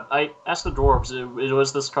 I asked the dwarves,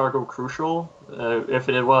 was this cargo crucial? If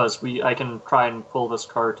it was, I can try and pull this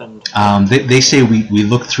cart and... They say we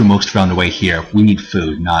look through most around the way here. We need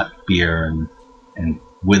food, not beer and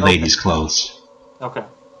ladies' clothes. Okay,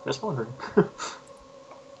 just wondering.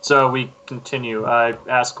 So we continue. I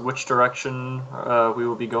ask which direction we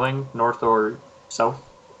will be going, north or south?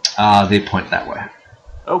 They point that way.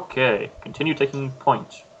 Okay, continue taking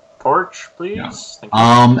point. Torch, please. Yeah. Thank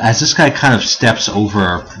you. As this guy kind of steps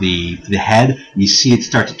over the head, you see it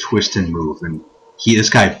start to twist and move, and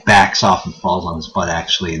this guy backs off and falls on his butt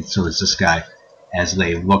actually, and so does this guy as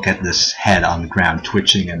they look at this head on the ground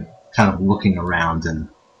twitching and kind of looking around and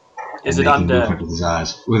Is it making undead? movement with his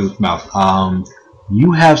eyes, with his mouth.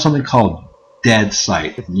 You have something called Dead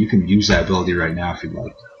Sight, and you can use that ability right now if you'd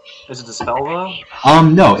like. Is it a spell though?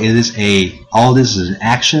 No, it is all this is an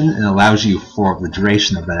action, and allows you for the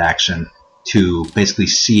duration of that action to basically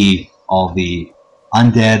see all the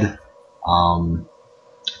undead,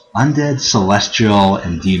 celestial,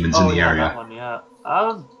 and demons in the yeah, area. that one,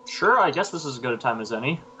 yeah. Sure, I guess this is as good a time as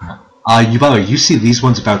any. By the way, you see these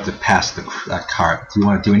ones about to pass the cart. Do you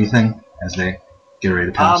want to do anything as they get ready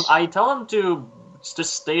to pass? I tell them to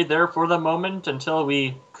just stay there for the moment until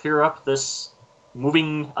we clear up this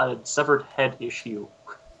moving severed head issue.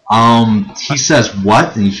 He says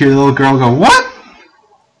what, and you hear the little girl go, "What?"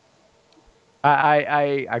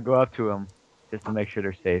 I go up to him just to make sure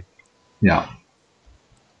they're safe. Yeah.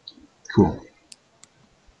 Cool.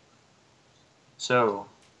 So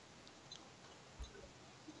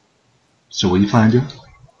what do you plan to do?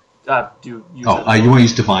 do you use you want to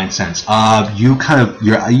use Divine Sense. You kind of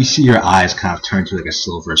you see your eyes kind of turn to like a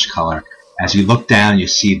silverish color as you look down. You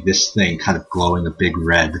see this thing kind of glowing a big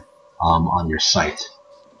red on your sight.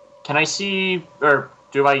 Can I see, or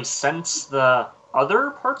do I sense the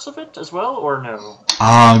other parts of it as well, or no?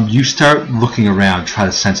 You start looking around, try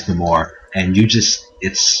to sense them more, and you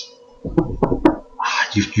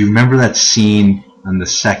remember that scene in the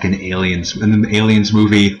second Aliens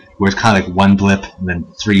movie where it's kind of like one blip and then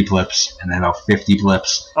 3 blips and then about 50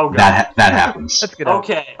 blips. Oh, God. That happens. That's good.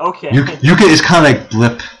 Okay. You can, it's kind of like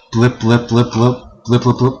blip, blip, blip, blip, blip, blip,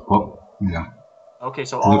 blip, blip. Oh, yeah. Okay,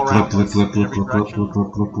 so all Blip, around blip, us, blip, in blip, every blip, blip, direction? blip,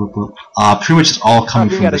 blip, blip, blip, blip. Pretty much it's all coming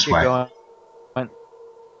We from gotta this get way. going.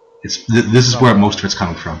 This is where most of it's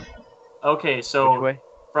coming from. Okay, Which so way?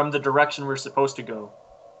 from the direction we're supposed to go.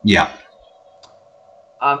 Yeah.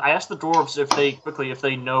 I asked the dwarves if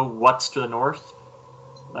they know what's to the north,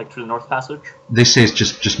 like to the north passage. They say it's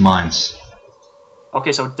just mines.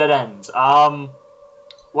 Okay, so dead ends.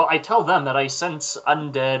 Well, I tell them that I sense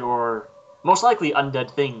undead or most likely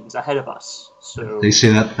undead things ahead of us. So They say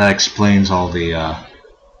that explains all the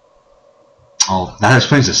that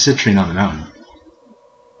explains the citrine on the mountain.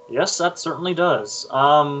 yes, that certainly does.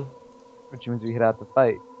 Which means we could have to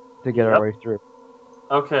fight to get Yep. our way through.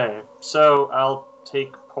 Okay, so I'll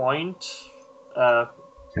take point. Okay,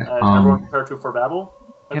 Everyone prepare to for battle.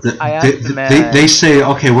 I asked the man. they say,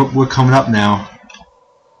 okay, we're coming up now.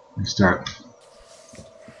 We start.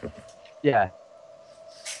 Yeah.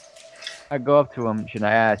 I go up to him and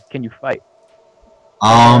I ask, "Can you fight?"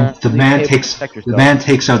 The man able to takes protect the yourself. man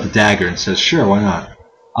takes out the dagger and says, "Sure, why not?"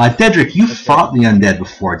 Dedrick, you fought the undead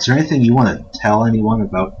before. Is there anything you want to tell anyone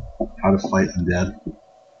about how to fight undead?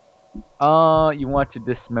 You want to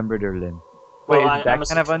dismember their limb. Well, Wait, is I'm that a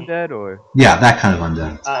kind of 16. undead or? Yeah, that kind of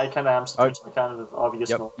undead. I kind of am such a kind of obvious.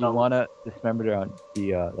 Yep. no. You wanna dismember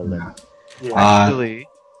the limb. Yeah. Actually,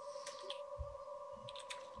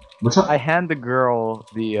 What's up? I hand the girl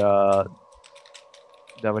the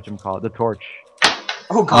the torch.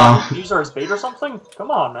 Oh god, use her as bait or something?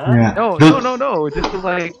 Come on, man. Yeah. No, The- no. Just to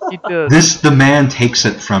like keep the. The man takes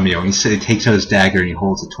it from you. He takes out his dagger and he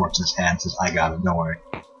holds the torch in his hand and says, "I got it. Don't worry."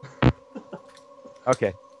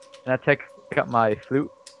 Okay. And I take up my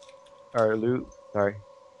flute or loot. Sorry.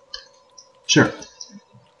 Sure.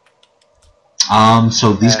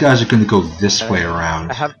 So these guys are going to go this way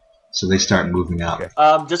around. I have. So they start moving up.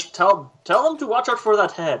 Okay. Just tell them to watch out for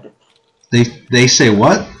that head. They say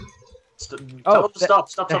what? Tell Oh, them to stop.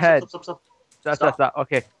 Stop. Stop.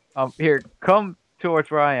 Okay. Here, come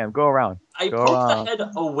towards where I am. Go around. I Go poke around. the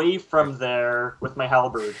head away from there with my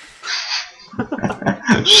halberd.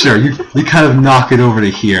 Sure, you kind of knock it over to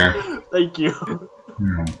here. Thank you.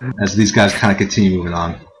 As these guys kind of continue moving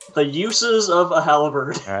on. The uses of a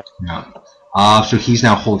halberd. Yeah. So he's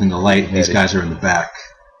now holding the light, and these guys are in the back.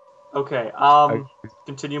 Okay.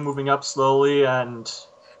 Continue moving up slowly and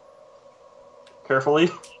carefully.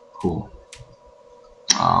 Cool.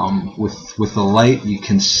 With the light, you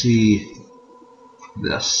can see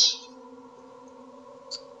this.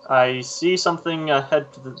 I see something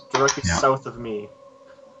ahead to the directly south of me.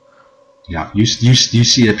 Yeah, you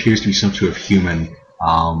see it appears to be some sort of human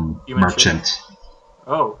merchant. Shape.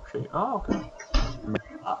 Oh, shit. Oh, okay.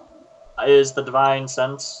 Is the divine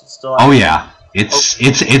sense still? Oh yeah,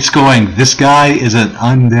 it's going. This guy is an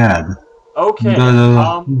undead. Okay.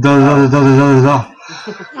 Da.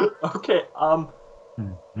 Okay.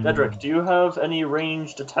 Deadrick, do you have any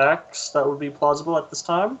ranged attacks that would be plausible at this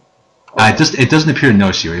time? It doesn't appear to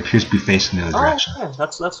notice you. It appears to be facing the other direction. Okay,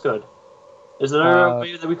 that's good. Is there a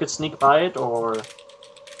way that we could sneak by it, or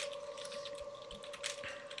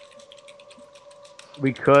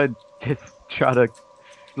We could just try to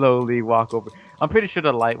slowly walk over. I'm pretty sure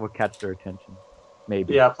the light will catch their attention.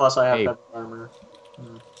 Maybe. Yeah. Plus, I have Maybe. that armor.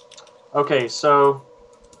 Okay, so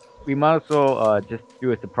We might as well just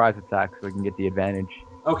do a surprise attack so we can get the advantage.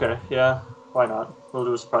 okay, yeah. Why not? We'll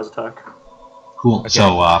do a surprise attack. Cool. Okay.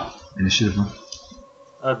 So initiative.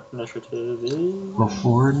 Initiative is... Well,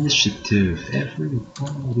 for initiative,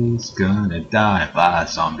 everybody's gonna die by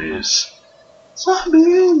zombies.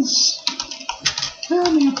 Zombies!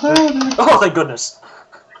 Tell me about it. Oh, thank goodness!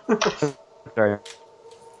 Sorry.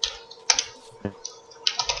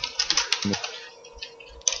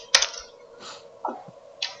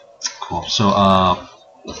 Cool. So,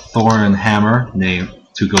 Thorin Hammer,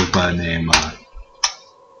 who goes by the name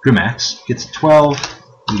Grimax, gets a 12.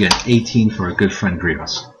 You get an 18 for a good friend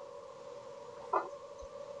Grievous.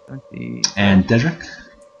 Let's see. And Deadrick?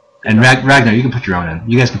 And Ragnar, you can put your own in.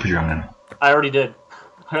 You guys can put your own in. I already did.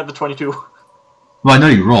 I got the 22. Well, I know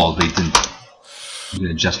you rolled, but you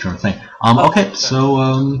didn't adjust your own thing. Okay,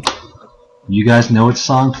 so, you guys know what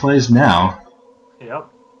song plays now. Yep.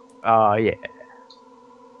 Yeah.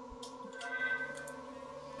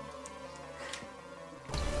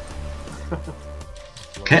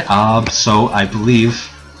 Okay, so I believe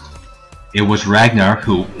it was Ragnar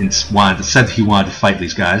who said he wanted to fight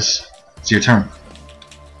these guys. It's your turn.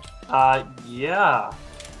 Yeah.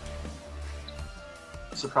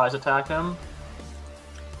 Surprise attack him.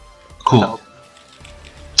 Cool.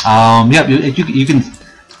 Yeah,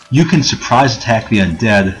 you can surprise attack the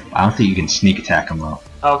undead. I don't think you can sneak attack them though.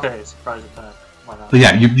 Okay, surprise attack. Why not? But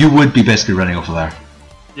yeah, you would be basically running over there.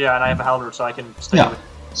 Yeah, and I have a halberd, so I can stay Yeah. with.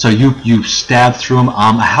 So you stab through him.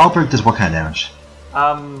 A halberd does what kind of damage?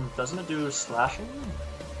 Doesn't it do slashing?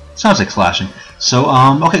 Sounds like slashing. So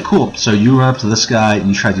okay, cool. So you run up to this guy and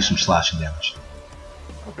you try to do some slashing damage.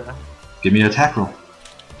 Okay. Give me an attack roll.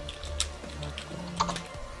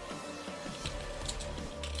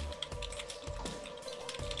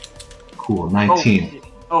 Cool, 19.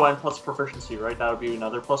 Oh, and plus proficiency, right? That would be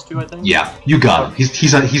another +2, I think. Yeah, you got him.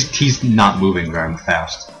 He's not moving very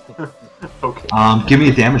fast. Okay. Give me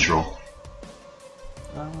a damage roll.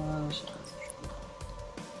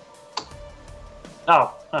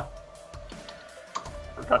 Oh. Huh.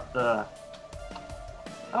 Forgot the.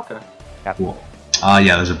 Okay. Cool.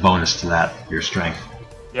 Yeah, there's a bonus to that. Your strength.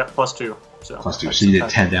 Yep, +2. So. +2. So you did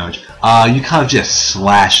 10 damage. You kind of just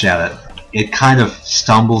slash at it. It kind of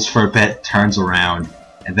stumbles for a bit, turns around,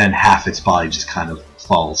 and then half its body just kind of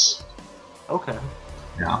falls. Okay.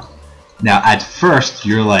 Yeah. Now, at first,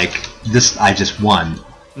 you're like, "This, I just won."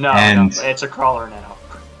 No, And- no, it's a crawler now.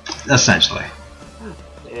 Essentially.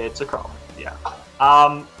 It's a crawler. Yeah.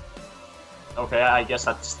 Okay, I guess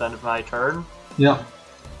that's the end of my turn. Yep.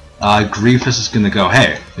 Grievous is gonna go,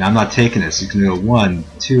 "Hey, I'm not taking this." He's gonna go 1,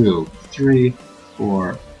 2, 3,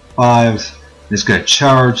 4, 5. He's gonna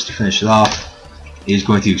charge to finish it off. He's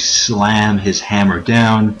going to slam his hammer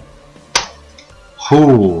down.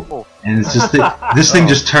 Oh, and it's just this thing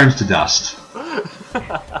just turns to dust.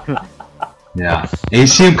 Yeah, and you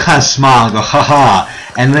see him kind of smile and go, "Haha,"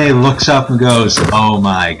 and then he looks up and goes, "Oh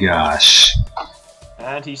my gosh."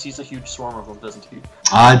 And he sees a huge swarm of them, doesn't he?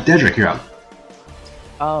 Deadrick, you're up.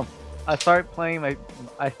 I start playing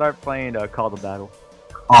Call to Battle.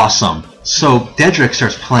 Awesome. So Deadrick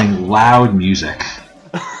starts playing loud music.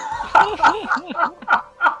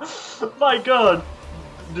 My god!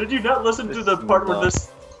 Did you not listen to the part where this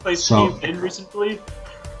place came in recently?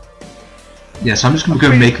 Yeah, so I'm just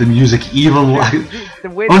gonna make the music even louder. The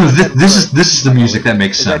way Oh no, that this is the music that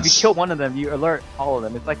makes is that if you sense. kill one of them, you alert all of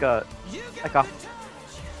them. It's like a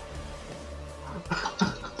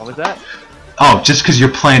what was that? Oh, just because you're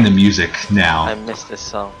playing the music I now. missed this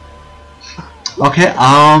song. Okay,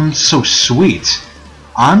 so sweet.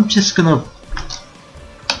 I'm gonna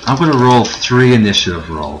roll 3 initiative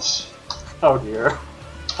rolls. Oh dear.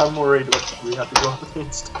 I'm worried what we have to go up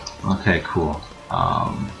against. Okay, cool.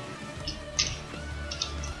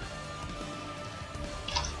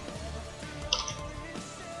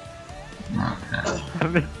 Okay. I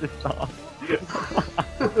missed this song.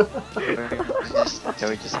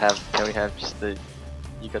 Can we have just the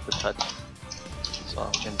you got the touch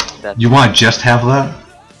song and that? You want to just have that?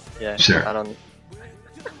 Yeah, Sure. I don't.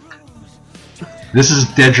 This is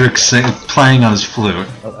Deadrick playing on his flute.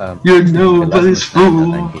 Oh, You're nobody's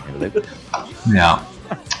fool. Yeah.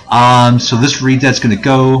 So this redead's gonna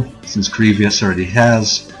go since Grievous already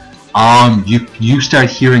has. You start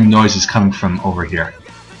hearing noises coming from over here.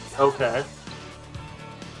 Okay.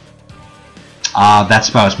 That's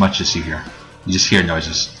about as much as you hear. You just hear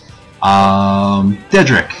noises.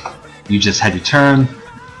 Deadrick, you just had your turn.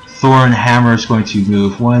 Thorn Hammer is going to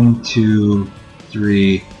move 1, 2,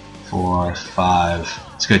 3, 4, 5.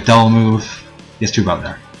 It's gonna double move. Yes, to about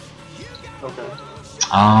there. Okay.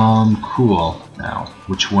 Cool. Now,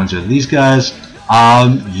 which ones are these guys?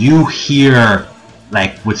 You hear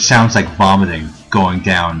like what sounds like vomiting going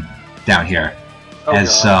down here, Oh,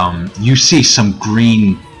 as God. you see some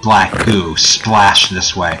green black goo splash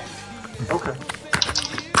this way. Okay.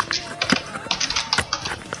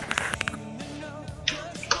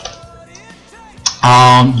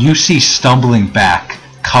 You see stumbling back,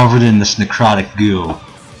 covered in this necrotic goo,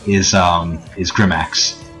 is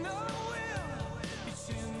Grimax.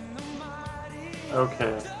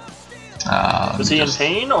 Okay. Is Is he in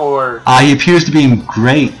pain or? He appears to be in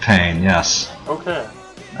great pain. Yes. Okay.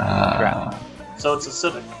 So it's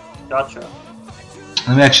acidic. Gotcha.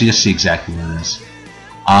 Let me actually just see exactly what it is.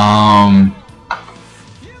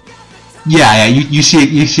 Yeah. You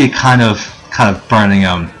see it kind of burning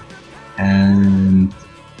him, and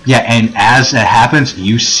yeah, and as it happens,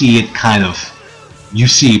 you see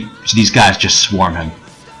these guys just swarm him.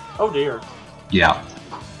 Oh dear. Yeah,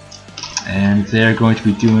 and they're going to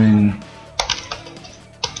be doing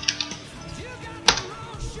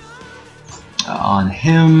on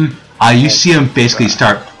him. You see him basically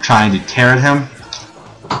start trying to tear at him.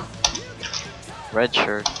 Red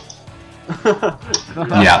shirt.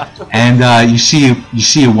 Yeah, and you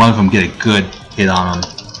see one of them get a good hit on him.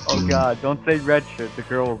 Oh god, don't say red shirt, the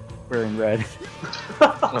girl wearing red.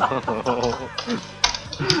 Don't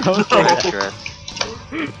say Red that. dress.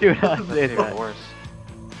 Do not say Even that. worse.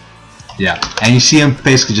 Yeah, and you see him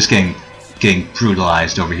basically just getting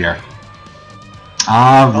brutalized over here.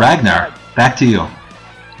 Ragnar, back to you.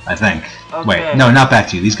 I think. Okay. Wait, no, not back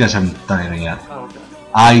to you. These guys haven't done anything yet. Oh, okay.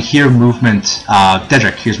 I hear movement.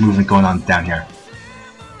 Deadrick hears movement going on down here.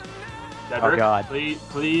 Deadrick, Oh, God.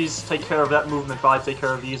 Please take care of that movement while I take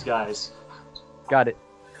care of these guys. Got it.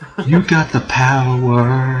 You got the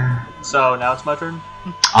power. So now it's my turn.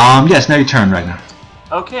 Yes, now your turn, Ragnar.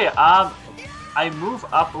 Okay. I move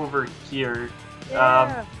up over here.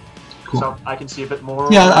 Cool. So I can see a bit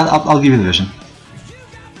more. Yeah, I'll give you the vision.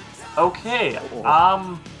 Okay. Is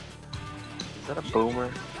that a boomer?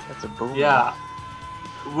 That's a boomer. Yeah.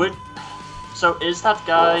 So is that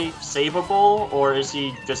guy savable or is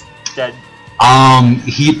he just dead?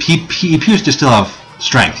 He appears to still have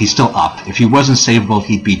strength. He's still up. If he wasn't savable,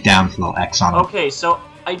 he'd be down with a little X on him. Okay, so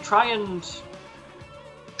I try and.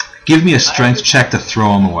 Give me a strength check to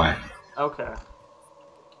throw him away. Okay.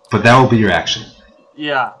 But that will be your action.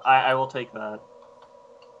 Yeah, I will take that.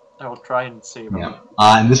 I will try and save him. Yeah.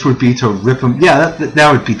 And this would be to rip him. Yeah,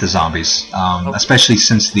 that would beat the zombies. Okay. Especially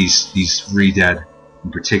since these re-dead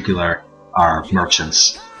in particular are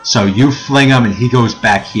merchants. So you fling him and he goes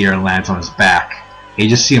back here and lands on his back. And you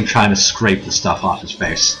just see him trying to scrape the stuff off his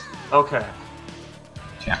face. Okay.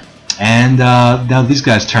 Yeah. And now these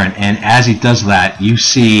guys turn, and as he does that, you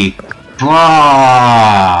see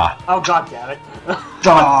blah, Oh god damn it.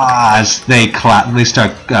 blah, as they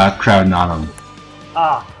start crowding on him.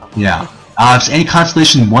 Ah. Yeah. If any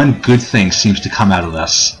consolation, one good thing seems to come out of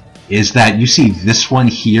this is that you see this one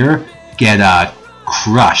here get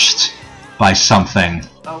crushed by something.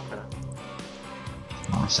 Okay.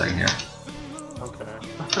 Hold on a second here. Okay.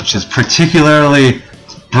 Which is particularly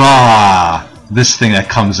blah. this thing that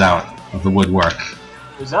comes out of the woodwork.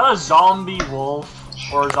 Is that a zombie wolf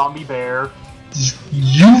or a zombie bear?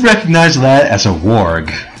 You recognize that as a warg.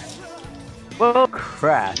 Well,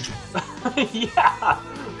 crap. Yeah,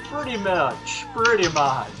 pretty much. Pretty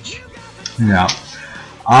much. Yeah.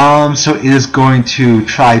 So it is going to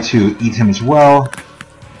try to eat him as well.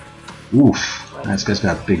 Oof. This guy's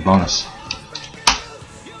got a big bonus.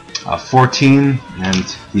 14, and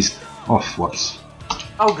he's... Oh, whoops.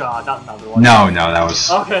 Oh god, not another one. No, that was...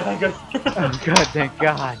 Okay, thank God. Oh, God, thank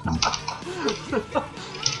God.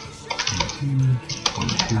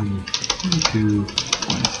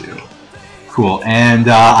 22. Cool, and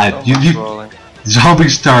you Rolling.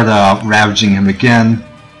 zombies start ravaging him again.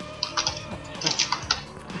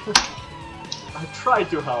 I tried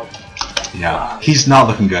to help. Yeah, he's not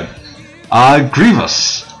looking good.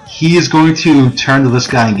 Grievous. He is going to turn to this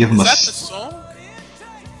guy and give him Is a... that the song?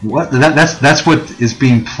 What? That's what is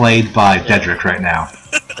being played by Deadrick right now.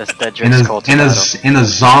 That's Deadrick's call to battle. In a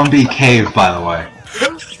zombie cave, by the way.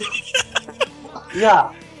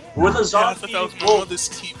 Yeah, with a Yeah, I zombie thought that was on wolf. this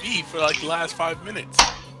TV for like the last 5 minutes.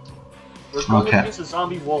 We're going Okay. against a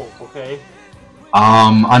zombie wolf, okay?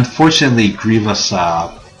 Unfortunately, Grievous,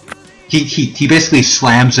 he basically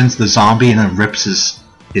slams into the zombie and then rips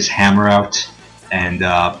his hammer out, and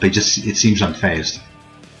it seems unfazed.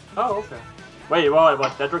 Oh, okay. Wait, what?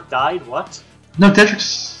 Deadrick died? What? No,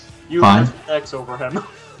 Deadrick's You fine. had X over him.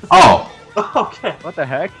 Oh, Okay. What the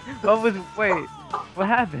heck? Wait, what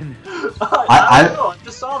happened? I don't know, I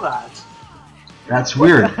just saw that. that's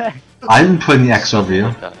weird. I didn't put any X over you.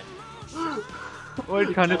 What are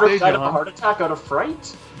you trying to Deadrick say, died of a John? heart attack out of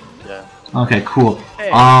fright? Yeah. Okay, cool. Hey.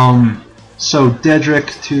 So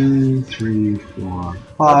Deadrick, 2, 3, 4,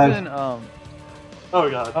 5. Doesn't, Oh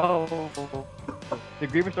god. oh,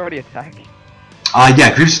 did Grievous already attack?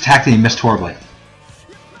 Yeah, Grievous attacked and he missed horribly.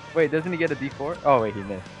 Wait, doesn't he get a D4? Oh wait, he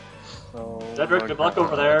missed. So Deadrick, good luck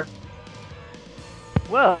over there.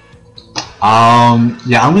 Well,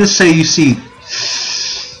 Yeah, I'm gonna say you see...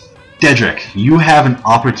 Deadrick, you have an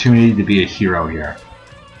opportunity to be a hero here.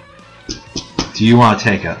 Do you want to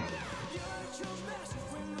take it?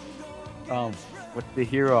 what's the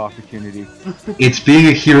hero opportunity? It's being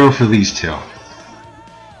a hero for these two.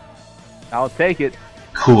 I'll take it.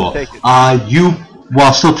 Cool. Take it. You,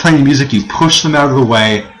 while still playing the music, you push them out of the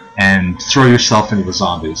way and throw yourself into the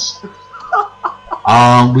zombies.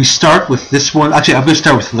 We start with this one. Actually, I'm going to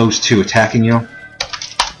start with those two attacking you.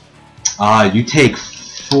 You take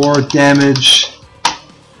 4 damage.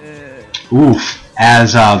 Oof.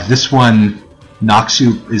 As this one knocks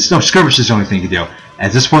you... No, skirmish is the only thing you can do.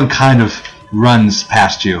 As this one kind of runs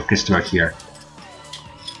past you, gets to right here.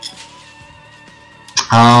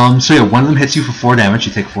 So yeah, one of them hits you for 4 damage.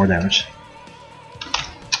 You take 4 damage.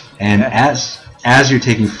 And as you're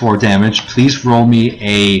taking 4 damage, please roll me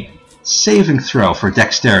a saving throw for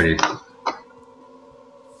dexterity.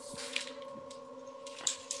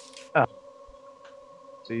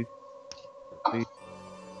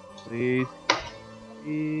 Please.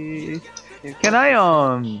 Can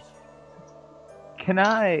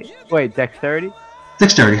I, wait, dexterity?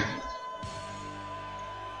 Dexterity.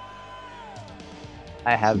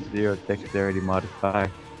 I have 0 dexterity modifier.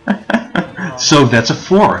 So that's a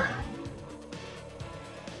 4.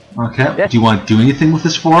 Okay. Yes. Do you want to do anything with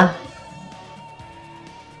this 4?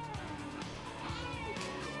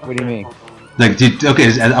 What do you mean? Like,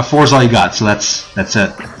 okay, a 4 is all you got, so that's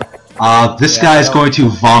it. This Yeah, guy is no. going to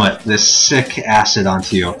vomit this sick acid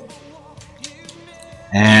onto you.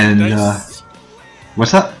 And Nice.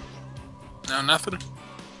 what's that? No, nothing.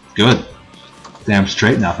 Good. Damn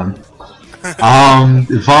straight nothing.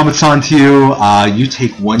 It vomits onto you. You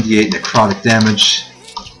take 1d8 necrotic damage.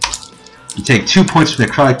 You take 2 points of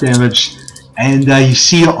necrotic damage, and you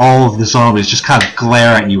see all of the zombies just kind of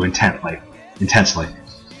glare at you intensely.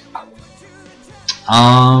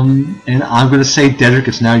 And I'm gonna say, Deadrick,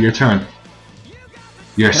 it's now your turn.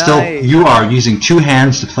 You are using 2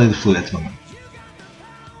 hands to play the flute at the moment.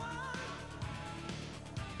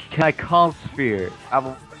 Can I cause fear?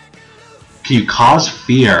 Can you cause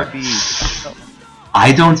fear?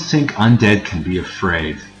 I don't think undead can be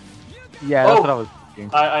afraid. Yeah, that's Oh. what I was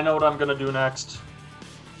thinking. I know what I'm gonna do next.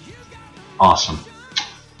 Awesome.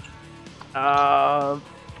 Let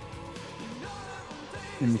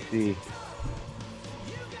me see.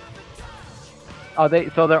 Are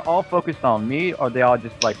they're all focused on me, or they all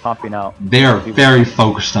just like pumping out? They are very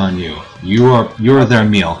focused on you. You're their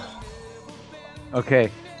meal.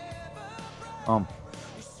 Okay.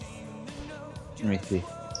 Let me see.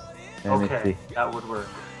 Let me Okay, see. that would work.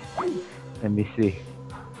 Let me see.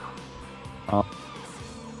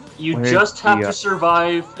 You Where's just have the, to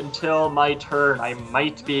survive until my turn. I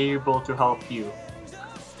might be able to help you.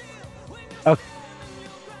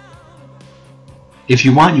 If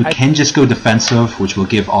you want, you can just go defensive, which will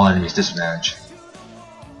give all enemies disadvantage.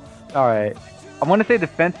 Alright. I want to say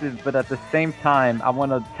defensive, but at the same time, I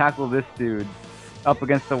want to tackle this dude up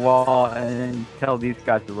against the wall and then tell these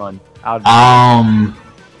guys to run out.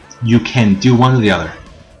 You can do one or the other.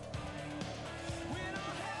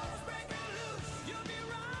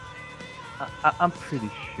 I'm pretty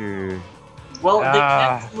sure. Well, they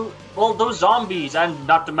can't move. Well, those zombies, and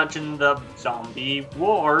not to mention the zombie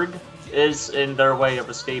ward, is in their way of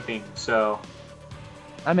escaping. So,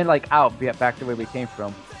 I mean, like out, back the way we came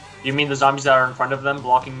from. you mean the zombies that are in front of them,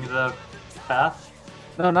 blocking the path?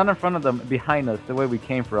 No, not in front of them, behind us, the way we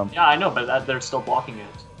came from. Yeah, I know, but they're still blocking it.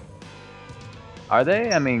 Are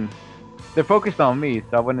they? I mean, they're focused on me,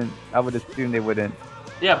 so I would assume they wouldn't.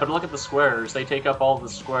 Yeah, but look at the squares. They take up all the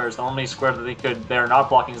squares. The only square that they're not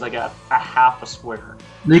blocking is like a half a square.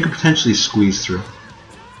 They could potentially squeeze through.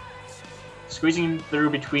 Squeezing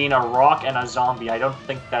through between a rock and a zombie, I don't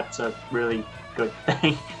think that's a really good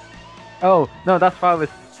thing. Oh, no, that's what I was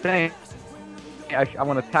saying. I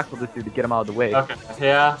want to tackle this dude to get him out of the way. Okay,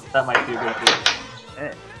 yeah, that might be a good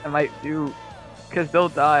idea. I might do, because they'll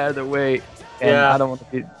die either way, and Yeah. I don't want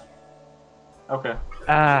to be... Okay.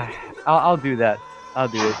 I'll do that. I'll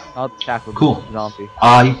do it. I'll tackle Cool. the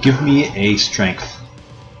zombie. Give me a strength.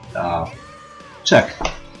 Check.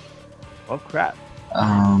 Oh crap.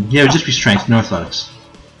 Yeah, it would just be strength, no athletics.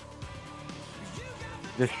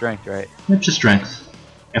 Just strength, right? Yep, just strength.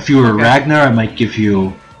 If you were Okay. Ragnar, I might give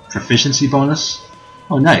you proficiency bonus.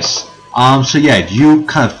 Oh, nice. So yeah, you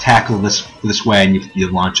kind of tackle this way, and you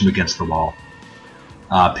launch him against the wall,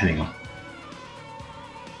 pinning him.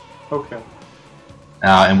 Okay.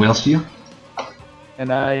 And what else do you?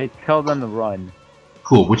 And I tell them to run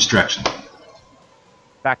Cool. Which direction?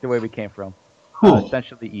 back the way we came from. Cool.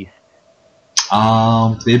 Essentially east.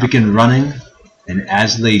 They begin running, and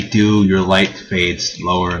as they do, your light fades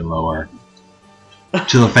lower and lower,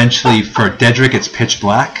 till eventually, for Deadrick, it's pitch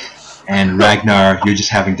black, and Ragnar, you're just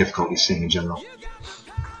having difficulty seeing in general.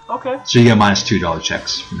 Okay. So you get -$2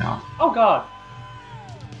 checks from now on. Oh god.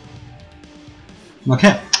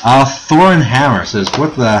 Okay. Thorin Hammer says,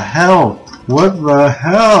 "What the hell? What the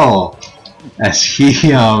hell?" As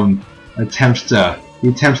he attempts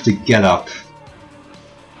to get up.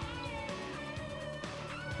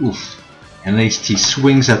 Oof. And then he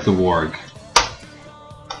swings at the warg.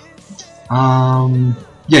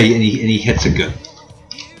 Yeah, and he hits it good.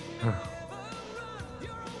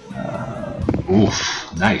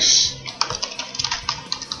 Oof, nice.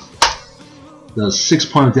 Does 6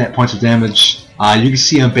 points of damage. You can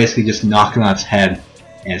see him basically just knocking on its head,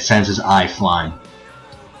 and it sends his eye flying.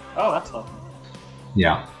 Oh, that's lovely.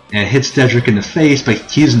 Yeah, and it hits Deadrick in the face, but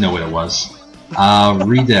he doesn't know what it was.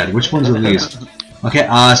 Re-dead. Which ones are these? Okay,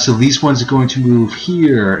 so these ones are going to move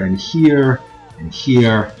here and here and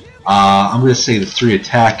here. I'm going to say the 3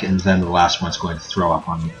 attack, and then the last one's going to throw up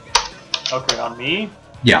on me. Okay, on me?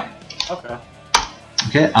 Yeah. Okay.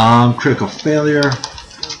 Okay, critical failure.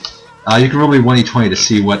 You can roll me 1d20 to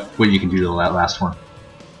see what you can do to that last one.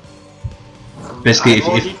 Basically,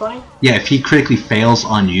 Roll a if D20? yeah, if he critically fails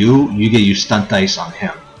on you, you get your stunt dice on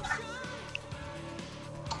him.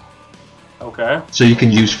 Okay. So you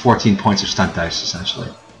can use 14 points of stunt dice, essentially.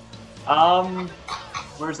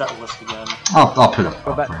 Where's that list again? I'll put it up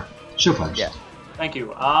Go back. for her. She'll find it. Yeah. Thank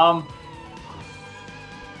you.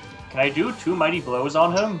 Can I do 2 mighty blows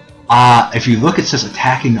on him? If you look, it says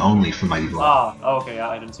attacking only for Mighty Blow. Ah, okay, yeah,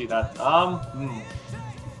 I didn't see that.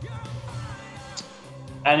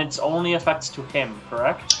 And it's only affects to him,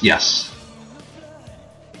 correct? Yes.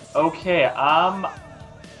 Okay,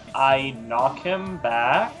 I knock him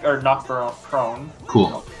back, or knock prone.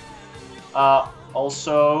 Cool.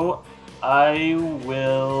 Also, I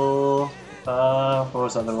will, what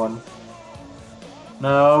was the other one?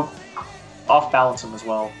 No, off balance him as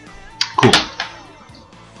well. Cool.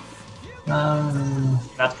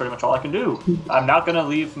 That's pretty much all I can do. I'm not gonna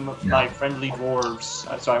leave my friendly dwarves,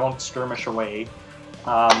 so I won't skirmish away.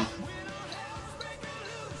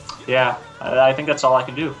 Yeah, I think that's all I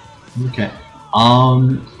can do. Okay.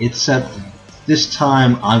 It's at this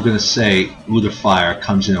time I'm gonna say Udofire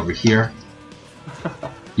comes in over here.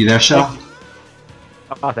 You there, Shell?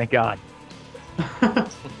 Oh, thank God.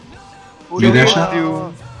 You there,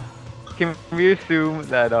 Shell? Can we assume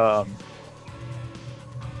that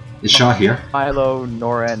Is Shaw here? Milo,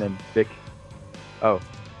 Norian, and Vic? Oh,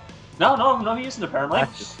 No, he isn't apparently.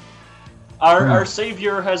 Our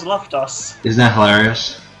savior has left us. Isn't that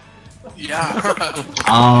hilarious? Yeah.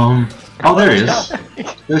 Oh, there he is.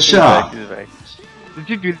 Good shot. Did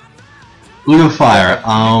you do Udofire,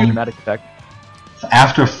 dramatic effect?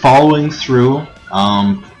 after following through,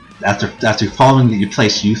 after following your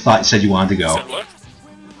place you said you wanted to go. Said what?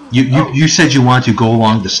 You said you wanted to go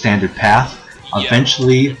along the standard path. Yeah,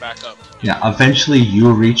 Eventually, get back up. eventually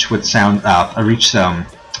you reach what sound reach a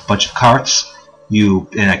bunch of carts. You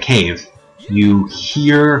in a cave. You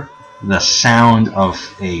hear the sound of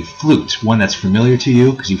a flute, one that's familiar to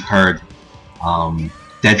you because you've heard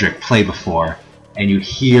Deadrick play before, and you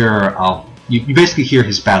hear you basically hear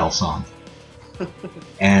his battle song.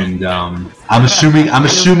 And I'm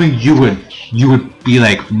assuming you would be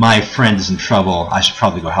like, my friend is in trouble. I should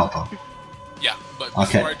probably go help him. Yeah, but before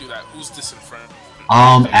Okay. I do that, who's this in front?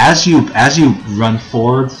 As you run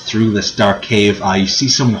forward through this dark cave, you see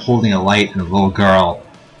someone holding a light and a little girl.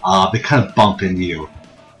 They kind of bump into you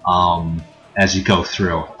as you go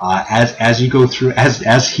through. As you go through,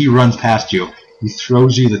 as he runs past you, he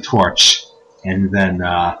throws you the torch, and then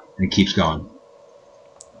and keeps going.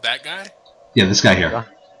 That guy? Yeah, this guy here.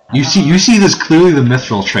 You see this clearly the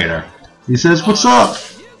Mithril trader. He says, "What's up?"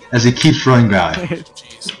 as he keeps running by.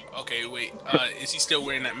 Jeez. Okay, wait. Is he still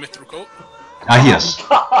wearing that mithril coat? Yes.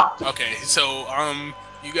 Okay, so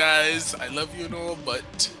you guys, I love you and all,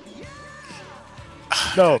 but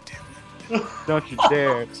No. Don't you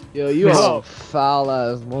dare. Yo, you are a foul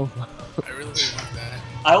ass motherfucker. I really want that.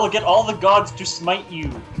 I will get all the gods to smite you.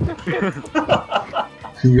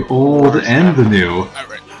 The old and the new. All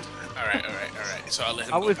right. So I'll let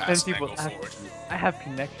him I go would past send and I people go ask forward. I have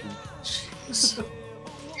connections. Jeez.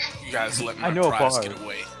 You guys let I my know a prize bar. get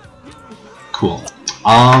away. Cool.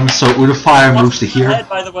 So Udofire moves to Watch here. that head,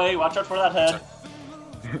 by the way. Watch out for that head.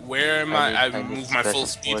 Where am I? I've moved my full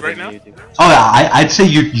speed right now. Oh yeah, I'd say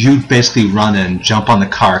you basically run and jump on the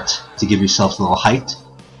cart to give yourself a little height,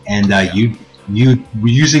 and you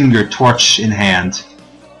using your torch in hand,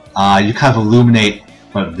 you kind of illuminate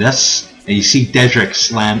this, and you see Deadrick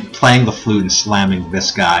playing the flute and slamming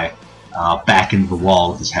this guy back into the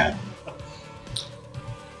wall with his head.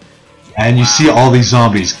 And you see all these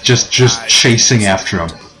zombies just chasing after him.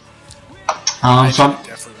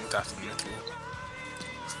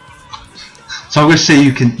 So I'm gonna say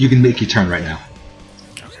you can make your turn right now.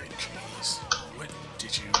 Okay, jeez. What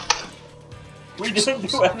did you? We didn't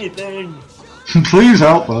do anything. Please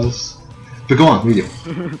help us. But go on, we do.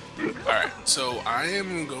 Alright, so I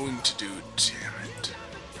am going to do. Damn it.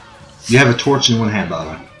 You have a torch in one hand, by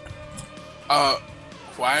the way.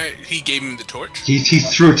 Why? He gave me the torch? He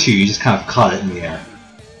threw it to you. You just kind of caught it in the air.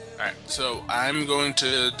 Alright, so I'm going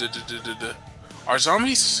to. Are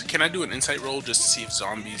zombies? Can I do an insight roll just to see if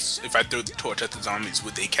zombies. If I throw the torch at the zombies,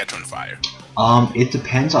 would they catch on fire? It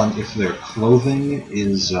depends on if their clothing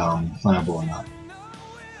is flammable or not.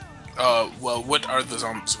 Well, what are the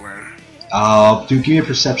zombies wearing? Give me a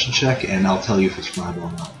perception check, and I'll tell you if it's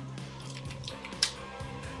flammable or not.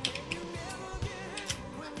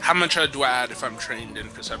 How much do I add if I'm trained in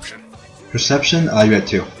perception? Perception, you had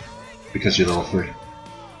 2, because you're level 3.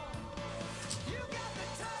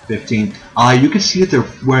 15. You can see that they're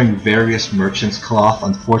wearing various merchant's cloth.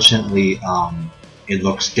 Unfortunately, it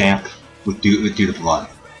looks damp due to blood.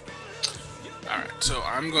 Alright, so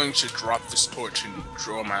I'm going to drop this torch and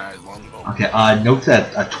draw my longbow. Okay, note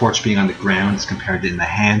that a torch being on the ground as compared to in the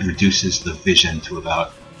hand reduces the vision to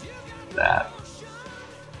about that.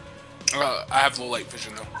 I have low light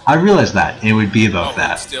vision though. I realize that. It would be about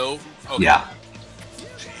that. Still? Okay. Yeah.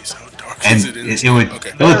 Jeez, how dark And is it in this it would.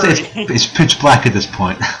 Okay. It's pitch black at this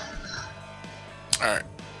point. Alright.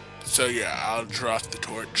 So yeah, I'll drop the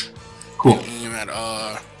torch. Cool. And aim at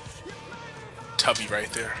Tubby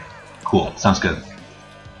right there. Cool. Sounds good.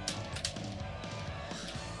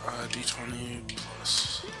 D20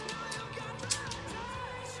 plus.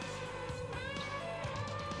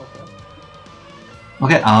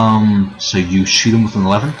 Okay. So you shoot him with an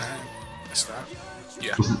 11 Is that?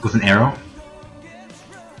 Yeah. with an arrow.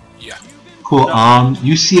 Yeah. Cool.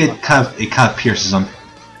 You see it kind of pierces him.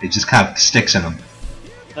 It just kind of sticks in him.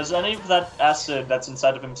 Does any of that acid that's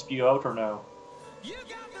inside of him spew out or no?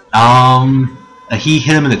 He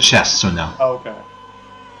hit him in the chest, so no. Oh, okay.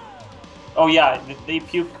 Oh yeah, they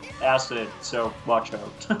puke acid, so watch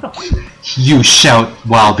out. You shout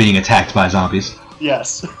while being attacked by zombies.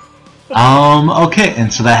 Yes. Okay,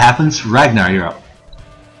 and so that happens. Ragnar, you're up.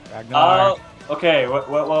 Ragnar. Okay, what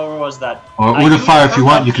was that? Or Udofire, if you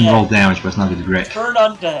want, you can roll damage, but it's not going to be great. Turn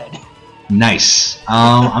undead. Nice.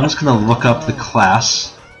 I'm just going to look up the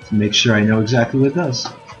class to make sure I know exactly what it does.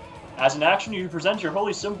 As an action, you present your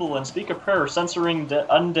holy symbol and speak a prayer censoring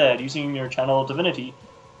undead using your channel divinity.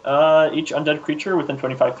 Each undead creature within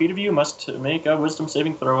 25 feet of you must make a wisdom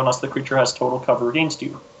saving throw unless the creature has total cover against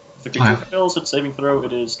you. If the creature fails its saving throw,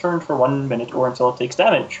 it is turned for 1 minute or until it takes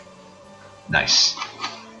damage. Nice.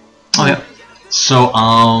 Okay. So,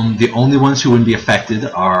 the only ones who wouldn't be affected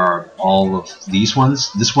are all of these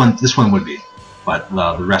ones. This one would be, but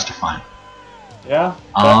the rest are fine. Yeah.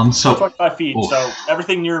 So 25 feet. oof. So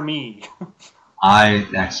everything near me. I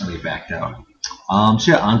accidentally backed out.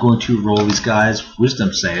 So yeah, I'm going to roll these guys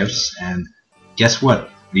wisdom saves, and guess what?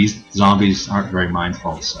 These zombies aren't very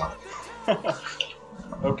mindful, so.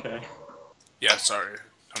 Okay. Yeah, sorry.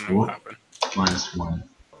 I don't know what happened. -1.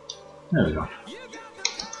 There we go.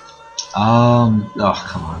 Oh,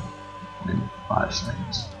 come on. In 5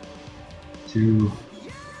 seconds. 2,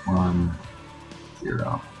 1,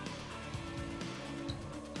 0.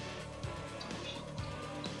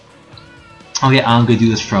 Oh yeah, I'm gonna do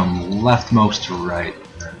this from leftmost to right,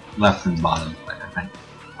 or left and bottom, I think.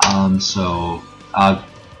 So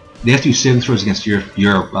they have to do saving throws against your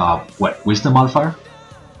what, wisdom modifier?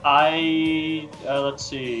 Let's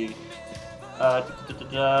see.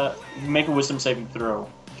 Make a wisdom saving throw.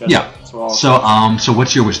 Yeah. So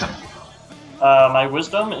what's your wisdom? My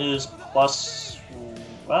wisdom is plus.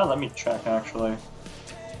 Well, let me check actually.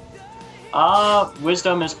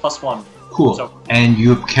 Wisdom is +1. Cool. So, and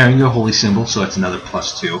you're carrying your holy symbol, so it's another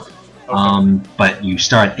 +2. Okay. But you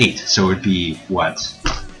start at 8, so it would be what?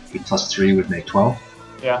 8 plus 3 would make 12?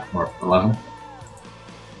 Yeah. Or 11?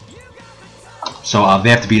 So they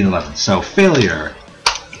have to be an 11. So failure,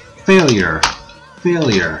 failure,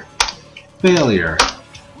 failure, failure,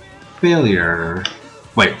 failure.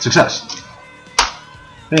 Wait, success.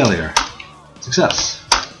 Failure, success,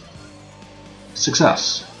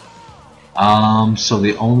 success. So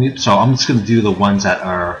I'm just gonna do the ones that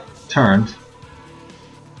are turned,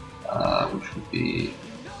 which would be.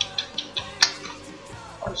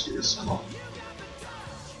 I'll just do this symbol.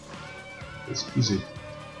 It's easy.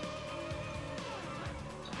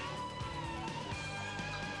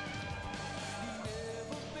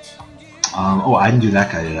 Oh, I didn't do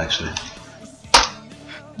that guy yet, actually.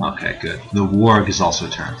 Okay, good. The warg is also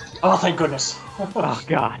turned. Oh, thank goodness. Oh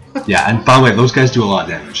god. Yeah, and by the way, those guys do a lot of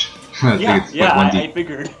damage. I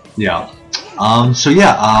figured. Yeah. So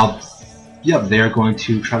yeah, they're going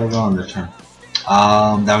to try to run on their turn.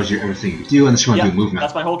 That was everything you do, unless you want to do movement.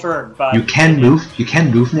 That's my whole turn. But you can move. You can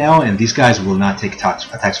move now, and these guys will not take attacks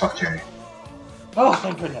of opportunity. Oh,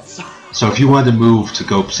 thank goodness. So if you wanted to move to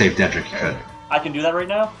go save Deadrick, you could. I can do that right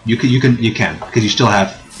now. You can, because you still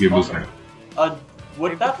have your movement.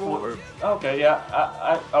 Would that? Okay, yeah.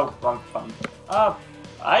 Oh, wrong button.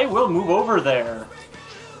 I will move over there.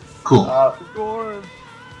 Cool.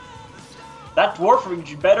 That dwarf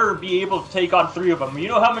better be able to take on 3 of them. You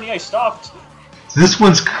know how many I stopped? This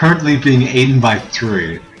one's currently being aided by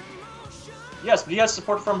 3. Yes, but he has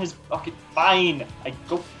support from his. Okay, fine. I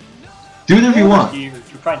go. Do whatever you want. Here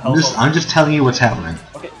to try and help him. I'm just telling you what's happening.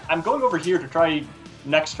 Okay, I'm going over here to try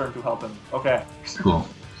next turn to help him. Okay. Cool.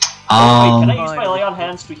 Wait, can I use my lay on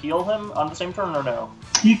hands to heal him on the same turn or no?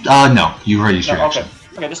 No. You already used your action.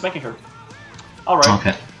 Okay, just making sure. All right.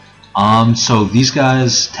 Okay. So these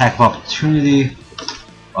guys attack of opportunity.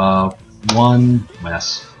 1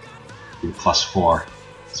 less. +4.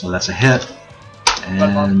 So that's a hit,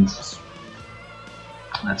 and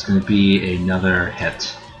that's going to be another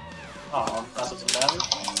hit. Oh, that doesn't matter.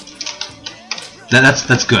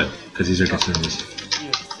 That's good because these are considered these.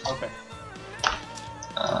 Yeah. Okay.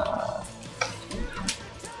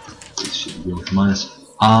 These should be with minus.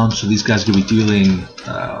 So these guys are going to be dealing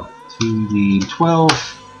 2d12.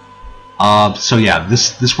 So yeah,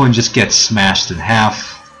 this one just gets smashed in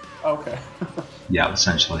half. Okay. Yeah,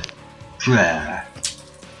 essentially.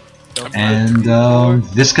 And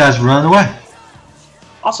this guy's running away.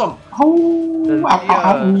 Awesome. The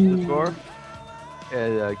score?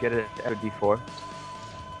 Get it at a D4.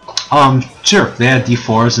 Sure. They had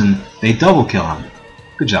D4s and they double kill him.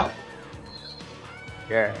 Good job.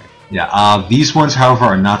 Yeah. Yeah. These ones, however,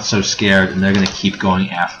 are not so scared, and they're gonna keep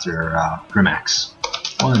going after Grimax.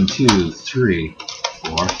 1, 2, 3,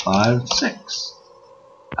 4, 5, 6.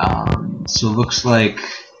 So it looks like.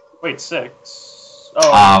 Wait, 6.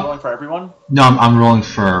 Oh, I'm rolling for everyone? No, I'm rolling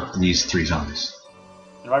for these 3 zombies.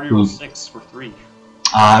 And why do you roll 6 for 3?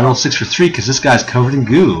 I rolled 6 for 3 because this guy's covered in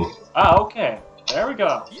goo. Ah, okay. There we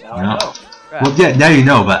go. Now I know. Well, yeah, now you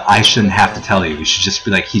know, but I shouldn't have to tell you. You should just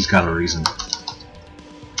be like, he's got a reason.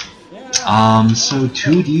 Yeah. So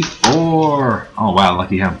 2d4. Oh wow,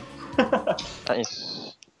 lucky him.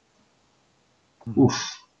 Nice.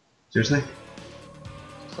 Oof. Seriously?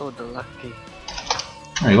 So the lucky.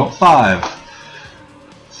 There you go. 5.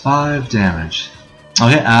 5 damage.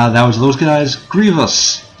 Okay, that was those guys.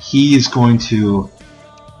 Grievous. He's going to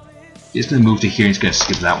move to here. He's going to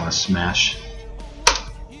skip that one. A smash.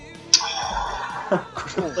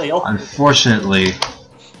 Unfortunately,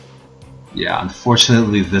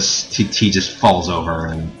 unfortunately, this TT just falls over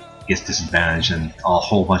and gets disadvantaged and a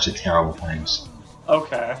whole bunch of terrible things.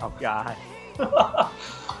 Okay. Oh god.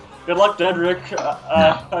 Good luck, Deadrick.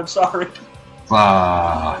 I'm sorry.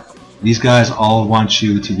 These guys all want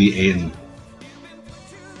you to be Aiden.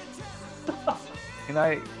 Can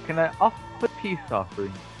I offer peace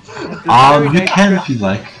offering? You can if you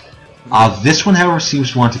like. This one, however,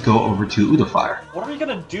 seems to want to go over to Udofire. What are we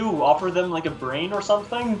gonna do? Offer them like a brain or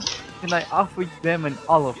something? Can I offer them an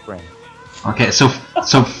olive branch? Okay, so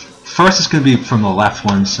first it's going to be from the left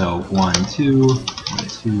one. So 1, 2, 1,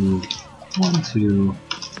 2, 1, 2,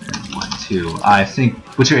 and 1, 2. I think.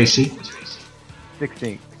 What's your AC?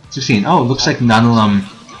 16. 16. Oh, it looks like none of them.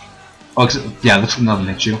 Oh, yeah, it looks like none of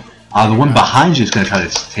them hit you. The one behind you is going to try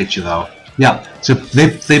to hit you, though. Yeah, so they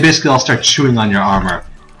basically all start chewing on your armor.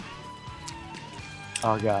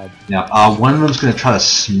 Oh god. Yeah, one of them's going to try to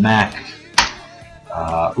smack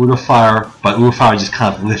Udofire, but Udofire just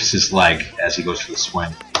kind of lifts his leg as he goes for the swing.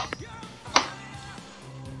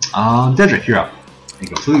 Deadrick, you're up. You're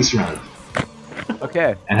completely surrounded.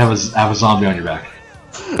 Okay. And have a zombie on your back.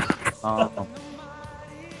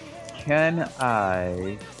 Can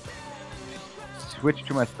I switch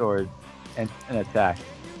to my sword and attack?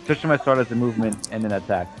 Switch to my sword as a movement and an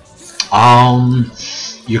attack.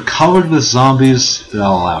 You're covered with zombies, but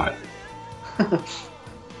I'll allow it.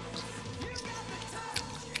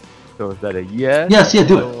 So is that a yes? Yes, yeah,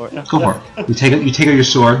 do it. Go for it. You take out your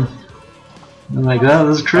sword. I'm like, oh,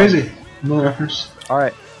 this is crazy. No reference.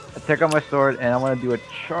 Alright, I take out my sword and I want to do a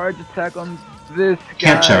charge attack on this guy.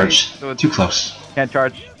 Can't charge. So Too close. Can't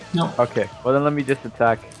charge? No. Okay, well then let me just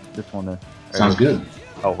attack this one then. Sounds good.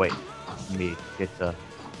 Oh wait, let me get the...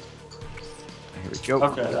 Here we go.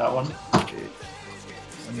 Okay, that one.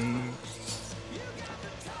 20...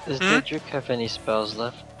 Does Deadrick have any spells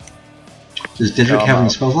left? Does Deadrick have any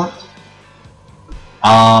spells left?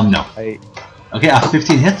 No. Okay,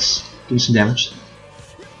 15 hits. Do some damage.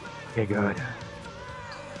 Okay, good.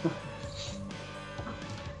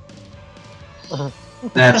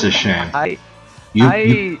 That's a shame.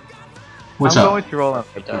 What's I'm up? going to roll on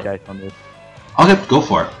 50 dice on this. Okay, go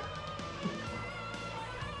for it.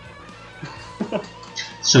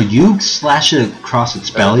 So you slash it across its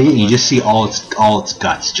belly, and you just see all its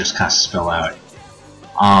guts just kind of spill out.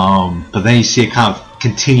 But then you see it kind of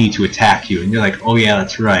continue to attack you, and you're like, oh yeah,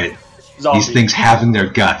 that's right. Zombie. These things having their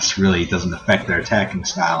guts really doesn't affect their attacking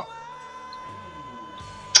style.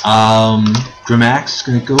 Grimax is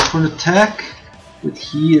going to go for an attack, but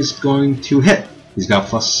he is going to hit. He's got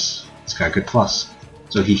a good plus.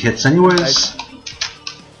 So he hits anyways.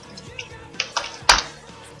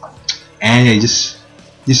 And yeah, you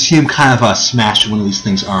see him kind of smash one of these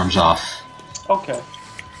things' arms off. Okay.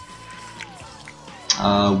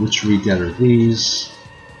 Which redead are these?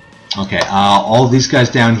 Okay, all these guys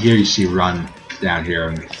down here you see run down here.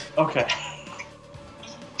 And, okay.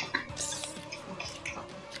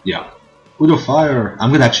 yeah. Udofire,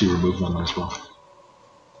 I'm gonna actually remove one as well.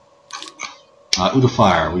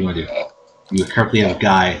 Udofire, what do you want to do? You currently have a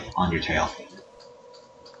guy on your tail.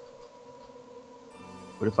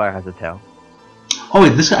 Udofire has a tail. Oh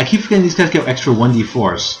wait, I keep forgetting these guys get extra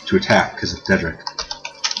 1d4s to attack because of Deadrick.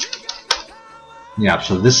 Yeah,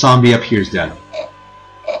 so this zombie up here is dead.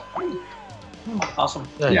 Awesome.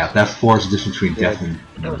 Yeah, that 4 is the difference between death and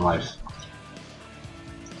life.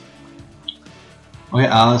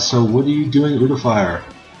 Okay, so what are you doing, Udofire?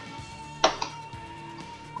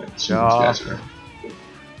 Wait, so these guys are...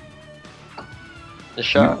 The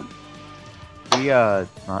shot.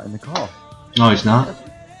 Not in the call. No, he's not?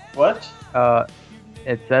 What?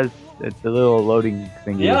 It says it's a little loading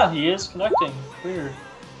thing. Yeah, he is connecting. Weird.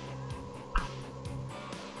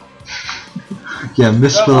 Yeah,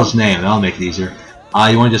 misspell his name, that'll make it easier.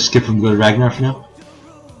 You want to just skip him and go to Ragnar for now?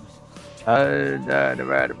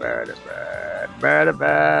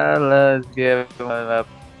 Let's give him up.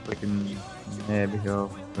 We can maybe go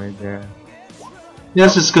right there. Yeah,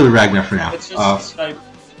 let's just go to Ragnar for now. It's just Skype.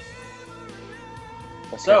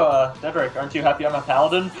 So, Deadrick, aren't you happy I'm a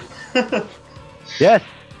paladin? Yes!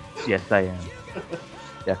 Yes, I am.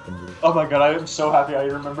 Definitely. Oh my god, I am so happy I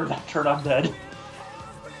remember that turn I'm dead.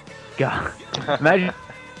 God. Imagine.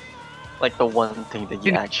 Like the one thing that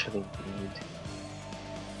you actually need.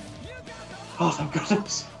 Oh, thank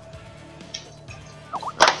goodness.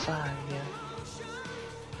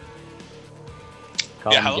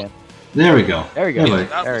 Call him again. There we go. There we go. Anyway.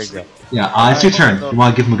 There we go. Yeah, it's your turn. You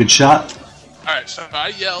want to give him a good shot? Alright, so I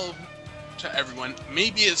yell to everyone,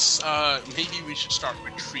 maybe we should start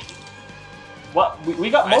retreating. What? We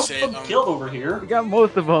got I most say, of them killed over here. We got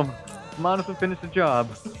most of them. Might as well finish the job.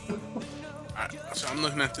 Alright, so I'm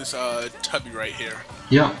looking at this Tubby right here.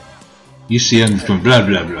 Yeah. You see him going blah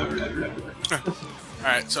blah blah blah blah blah.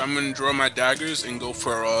 Alright, so I'm gonna draw my daggers and go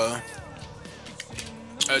for a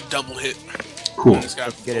double hit. Cool. On this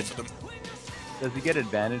guy. Get it. Does he get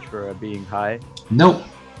advantage for being high? Nope.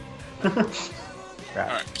 Crap.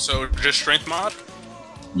 Alright, so just strength mod?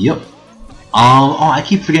 Yep. Oh, I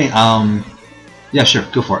keep forgetting. Yeah, sure,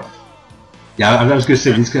 go for it. Yeah, I was gonna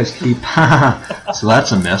say these guys keep. So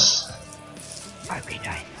that's a miss.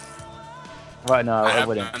 Right, no, I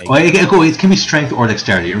wouldn't. Take Well, it can be strength or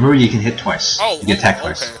dexterity. Remember, you can hit twice. Oh, you can attack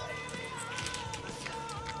twice. okay.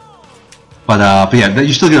 But yeah,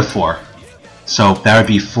 you still get a 4. So that would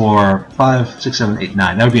be 4, 5, 6, 7, 8,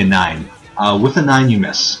 9. That would be a 9. With a 9, you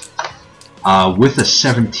miss. With a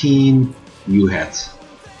 17, you hit.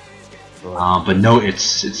 But no,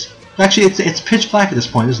 it's actually it's pitch black at this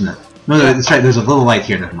point, isn't it? No, that's right. There's a little light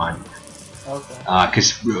here. Never mind. Okay.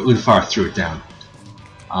 Because Udofire threw it down.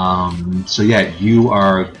 So yeah, you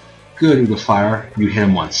are good, Udofire. You hit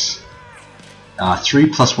him once. 3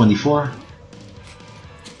 plus 1d4.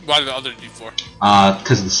 Why the other d4?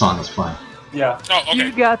 Because of the song that's playing. Yeah. Oh, okay.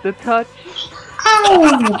 You got the touch. Ow!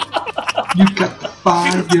 You got the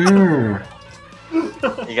fire.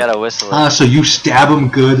 You gotta whistle it. So you stab him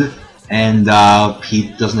good, and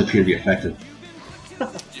he doesn't appear to be affected.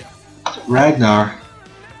 Yeah. Ragnar.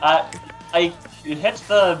 It hits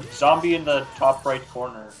the zombie in the top right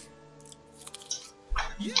corner.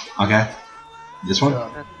 Okay. This one?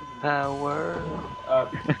 So, Power.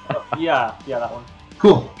 yeah, that one.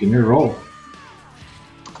 Cool. Give me a roll.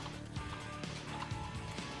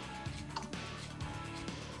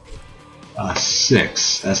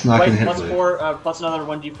 6. That's not gonna hit. Plus 4, plus another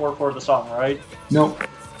 1d4 for the song, right? Nope.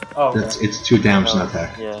 Oh, okay. It's 2 damage on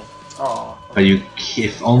attack. Yeah. Oh. But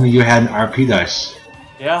if only you had an RP dice.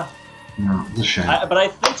 Yeah. No, it's a shame. But I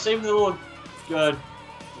think saving the little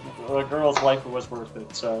girl's life was worth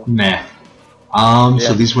it. So. Meh.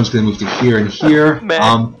 So these ones gonna move to here and here.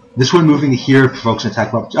 This one moving to here provokes an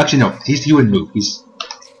attack. Actually, no. He wouldn't move.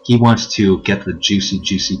 He wants to get the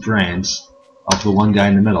juicy brains of the one guy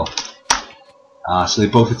in the middle. So they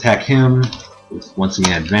both attack him with once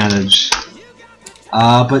again advantage.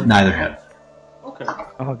 But neither hit. Okay.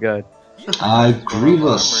 Oh, good.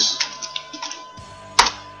 Grievous.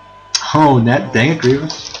 Oh, dang it,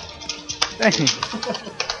 Grievous. Dang.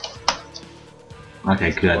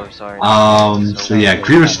 Okay, good. Oh, sorry. So yeah,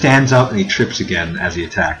 Grievous stands up and he trips again as he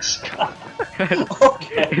attacks.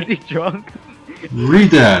 Okay. Is he drunk?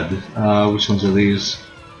 Redead. Which ones are these?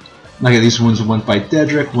 Okay, these ones are one by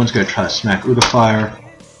Deadrick. One's gonna try to smack Udofire.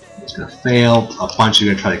 It's gonna fail. A bunch are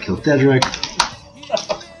gonna try to kill Deadrick.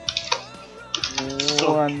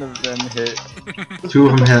 One of them hit. 2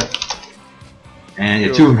 of them hit. And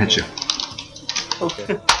yeah, 2 of them hit you.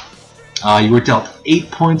 Okay. You were dealt 8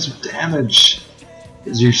 points of damage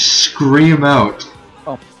as you scream out.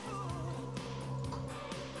 Oh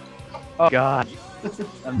god.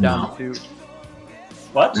 I'm down to 2.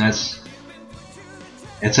 What? And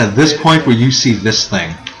it's at this point where you see this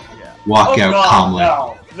thing walk out God, calmly.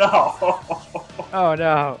 No. Oh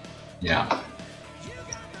no. Yeah.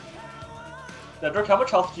 Deadrick, how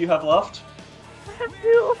much health do you have left?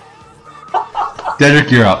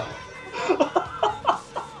 Deadrick, you're up.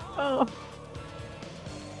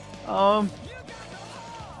 Oh.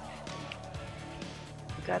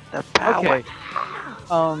 Got the power. Okay.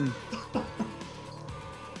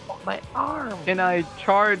 My arm. Can I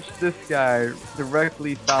charge this guy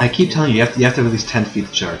directly south? I keep telling you, you have to have at least 10 feet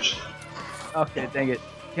to charge. Okay, dang it.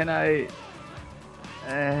 Can I...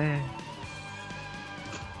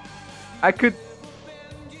 I could...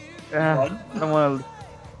 I don't want to...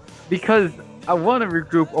 Because I want to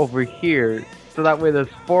regroup over here, so that way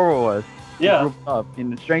there's 4 of us grouped up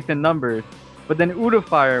in strength and numbers, but then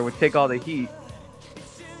Udofire would take all the heat.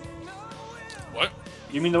 What?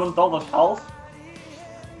 You mean the one with all the health?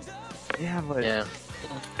 Yeah, but... Yeah.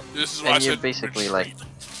 This is why I And you're said basically retreat.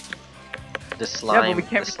 like the slime. we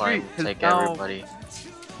can't the slime retreat, will 'cause take now- everybody.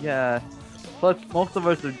 Yeah. Plus, most of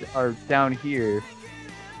us are down here.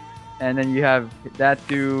 And then you have that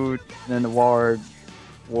dude, and then the warg,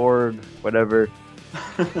 whatever.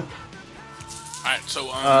 Alright, so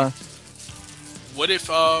what if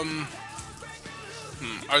are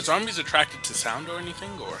zombies attracted to sound or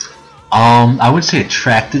anything, or? I wouldn't say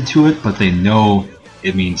attracted to it, but they know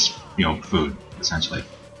it means, food, essentially.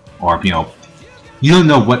 Or, you don't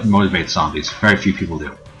know what motivates zombies. Very few people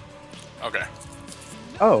do. Okay.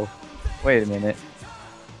 Oh. Wait a minute.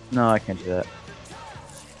 No, I can't do that.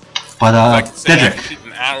 But Like, say I Deadrick, can shoot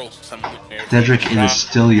an arrow somewhere. Deadrick, it is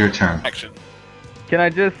still your turn. Action. Can I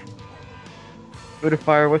just...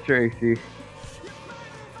 Udofire, what's your AC?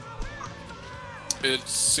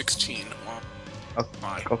 It's 16. Well,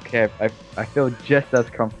 fine. Okay, I feel just as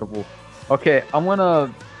comfortable. Okay, I'm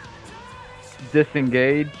gonna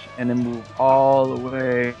disengage and then move all the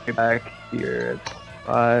way back here.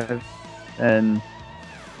 5 and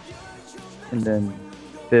then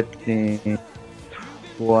 15,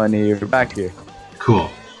 20, back here. Cool.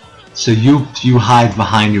 So you hide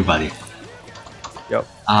behind your buddy. Yep.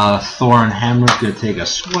 Thor and Hammer's gonna take a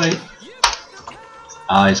swipe.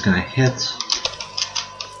 He's gonna hit.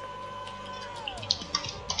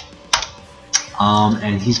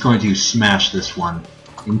 And he's going to smash this one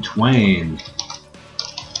in twain.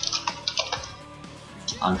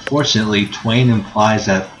 Unfortunately, twain implies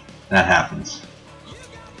that happens.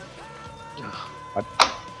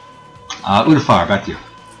 Udofire, back to you.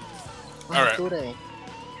 Alright.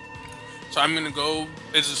 So I'm gonna go.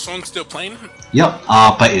 Is the song still playing? Yep,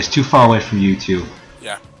 but it's too far away from you to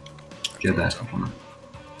Yeah. get that.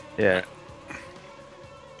 Yeah.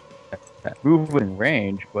 Move within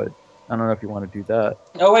range, but I don't know if you want to do that.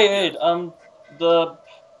 Oh wait. The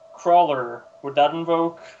crawler, would that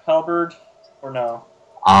invoke halberd or no?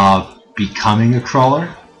 Becoming a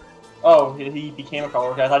crawler? Oh, he became a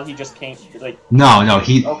crawler. Okay, I thought he just came like. No,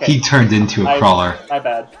 he Okay. he turned into a crawler My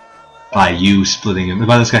bad. by you splitting him,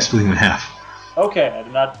 by this guy splitting him in half. Okay, I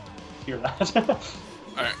did not hear that.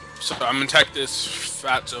 Alright. So I'm gonna attack this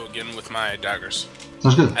fatso again with my daggers.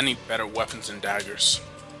 Sounds good. I need better weapons than daggers.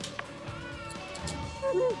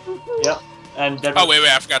 Yep. And Deadrick, Oh wait,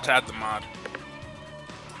 I forgot to add the mod.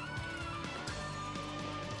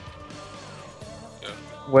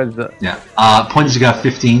 Was the Yeah. Points you got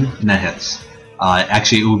 15, and that hits.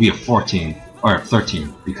 Actually, it would be a 14 or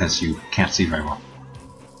 13 because you can't see very well.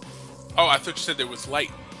 Oh, I thought you said there was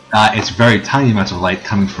light. It's very tiny amounts of light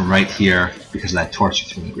coming from right here because of that torch you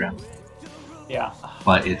threw in the ground. yeah.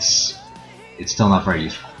 But it's still not very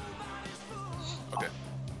useful. Okay.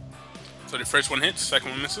 So the first one hits,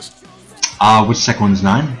 second one misses. Which second one's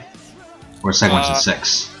 9? Or second one's a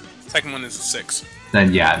 6? Second one is a 6.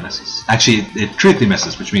 Then yeah, it misses. Actually, it critically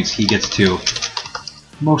misses, which means he gets to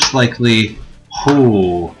most likely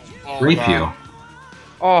rape you.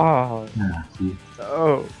 oh Yeah,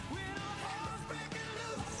 oh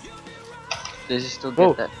Does he still get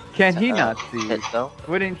oh that? can he not see? Hit though?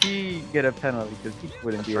 Wouldn't he get a penalty because he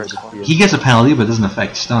wouldn't be able to see it? he gets a penalty, but it doesn't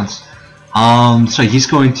affect stunts. So he's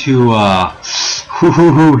going to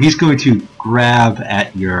he's going to grab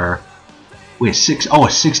at your wait 6. Oh, a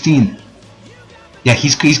 16. Yeah,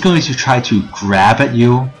 he's going to try to grab at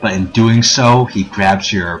you, but in doing so, he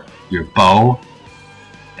grabs your bow,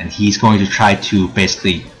 and he's going to try to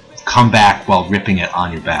basically come back while ripping it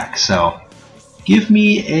on your back. So, give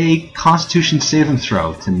me a Constitution saving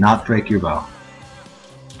throw to not break your bow.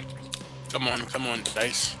 Come on,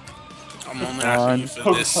 dice. I'm only asking you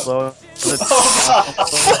for this. Slow.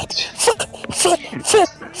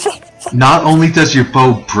 Not only does your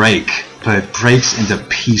bow break, but it breaks into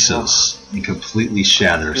pieces and completely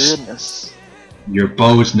shatters. Goodness. Your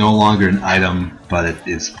bow is no longer an item, but it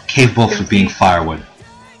is capable for being firewood.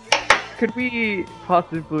 Could we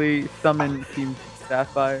possibly summon Team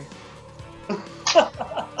Sapphire?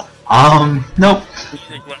 Nope.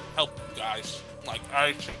 Regret help, guys. Like,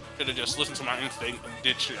 I should have just listened to my instinct and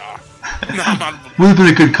did shit off. No, I'm out of Would have been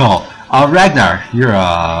a good call. Ragnar, you're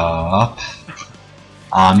up.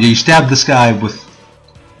 You stabbed this guy with...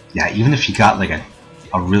 Yeah, even if you got like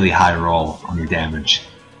a really high roll on your damage,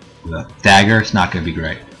 with a dagger, it's not going to be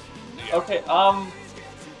great. Okay.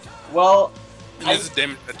 Well. This is the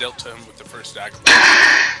damage I dealt to him with the first dagger.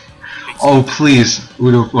 Oh please,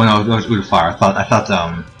 Well, no, that was Udofire. I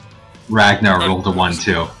thought Ragnar rolled a 1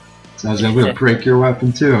 too. So I was going to break your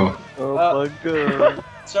weapon too. Oh my god.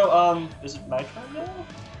 So is it my turn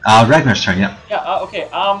now? Ragnar's turn. Yeah. Yeah. Okay.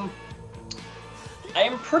 I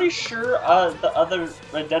am pretty sure the other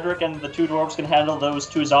Deadrick and the two dwarves can handle those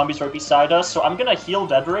two zombies right beside us. So I'm gonna heal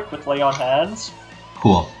Deadrick with Lay on Hands.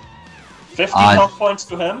 Cool. 50 health points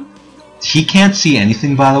to him. He can't see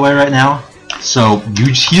anything, by the way, right now. So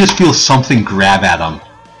he just feels something grab at him,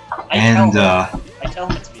 I tell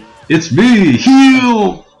him it's me. It's me.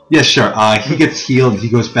 Heal. Yeah, sure. He gets healed. He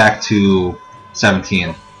goes back to 17.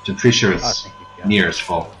 Which I'm pretty sure it's near as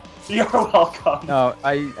full. You're welcome. No,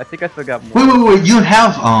 I think I still got more. Wait. You don't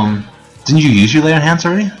have didn't you use your lay on hands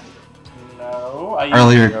already? No,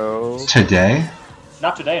 Earlier No. today?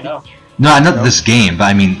 Not today, no. No, not this game, but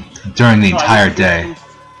I mean during the No, I entire used day.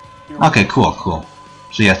 to- Okay, cool.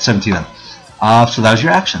 So yeah, 17 then. So that was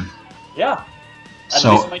your action. Yeah. At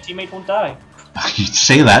So- least my teammate won't die. You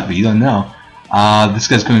say that, but you don't know. This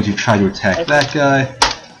guy's going to try to attack that guy.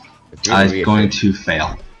 He's going to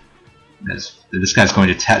fail. This guy's going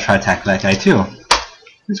to try to attack that guy too.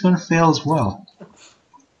 He's going to fail as well.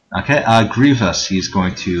 Okay, Grievous, he's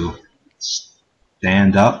going to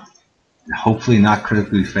stand up and hopefully not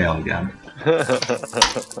critically fail again.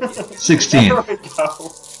 16. There we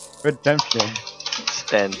go. Redemption.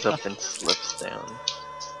 Stands up and slips down.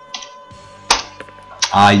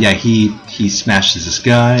 Yeah, he smashes this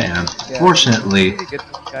guy, and unfortunately, You get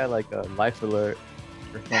this guy like a life alert.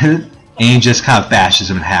 Or something. and he just kind of bashes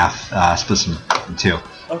him in half, splits him in two.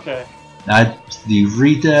 Okay. The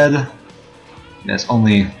re-dead, there's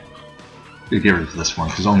only, we get rid of this one,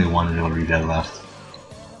 because only one real re-dead left.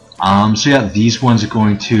 So yeah, these ones are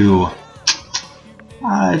going to,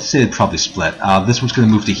 I'd say it'd probably split. This one's going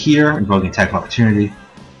to move to here, invoking attack of opportunity.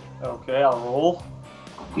 Okay, I'll roll.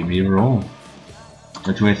 Give me a roll.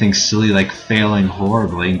 Don't do anything silly like failing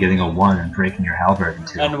horribly and getting a 1 and breaking your halberd in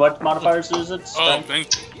two. And what modifiers is it? Oh, Strength? thank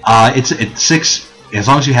you. It's 6, as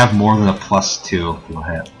long as you have more than a +2, you'll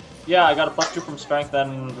hit. Yeah, I got a +2 from strength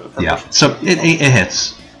and from Yeah, so it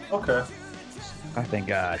hits. Okay. I thank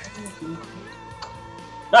God.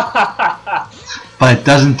 But it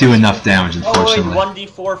doesn't do enough damage, Oh wait, unfortunately.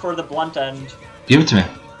 1d4 for the blunt end. Give it to me.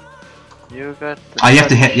 You got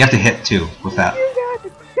the You have to hit too with that.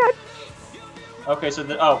 Okay, so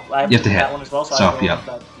I have You to have to do that hit. one as well, so So, I roll yeah.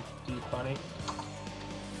 that d20.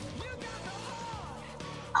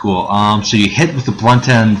 Cool. So you hit with the blunt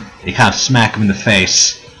end, you kind of smack him in the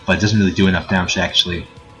face, but it doesn't really do enough damage to actually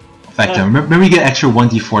affect him. Remember you get extra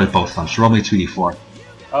 1d4 to both of them, so roll me 2d4.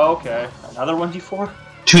 Oh, okay. Another 1d4?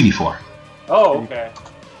 2d4. Oh, okay.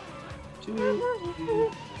 2,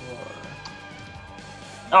 4.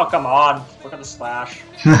 Oh, come on. Look at the slash.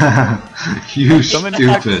 You Summon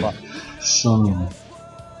stupid. attack. Son.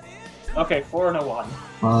 Okay, 4 and a 1.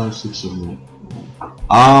 5, 6, 7, 8.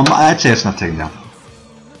 I'd say it's not taken down.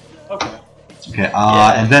 Okay. Okay,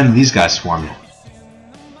 and then these guys swarm you.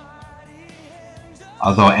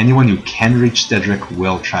 Although anyone who can reach Deadrick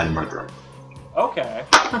will try to murder him. Okay.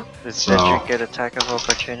 Does So- Deadrick get attack of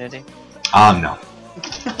opportunity? No.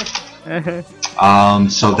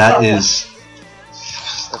 So that is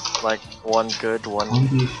That's like one good, one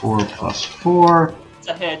 1d4 plus 4. It's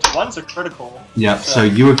a hit. One's a critical. Yeah, so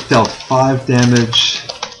you have dealt 5 damage.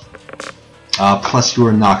 Plus you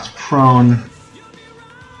were knocked prone.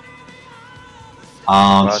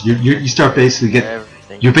 So you start basically getting.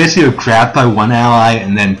 everything. You're basically grabbed by one ally,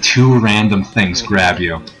 and then 2 random things grab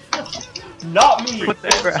you. Not me! What the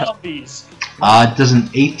They're crap? zombies! Does an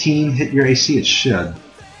 18 hit your AC? It should.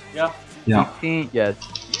 Yeah. Yeah. 18, yes.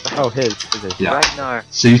 Oh, his. Yeah. Ragnar,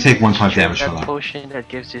 So you take 1 point of drink damage from that that. potion that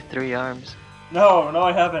gives you 3 arms. No,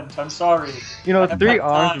 I haven't. I'm sorry. You know, I have 3 not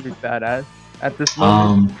arms time. would be badass at this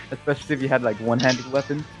moment. Um, Especially if you had like one-handed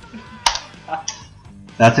weapons.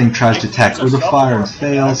 that thing tries to attack There's a Udofire and shovel.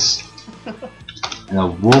 fails. And a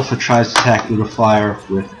wolf tries to attack Udofire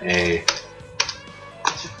with a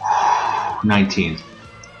 19.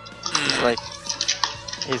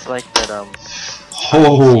 He's like that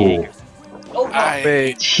Oh! Oh, no.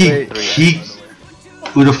 Wait, He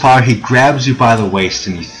Udofire, he grabs you by the waist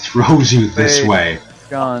and he throws you this Wait. way.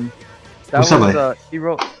 John. That What's was, up, buddy? he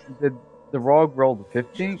rolled, the rogue rolled a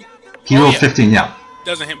 15? He Oh, rolled yeah. 15, yeah.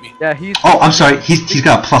 Doesn't hit me. Yeah, he's... Oh, I'm sorry, he's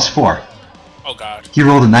got a +4. Oh god. He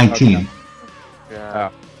rolled a 19. Okay. yeah.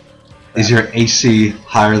 Is your AC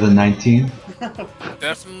higher than 19?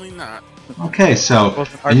 Definitely not. Okay, so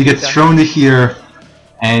Wasn't and you get arcane thrown to here,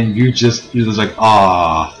 and you're just like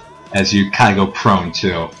ah, as you kind of go prone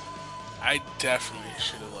too. I definitely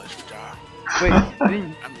should have let you die. Wait,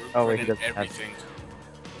 didn't... I'm Oh, wait, he regretting doesn't have- everything.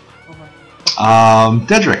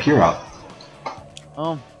 Dedrick, you're up.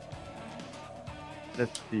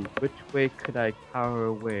 Let's see. Which way could I cower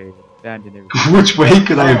away? Abandon everything. Which way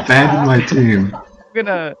could I abandon my team?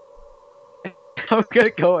 I'm gonna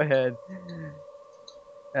go ahead.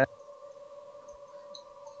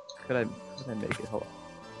 Could I make it? Hold on.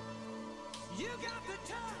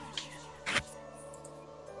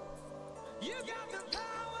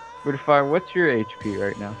 Udofire, what's your HP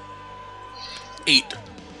right now? 8.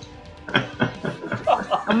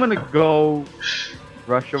 I'm gonna go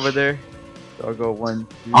rush over there. So I'll go 1,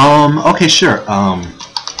 2. Okay, sure.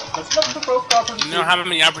 Let's not provoke property. You know how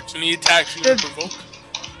many opportunity attacks you can provoke?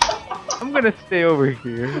 I'm gonna stay over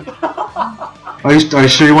here. Are you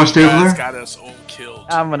sure you want to stay over That's there? got us all killed.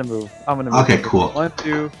 I'm gonna move. Okay, cool. 1,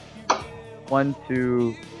 2, 1,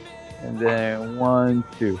 2, and then 1,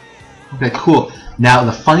 2. Okay, cool. Now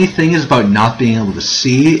the funny thing is about not being able to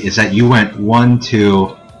see is that you went 1, 2,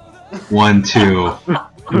 1, 2,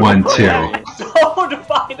 1, 2. Don't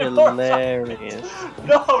find a Hilarious.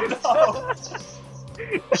 No, no.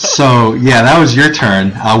 So yeah, that was your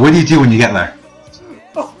turn. What do you do when you get there?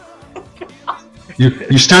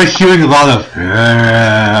 You start hearing a lot of.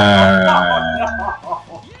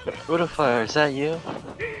 Udofire, is that you?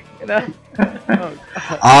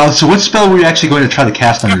 So what spell were you actually going to try to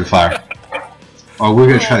cast on Udofire? Or we're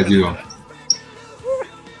going to try to do them?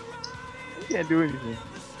 Can't do anything.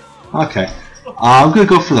 Okay. I'm going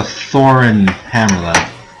to go for the Thorin Hammer then.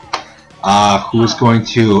 Who is going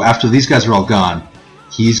to, after these guys are all gone,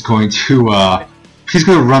 he's going to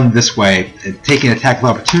run this way, taking an attack of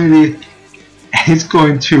opportunity, and he's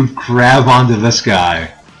going to grab onto this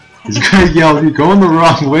guy. He's going to yell, "You're going the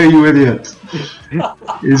wrong way, you idiot!"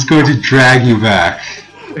 He's going to drag you back.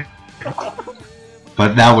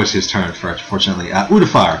 But that was his turn, fortunately.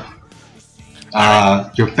 Udofire.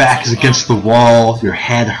 Your back is against the wall, your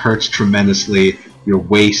head hurts tremendously, your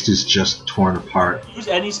waist is just torn apart. Use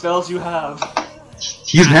any spells you have.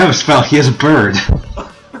 He doesn't have a spell, he has a bird.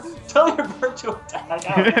 Tell your bird to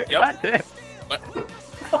attack. Yep. Get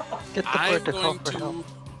the I'm bird to call going for help.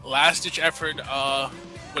 to last-ditch effort.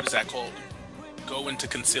 What is that called? Go into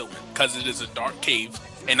concealment because it is a dark cave,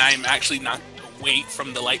 and I am actually not away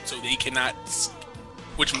from the light, so they cannot.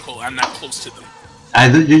 I'm not close to them.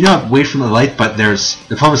 You're not away from the light, but the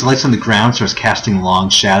problem is the light's on the ground, so it's casting long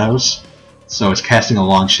shadows. So it's casting a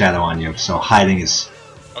long shadow on you. So hiding is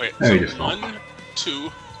very difficult. 1,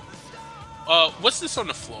 2. What's this on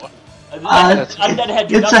the floor? Undead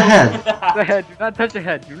head. It's a head. The head. Do not touch a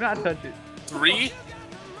head. Do not touch it. 3.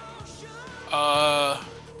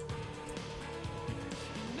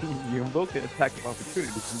 You invoke an attack of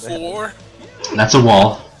opportunity from the 4. That's a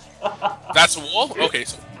wall. That's a wall. Okay.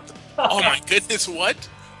 So, oh my goodness!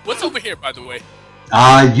 What's over here, by the way?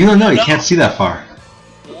 You don't know. You can't see that far.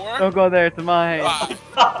 4. Don't go there. It's mine. 5.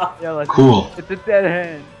 Yeah, let's Cool. It's a dead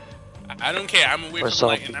hand. I don't care. I'm away Or from the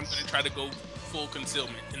light, and zombies. I'm gonna try to go full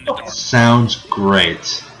concealment in the dark. Sounds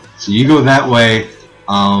great. So you go that way,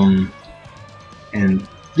 and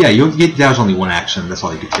yeah, that was only one action. That's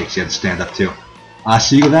all you could take. So you had to stand up too.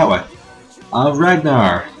 So you go that way.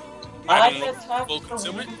 Ragnar. I I'm going attack full the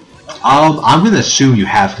concealment. I'm gonna assume you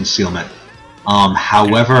have concealment.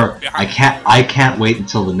 However, I can't wait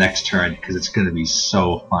until the next turn because it's gonna be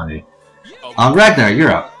so funny. Ragnar,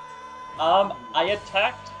 you're up. I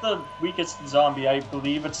attacked the weakest zombie. I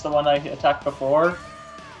believe it's the one I attacked before.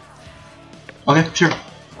 Okay, sure.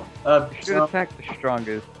 You should attack the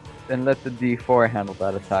strongest, then let the D4 handle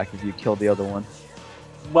that attack if you kill the other one.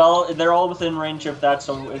 Well, they're all within range of that,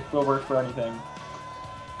 so it will work for anything.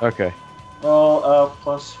 Okay. Roll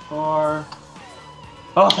 +4.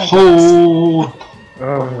 Oh, thank goodness.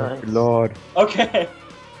 Oh, nice. Lord. Okay.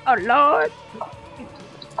 Oh, Lord!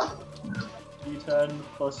 D10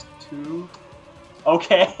 +2.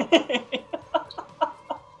 Okay.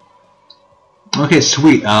 Okay,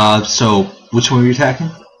 sweet. So which one were you attacking?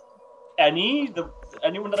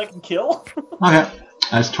 Anyone that I can kill? Okay,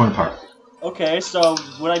 that's torn apart. Okay, so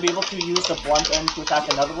would I be able to use the blunt end to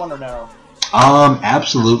attack another one or no?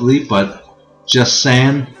 Absolutely, but just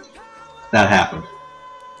saying, that happened.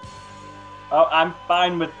 Oh, I'm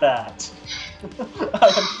fine with that. I'm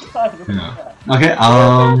fine with that. Okay,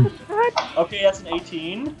 Okay, that's an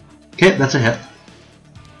 18. okay, that's a hit.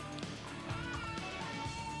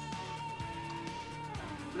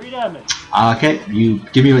 3 damage. Okay, you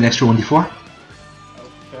give me an extra 1d4.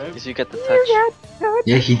 Okay. Because you get the touch.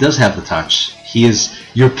 Yeah, he does have the touch.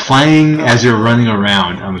 You're playing as you're running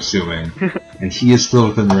around, I'm assuming. And he is still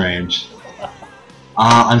within range.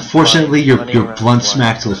 Unfortunately, your blunt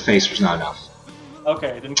smack to the face was not enough.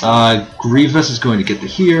 Okay, didn't kill. Grievous is going to get to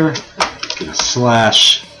here, get a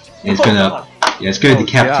slash, and it's gonna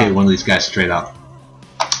decapitate one of these guys straight up.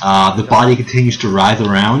 The body continues to writhe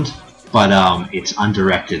around, but it's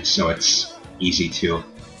undirected, so it's easy to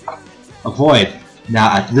avoid.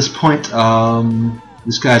 Now at this point,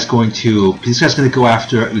 this guy's going to go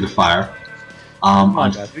after Udofire.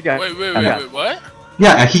 Wait, what?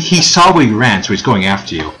 Yeah, he saw where you ran, so he's going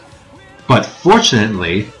after you. But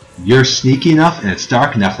fortunately, you're sneaky enough and it's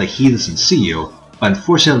dark enough that he doesn't see you. But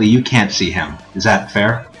unfortunately, you can't see him. Is that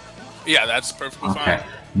fair? Yeah, that's perfectly Okay. fine.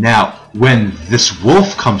 Now, when this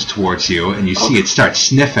wolf comes towards you and you see it start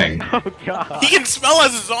sniffing, Oh, God. He can smell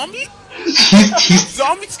as a zombie? he's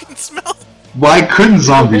Zombies can smell? why couldn't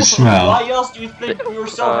zombies smell? Why else do you think we were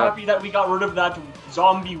so happy that we got rid of that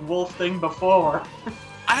zombie wolf thing before?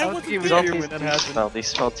 I was wasn't even there. here Zombies when that do happened. smell. They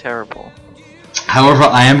smell terrible. However,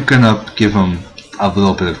 I am gonna give him a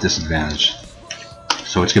little bit of disadvantage.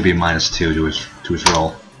 So it's gonna be -2 to his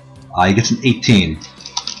roll. He gets an 18.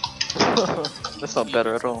 That's not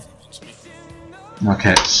better at all.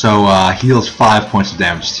 Okay, so he deals 5 points of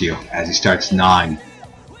damage to you as he starts gnawing,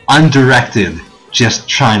 undirected, just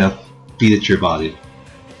trying to beat at your body.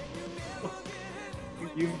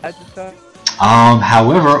 You had to start?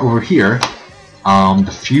 However, over here,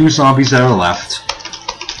 the few zombies that are left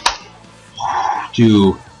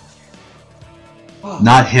do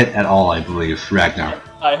not hit at all, I believe, Ragnar.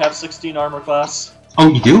 I have 16 armor class. Oh,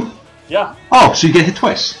 you do? Yeah. Oh, so you get hit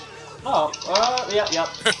twice. Oh, yeah.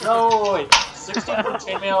 No, wait. 16 from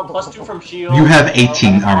chainmail, +2 from shield. You have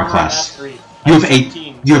 18 armor class. Mastery. You have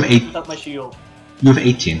 17. You have 8. Without my shield. You have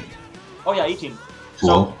 18. Oh yeah, 18. Cool.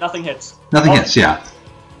 So nothing hits. Nothing hits, yeah.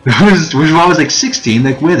 Which was always like 16.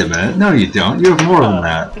 Like, wait a minute. No, you don't. You have more than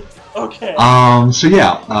that. Okay. So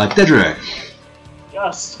yeah, Deadrick,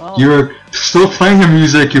 Yes. you're still playing your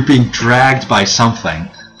music. You're being dragged by something.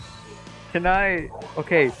 Can I?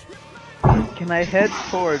 Okay. Can I head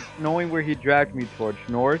towards, knowing where he dragged me towards,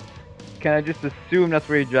 north? Can I just assume that's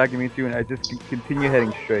where he dragged me to, and I just continue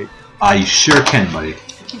heading straight? You sure can, buddy.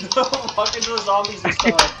 Fuck into the zombies and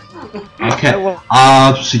stuff. Okay.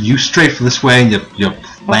 So you strafe this way, and you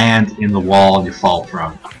land in the wall, and you fall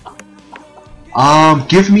prone.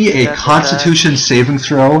 Give me a Constitution saving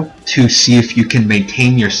throw to see if you can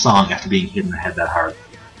maintain your song after being hit in the head that hard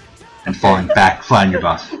and falling back flat on your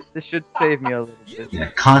butt. This should save me a little bit. Yeah,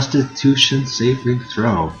 Constitution saving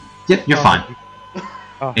throw. Yep, you're fine.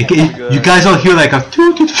 Oh, You guys all hear like a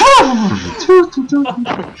toot toot toot toot toot.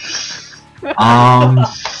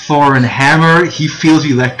 Thorin Hammer, he feels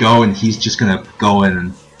you let go, and he's just gonna go in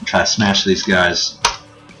and try to smash these guys.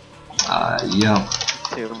 Yeah.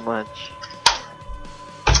 Too much.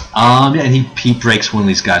 Yeah, and he breaks one of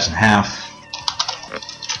these guys in half.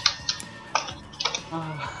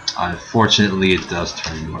 Unfortunately, it does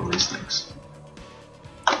turn into one of these things.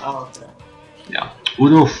 Oh, okay. Yeah.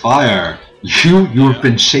 Udofire, you have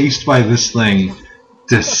been chased by this thing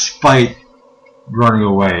despite running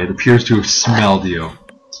away. It appears to have smelled you.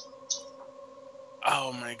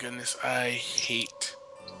 Oh my goodness, I should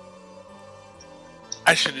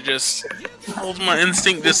have just followed my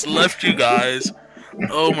instinct, just left you guys.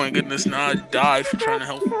 Oh my goodness, now I died for trying to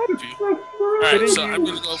help you. Alright, so I'm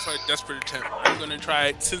gonna go for a desperate attempt. I'm gonna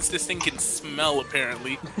try, since this thing can smell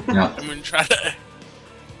apparently, Yeah. I'm gonna try to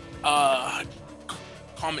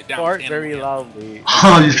calm it down. Fart very loudly.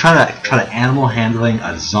 Oh, you're trying to animal handling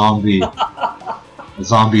a zombie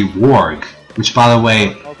warg, which by the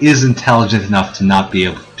way is intelligent enough to not be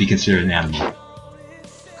able to be considered an animal.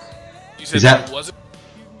 You said Is that- it wasn't?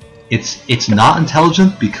 It's not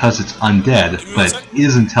intelligent because it's undead, but it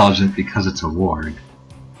is intelligent because it's a warg.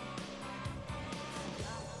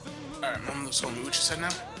 Alright, I'm just going to what you said now?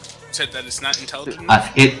 You said that it's not intelligent?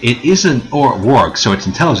 It isn't or warg, so it's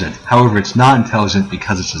intelligent. However, it's not intelligent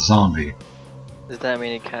because it's a zombie. Does that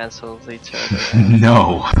mean it cancels each other?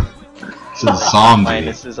 No, it's a zombie.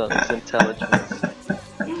 Minus is on its intelligence.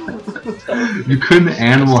 You couldn't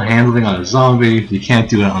animal handling on a zombie. You can't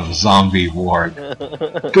do it on a zombie warg.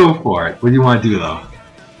 Go for it. What do you want to do though?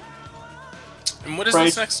 And what is Right.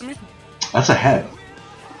 this next to me? That's a head.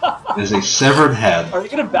 There's a severed head. Are you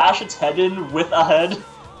gonna bash its head in with a head?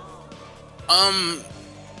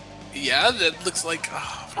 Yeah, that looks like,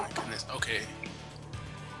 oh my goodness, okay.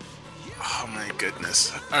 Oh my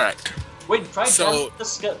goodness. Alright. Wait, try So-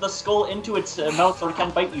 jam the skull into its mouth so it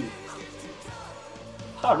can't bite you.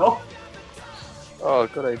 I don't know. Oh,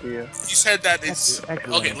 good idea. You said that it's...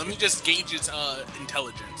 Excellent. Okay, let me just gauge its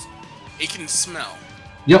intelligence. It can smell,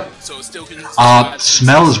 Yep. so it still can...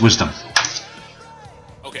 Smell is wisdom.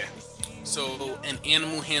 Okay, so an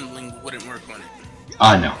animal handling wouldn't work on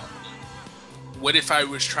it. No. What if I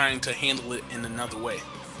was trying to handle it in another way?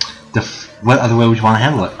 What other way would you want to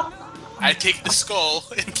handle it? I take the skull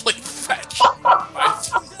and play fetch.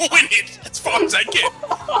 I win it as far as I can.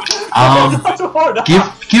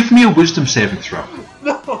 Give me a wisdom saving throw.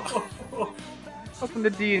 Welcome to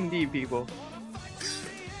D&D, people. This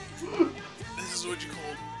is what you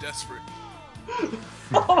call desperate.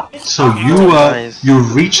 So you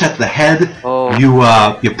reach at the head, Oh. you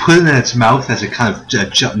put it in its mouth as it kind of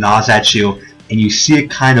gnaws at you, and you see it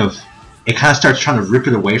kind of starts trying to rip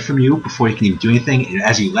it away from you before you can even do anything. And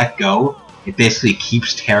as you let go, it basically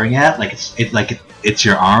keeps tearing at it like it's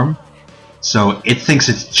your arm. So it thinks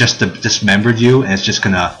it's just dismembered you, and it's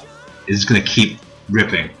gonna keep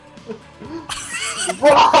ripping.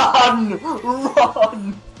 Run!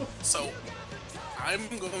 Run! So I'm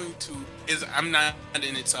going to I'm not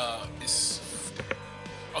in its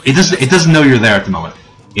okay. It doesn't know you're there at the moment.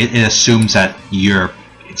 it assumes that you're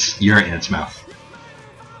in its mouth.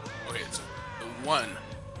 Okay, so 1,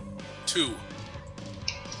 2,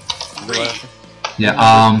 3,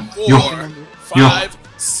 Yeah. 4, you're 5,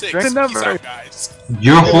 6. Great Peace number. out, guys.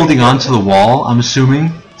 you're holding onto the wall. I'm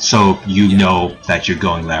assuming, so you know that you're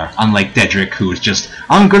going there. Unlike Deadrick, who's just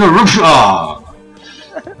I'm gonna rip.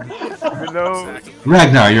 No. Exactly.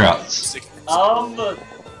 Ragnar, you're up. 6. I'm back.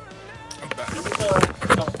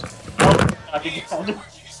 again.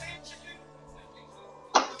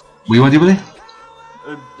 What do you want to do with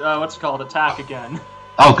it? What's it called? Attack again.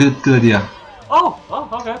 Oh, good idea. Oh,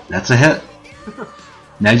 okay. That's a hit.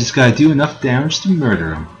 Now you just gotta do enough damage to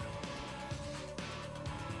murder him.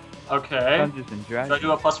 Okay. Dungeons and Do I Dragons.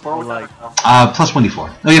 do a +4 with Like- that? Plus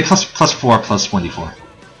 1d4. Oh yeah, plus 4 plus 1d4.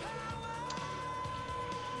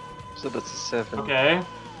 So that's a 7. Okay.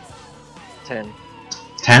 10.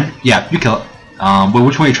 10? Yeah, you kill it. But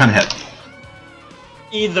which one are you trying to hit?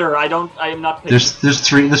 Either. I am not picking.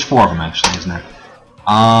 There's 4 of them actually, isn't there?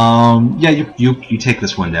 Yeah, you take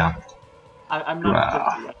this one down. I'm not Wow.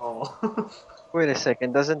 picky at all. Wait a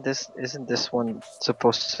second, isn't this one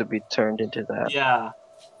supposed to be turned into that? Yeah.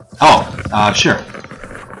 Oh, sure.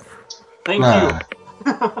 Thank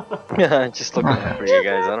I'm just looking out for you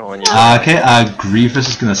guys, I don't want you Okay, Grievous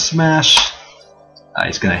is gonna smash.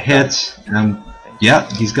 He's gonna hit. And yeah,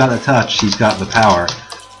 he's got a touch. He's got the power.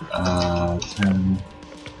 10.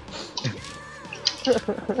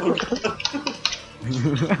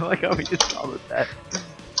 I like how we just saw that.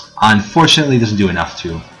 Unfortunately, it doesn't do enough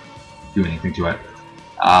to do anything to it.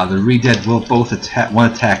 The Redead will both attack.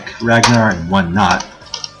 One attack Ragnar and one not.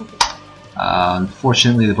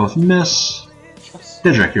 Unfortunately, they both miss.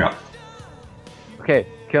 Deadrick, you're up. Okay,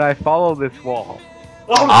 can I follow this wall?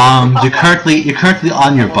 You're currently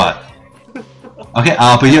on your butt. Okay,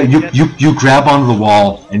 but you grab onto the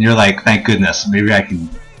wall and you're like, thank goodness, maybe I can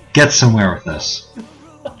get somewhere with this.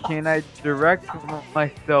 Can I direct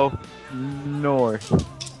myself north?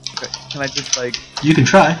 Can I just like? You can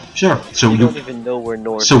try, sure. So You don't even know where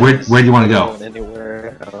north So where is. do you want to You go? don't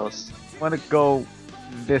Anywhere else. Want to go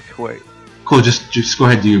this way? Cool, just go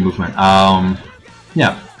ahead and do your movement.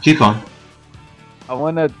 Yeah, keep going. I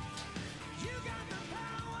want to.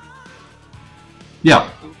 Yeah.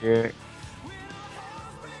 Here,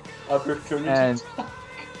 and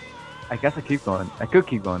I guess I keep going. I could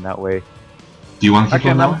keep going that way. Do you want to keep Actually,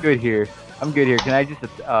 going I'm that way? good here. I'm good here. Can I just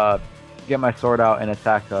get my sword out and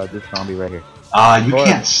attack this zombie right here? You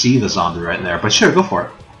can't see the zombie right there, but sure, go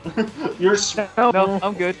for it. You're No,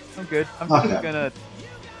 I'm good. I'm good. I'm Okay. just gonna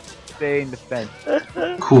stay in defense.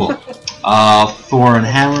 Cool. Thor and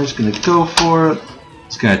Hammer's gonna go for it.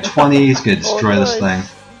 It's gonna 20. He's gonna destroy this thing.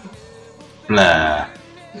 Blah.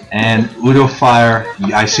 And Udofire,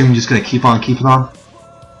 I assume you're just gonna keep on keeping on.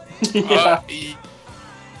 yeah.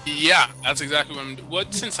 Yeah, that's exactly what I'm doing.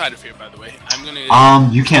 What's inside of here, by the way? I'm gonna.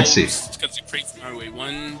 You can't see. Because the crates are way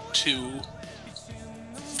 1, 2,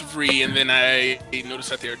 3, and then I noticed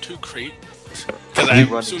that there are 2 crates. Because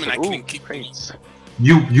I'm assuming I can keep. crates.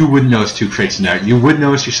 You would notice 2 crates in there. You would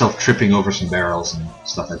notice yourself tripping over some barrels and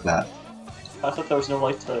stuff like that. I thought there was no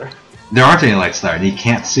lights there. There aren't any lights there, and he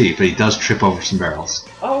can't see, but he does trip over some barrels.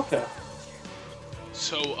 Oh, okay.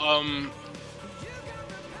 So,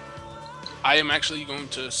 I am actually going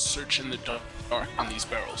to search in the dark on these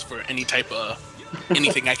barrels for any type of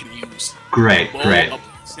anything I can use. Great, Bowl, great. a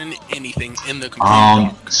poison, anything in the complete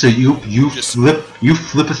dark. So you Just-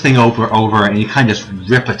 flip a thing over, and you kind of just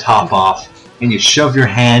rip a top off, and you shove your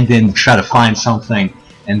hand in, try to find something,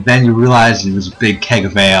 and then you realize it was a big keg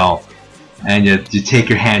of ale, and you take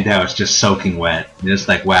your hand out, it's just soaking wet. You're just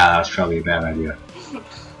like, wow, that was probably a bad idea.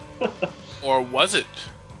 Or was it?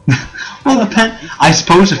 Well, I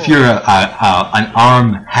suppose if you're an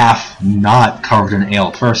arm half not covered in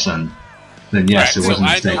ale person, then yes, Right, it wasn't a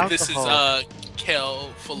so mistake. I know this is a kale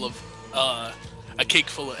full of a cake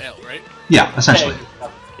full of ale, right? Yeah, essentially.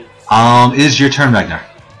 It is your turn, Ragnar.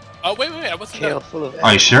 Oh wait, I wasn't Kale done. full of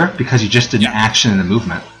Are you sure? Because you just did an Yeah. action and a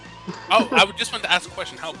movement. Oh, I would just want to ask a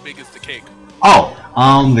question. How big is the cake? Oh,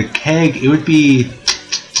 the keg. It would be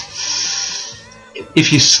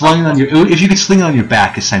if you slung it on if you could sling it on your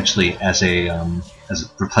back, essentially as a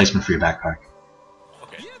replacement for your backpack.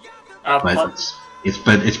 Okay. But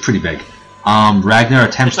it's pretty big. Ragnar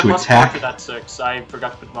attempts It's a to +4 attack. to that 6. I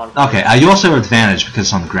forgot to put modifier. Okay, you also have advantage because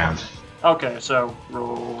it's on the ground. Okay, so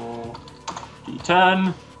roll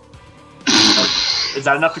d10. Is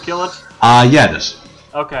that enough to kill it? Yeah, it is.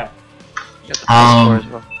 Okay.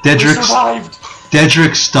 Deadrick. We survived!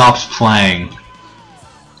 Deadrick stops playing.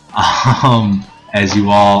 As you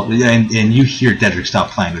all and you hear Deadrick stop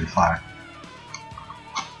playing with fire.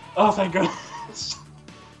 Oh, thank goodness.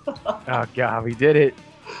 Oh god, we did it.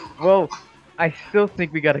 Well, I still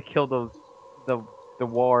think we gotta kill those the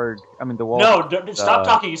ward. I mean the wall. No, stop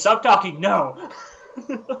talking. Stop talking. No.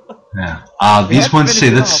 Yeah. We These have to ones say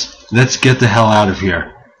finish let's get the hell out of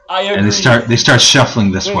here, I agree. and they start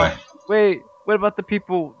shuffling this way. Wait, what about the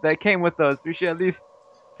people that came with us? We should at least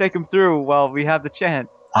take them through while we have the chance.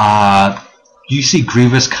 You see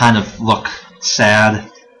Grievous kind of look sad.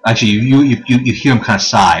 Actually, you hear him kind of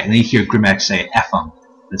sigh, and then you hear Grimmack say, "F him.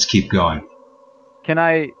 Let's keep going." Can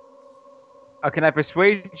I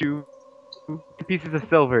persuade you? 2 pieces of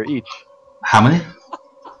silver each. How many?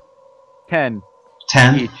 10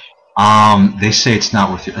 10. each. They say it's not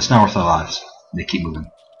worth it. It's not worth our lives. They keep moving.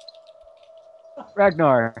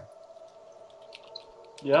 Ragnar,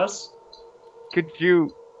 Yes. could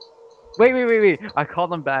you? Wait. I call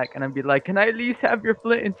them back and I'd be like, can I at least have your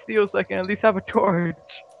flint and steel so I can at least have a torch?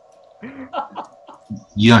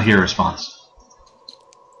 You don't hear a response.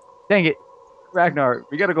 Dang it, Ragnar,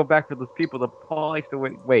 we gotta go back to those people. The police to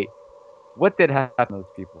wait. What did happen to those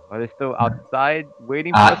people? Are they still outside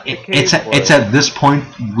waiting for us in the cave? It's at this point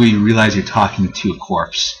we realize you're talking to a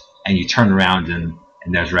corpse, and you turn around and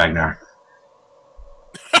there's Ragnar.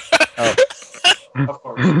 Oh. Of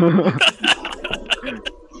course.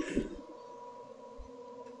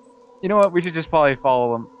 You know what? We should just probably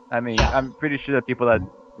follow them. I mean, I'm pretty sure the people that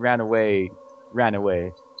ran away.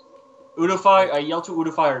 Udofire, I yell to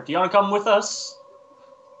Udofire, do you want to come with us?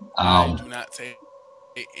 I do not say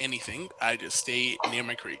anything. I just stay near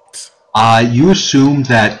my crates. You assume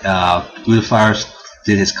that Udofire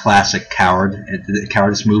did his classic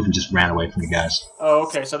cowardice move and just ran away from you guys. Oh,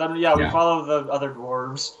 okay. So then, yeah, we follow the other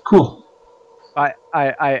dwarves. Cool.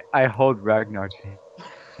 I hold Ragnar's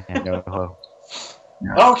hand. No.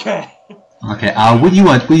 Okay. Okay. What do you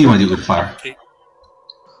want? What do you want to do with the fire? Okay.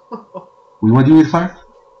 What do you want to do with the fire?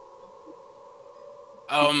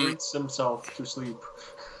 He treats himself to sleep.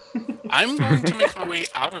 I'm going to make my way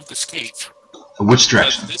out of this cave. Which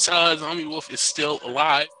direction? This zombie wolf is still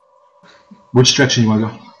alive. Which direction you want to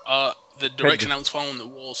go? The direction I was following the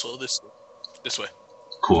wall, so this way.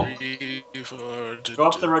 Cool. 3, 4, Go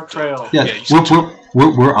up the red trail. Yeah,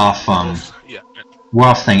 we're off. Yeah. We're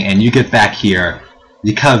off thing, and you get back here.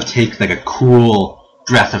 You kind of take like a cool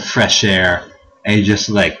breath of fresh air, and you just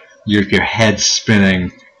like your head's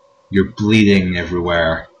spinning, you're bleeding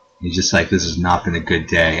everywhere. You're just like, this has not been a good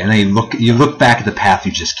day. And then you look back at the path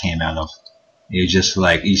you just came out of. And you just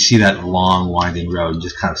like, you see that long winding road, and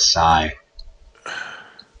just kind of sigh.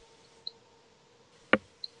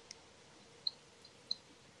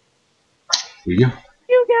 Here you go.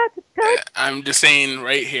 You got the touch. I'm just saying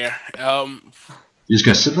right here. You're just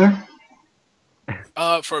gonna sit there?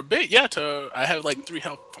 For a bit, yeah. I have like 3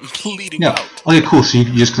 health. I'm bleeding Yeah. out. Okay, cool. So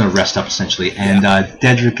you're just gonna rest up essentially, and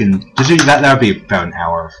Deadrick and that would be about an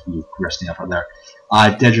hour of you resting up right there.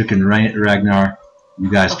 Deadrick and Ragnar,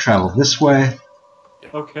 you guys travel this way.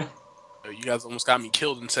 Okay. You guys almost got me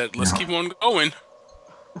killed and said, "Let's keep on going."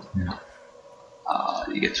 Yeah.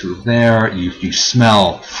 You get through there. You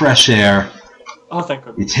smell fresh air. Oh, thank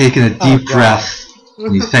goodness. You're taking a deep breath.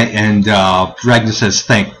 And you thank, and Ragnar says,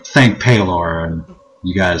 "Thank Palor," and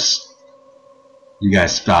you guys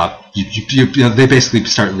stop. They basically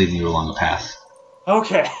start leading you along the path.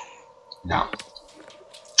 Okay. Yeah.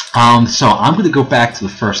 So I'm going to go back to the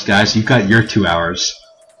first guys. You've got your 2 hours,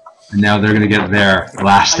 and now they're going to get their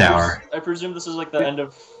last hour. I presume this is like the end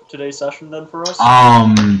of today's session then for us?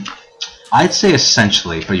 I'd say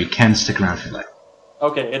essentially, but you can stick around if you like.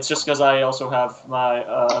 Okay, it's just because I also have my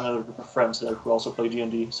another group of friends there who also play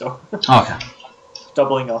D&D, so Okay.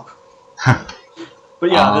 doubling up. But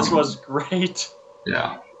yeah, this was great.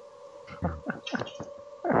 Yeah.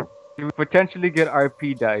 You would potentially get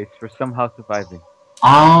RP dice for somehow surviving.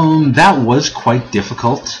 That was quite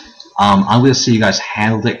difficult. I'm going to say you guys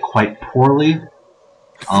handled it quite poorly.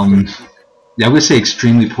 Yeah, I would say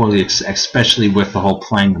extremely poorly, especially with the whole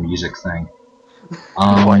playing the music thing.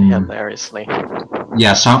 Quite hilariously.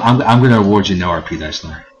 Yeah, so I'm going to award you no RP dice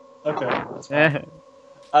there. Okay, that's fine.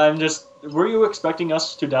 I'm just... Were you expecting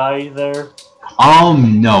us to die there?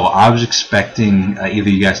 No, I was expecting either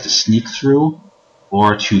you guys to sneak through,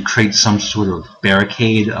 or to create some sort of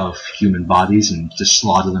barricade of human bodies and just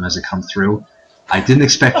slaughter them as they come through. I didn't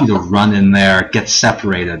expect you to run in there, get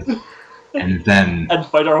separated, and then... And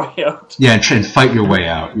fight our way out. Yeah, and fight your way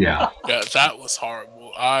out, yeah. Yeah, that was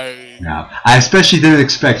horrible. Yeah. I especially didn't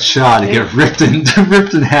expect Shaw to get ripped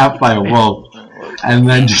in half by a wolf, and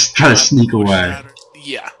then just try to sneak away.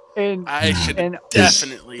 Yeah. And I should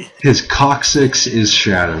definitely. His coccyx is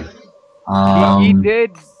shattered.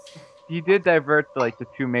 He did divert like the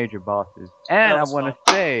 2 major bosses, and I want to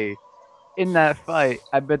say in that fight,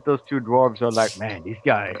 I bet those two dwarves are like, man, these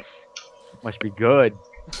guys must be good.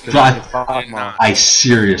 'Cause But- they can fog mom. I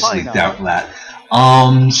seriously Probably not. doubt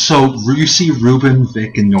that. So you see Reuben,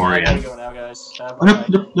 Vic, and I Norian. gotta go now, guys.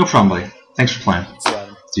 Oh, no problem, buddy. Thanks for playing. Yeah.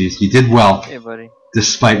 You did well, Hey, buddy.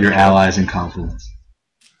 despite your allies' incompetence.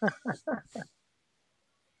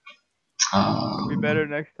 Be better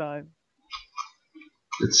next time.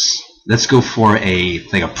 Let's go for a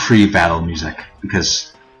pre-battle music,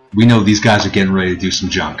 because we know these guys are getting ready to do some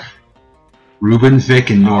junk. Reuben, Vic,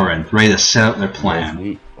 and Norian ready to set up their plan.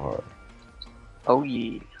 We are. Oh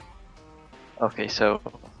yeah. Okay, so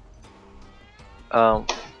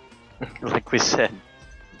like we said,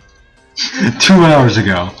 2 hours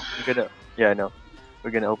ago. I know.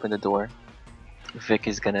 We're gonna open the door. Vic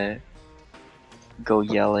is gonna go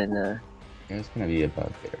yell It's gonna be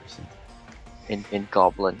about there. So. in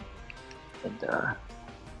Goblin, and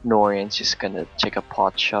Norian's just gonna take a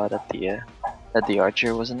pot shot at the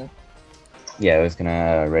archer, wasn't it? Yeah, I was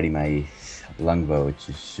gonna ready my longbow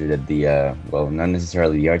to shoot at the well, not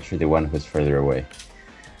necessarily the archer, the one who's further away.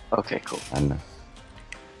 Okay, cool. And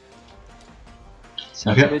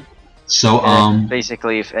Sounds Okay. good. So And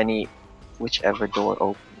basically, if whichever door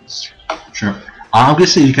opens. sure. I'm gonna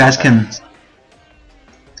say you guys can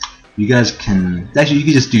actually you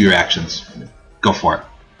can just do your actions. Go for it.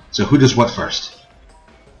 So who does what first?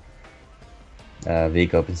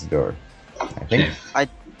 Vic opens the door, I think. Okay.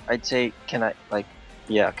 I'd say, can I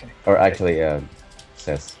yeah, okay. Or actually,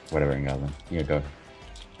 says whatever in Goblin. You go.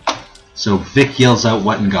 So Vic yells out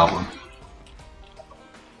what in Goblin?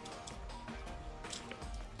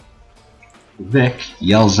 Vic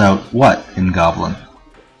yells out what in Goblin?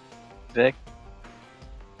 Vic,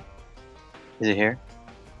 is it here?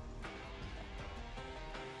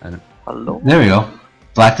 I don't- Hello, There we go.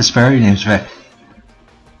 Black Despair, your name's Vic.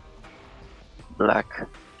 Black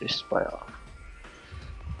Despair.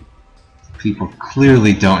 People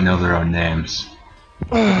clearly don't know their own names.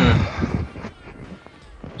 You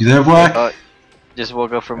there, Black? Just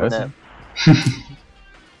woke up from a nap.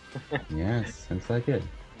 Yeah, sounds like it.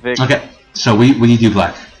 Vic, Okay, so what do you do,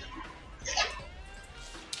 Black?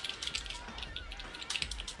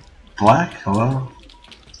 Black? Hello?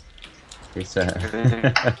 Here's,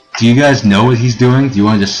 Do you guys know what he's doing? Do you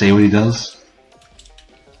want to just say what he does?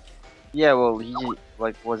 yeah, well, he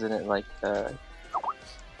wasn't it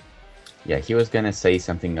yeah, he was gonna say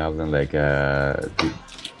something Goblin like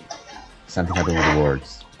something happened with the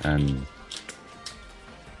words, and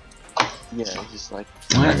yeah, just like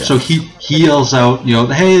Alright, so he yells out,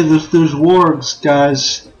 hey, there's wargs,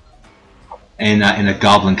 guys, in a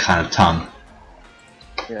goblin kind of tongue.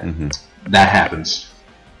 yeah. mhm. That happens.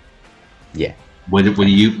 Yeah, What do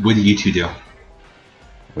you two do?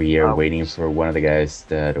 we are Oh. waiting for one of the guys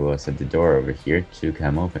that was at the door over here to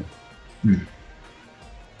come open.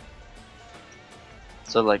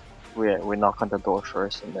 So we knock on the door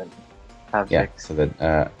first and then have Yeah, Vic. so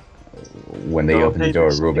that when they Go open the ahead, door,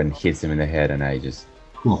 just- Reuben hits him in the head, and I just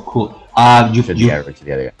Cool. shoot the arrow to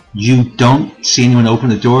the other guy. You don't see anyone open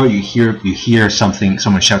the door. You hear something.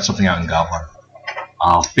 Someone shout something out in Goblin.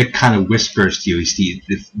 Vic kind of whispers to you.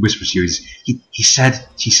 He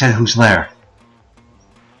said who's there.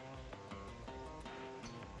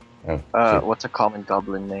 Oh, What's a common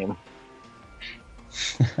goblin name?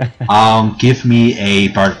 Give me a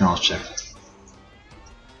bardic knowledge check.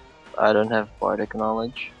 I don't have bardic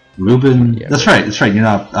knowledge. Reuben. Yeah, That's right. You're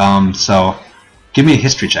not. So, give me a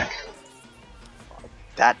history check.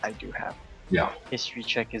 That I do have. Yeah. History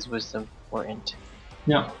check is wisdom or int.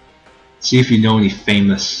 Yeah. See if you know any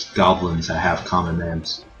famous goblins that have common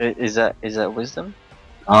names. Is that wisdom?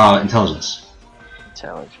 Intelligence.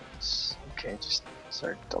 Intelligence. Okay, just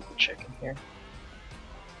start double checking here.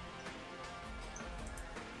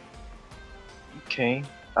 Okay.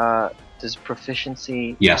 Does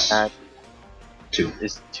proficiency Yes. add 2.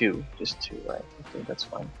 is 2? Just 2, right? Okay, that's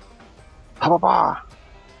fine. Ha-ba-ba!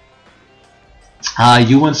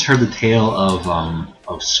 You once heard the tale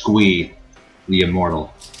of Squee, the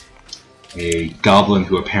Immortal, a goblin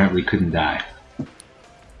who apparently couldn't die.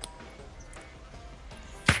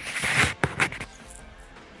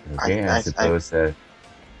 okay, I suppose.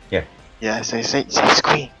 Yeah, say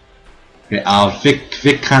squee. Okay,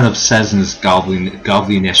 Vic kind of says in his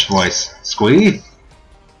goblinish voice, "Squee,"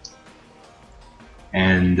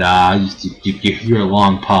 and you hear a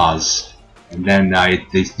long pause, and then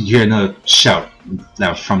you hear another shout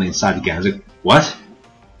that was from the inside again. I was like, "What?"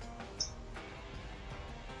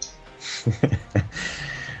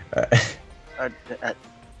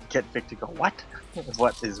 Get Vic to go, what?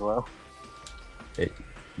 What as well?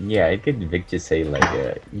 Yeah, it could Vic just say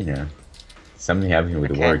like, Something happened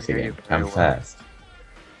with the can't words hear again. you very I'm well. fast. Or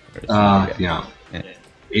something like that. Yeah. Yeah.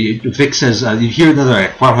 Vic says, you hear another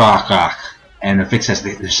like, quack, quack, quack, and Vic says,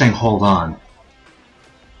 they're saying hold on.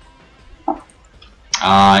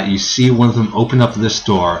 You see one of them open up this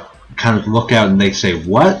door, kind of look out, and they say,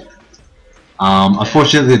 what?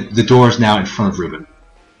 Unfortunately, the door is now in front of Reuben.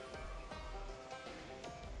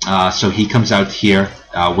 So he comes out here.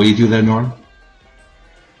 What do you do there, Norm?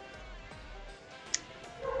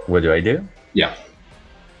 What do I do? Yeah.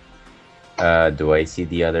 Do I see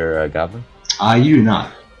the other goblin? You do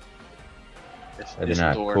not. I do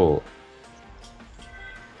not. Cool.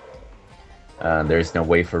 There's no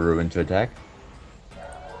way for Reuben to attack?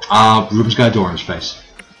 Reuben's got a door in his face.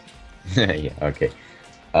 Yeah, okay.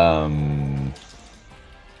 Can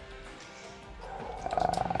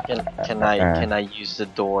I use the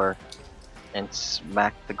door and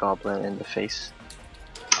smack the goblin in the face?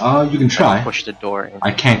 You can try. Push the door in.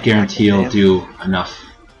 I can't guarantee you'll do enough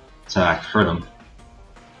to hurt him.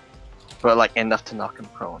 But like enough to knock him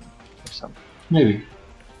prone or something. Maybe.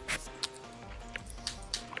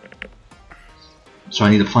 So I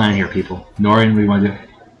need a plan here, people. Norian, what do you want to do?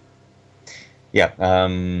 Yeah,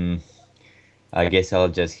 I guess I'll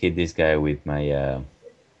just hit this guy with my,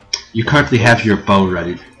 You currently have your bow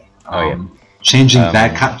ready. Oh, yeah. Changing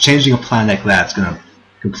changing a plan like that's gonna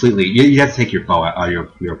completely. You have to take your bow out, or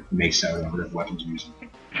your mace out, or whatever weapons you're using.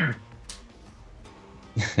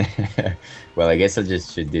 Well, I guess I'll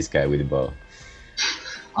just shoot this guy with a bow.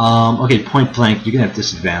 Okay, point blank. You're gonna have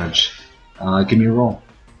disadvantage. Give me a roll.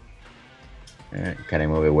 Can I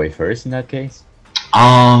move away first in that case?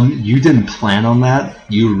 You didn't plan on that.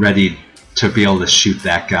 You were ready to be able to shoot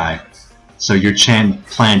that guy. So your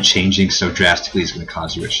plan changing so drastically is going to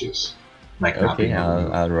cause you issues. Like not Okay, being able to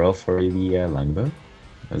move. I'll roll for the longbow.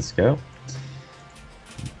 Let's go.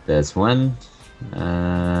 That's one.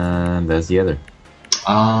 That's the other.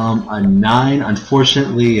 A 9.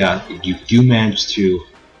 Unfortunately, you manage to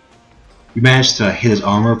hit his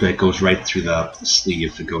armor, but it goes right through the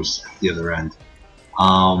sleeve. It goes the other end.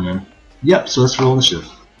 Yep. So let's roll initiative.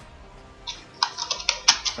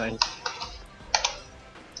 Nice.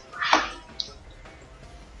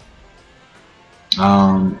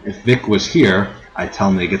 If Vic was here, I'd tell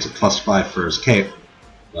him that he gets a +5 for his cape,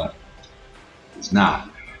 but he's not.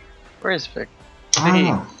 Where is Vic? I don't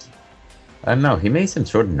know. I don't know, he made some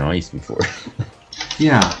sort of noise before.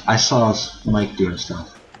 Yeah, I saw his mic doing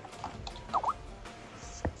stuff.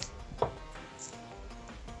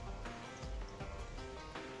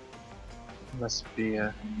 Must be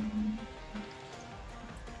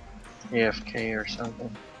AFK or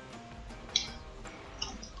something.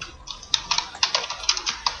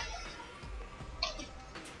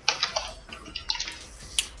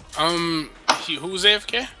 Who's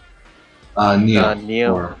AFK? Neil.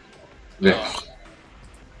 Neil. Or Vic.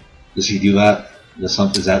 Does he do that? Is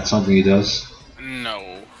that something he does?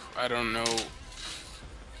 No, I don't know.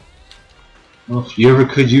 Well, if you ever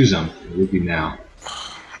could use him, it would be now.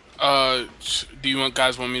 Do you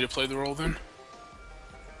guys want me to play the role then?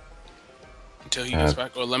 Until he gets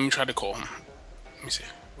back? Or let me try to call him. Let me see.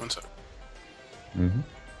 One sec.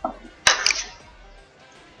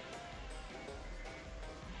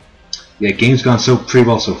 Yeah, game's gone pretty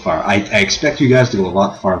well so far. I expect you guys to go a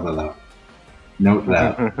lot farther though. Note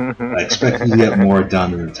that. I expect you to get more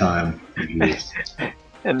done in the time used.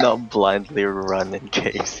 And not blindly run in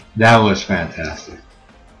case. That was fantastic.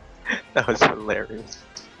 That was hilarious.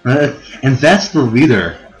 And that's the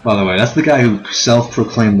leader, by the way. That's the guy who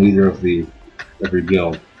self-proclaimed leader of every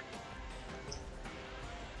guild.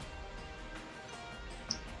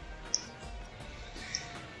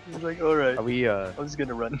 He's like, alright, Are we I'm just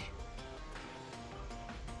gonna run.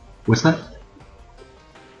 What's that?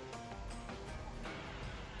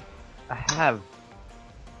 I have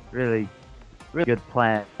really good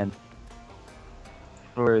plans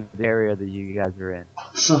for the area that you guys are in.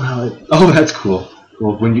 Somehow oh, that's cool.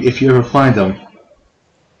 Well, if you ever find them.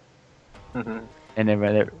 And then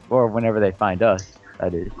whenever they find us,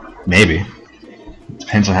 that is. Maybe.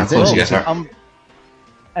 Depends on how close you guys are.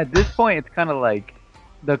 At this point, it's kind of like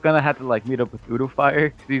they're gonna have to like meet up with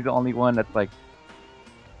Udofire because he's the only one that's like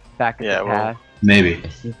back in the past. Maybe.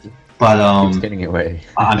 But Keeps getting away.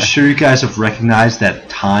 I'm sure you guys have recognized that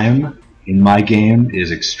time in my game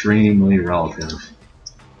is extremely relative.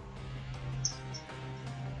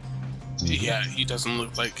 Yeah, he doesn't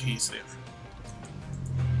look like he's there.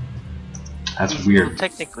 That's weird. Well,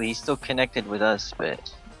 technically, he's still connected with us, but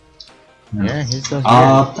Yeah, he's still here.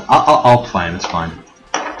 I'll plan. It's fine.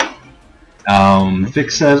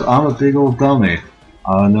 Vic says I'm a big old dummy.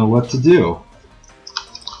 I don't know what to do.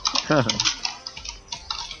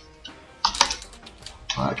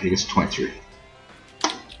 Okay, it's 23.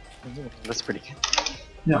 That's pretty good.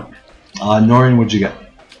 Yeah. Norian, what'd you get?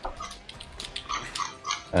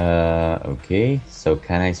 Okay. So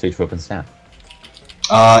can I switch weapons now?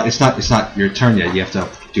 It's not your turn yet. You have to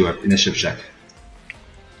do an initiative check.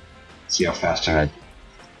 See how fast you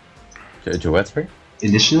To what, sorry?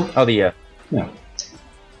 Initiative? Oh, the Yeah.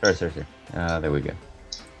 Sure. There we go.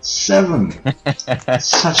 7.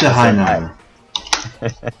 Such a high number.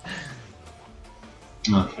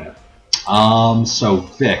 Okay. So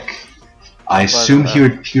Vic, I assume he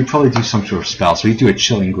would probably do some sort of spell. So he'd do a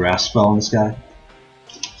chilling grasp spell on this guy.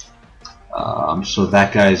 So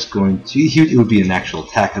that guy is going to. It would be an actual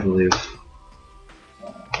attack, I believe.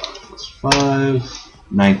 Plus 5,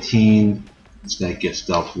 19. This guy gets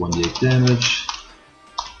dealt 1d8 damage.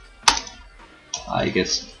 He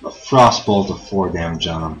gets a frostbolt of 4 damage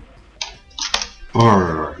on him.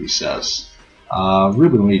 Brrr, he says.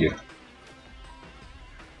 Reuben, what do you do?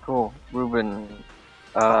 Cool. Reuben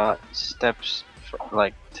steps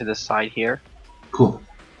like to the side here. Cool.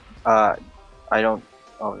 I don't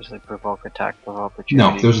obviously provoke attack of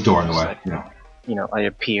opportunity. No, there's a door in the way. Like, No. You know, I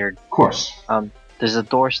appeared. Of course. There's a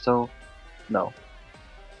door still. No.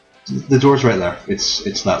 The door's right there.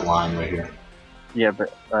 It's that line right here. Yeah,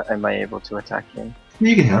 but am I able to attack him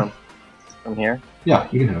You can hit him. from here? Yeah,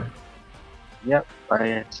 you can hit him. Yep. I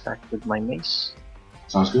attacked with my mace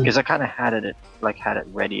Sounds good. because I kind of had it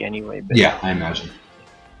ready anyway. But Yeah, I imagine.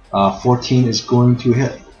 14 is going to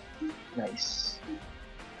hit. nice.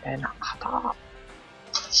 And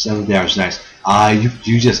 7 damage, nice.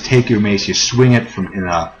 You just take your mace, you swing it from in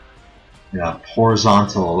a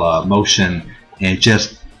horizontal motion, and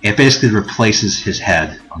it basically replaces his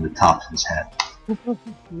head on the top of his head.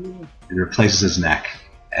 It replaces his neck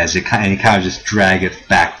as you kind of just drag it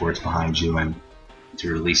backwards behind you and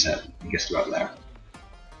to release it. He gets to go out there.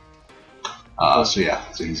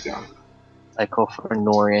 So he's gone. I call for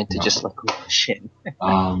Norian to just like oh shit.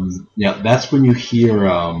 Yeah, that's when you hear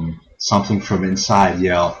something from inside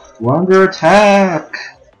yell, "We're under attack!"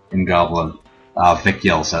 in Goblin. Vic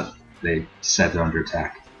yells that they said they're under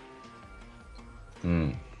attack.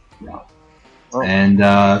 Hmm. Yeah. Oh. And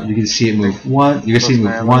you can see it move 1, you can see it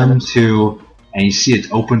move 1, 2, and you see it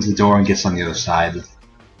opens the door and gets on the other side. And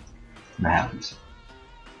that happens.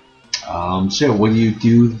 So what do you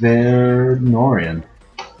do there, Norian?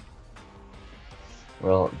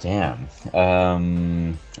 Well, damn.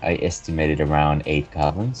 I estimated around 8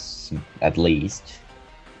 goblins, at least.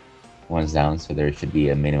 One's down, so there should be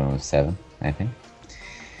a minimum of 7, I think.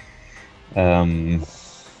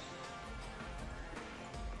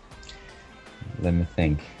 Let me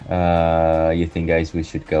think. You think, guys, we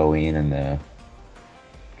should go in and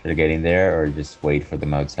try to get in there, or just wait for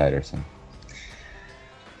them outside or something?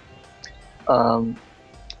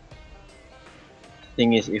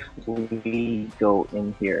 Thing is, if we go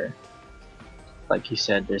in here, like you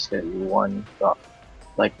said, there's gonna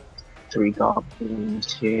be 3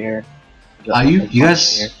 goblins here. You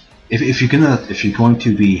guys, if you're going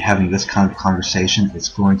to be having this kind of conversation, it's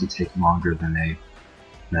going to take longer than a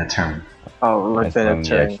turn. Oh, look at a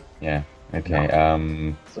turn. Yeah.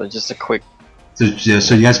 Okay. So just a quick. So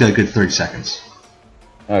you guys got a good 30 seconds.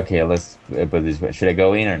 Okay. Let's put this way. Should I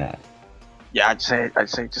go in or not? Yeah, I'd say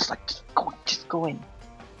just go in.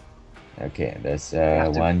 Okay. That's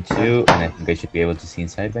 1, 2, and I think I should be able to see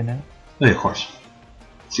inside by now. Oh, yeah, of course.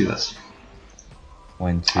 See this.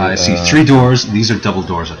 1, 2. I see 3 doors. These are double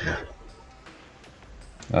doors up here.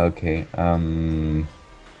 Okay.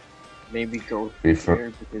 Maybe go Before-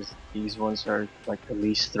 here because these ones are like the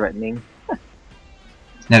least threatening.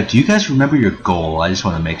 Now, do you guys remember your goal? I just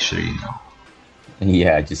want to make sure you know.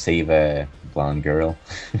 Yeah, just save a blonde girl.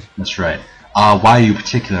 That's right. Why are you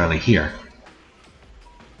particularly here?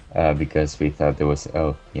 Because we thought there was.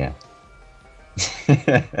 Oh, yeah.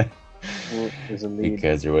 There's a lead.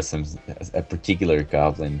 Because there was a particular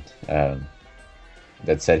goblin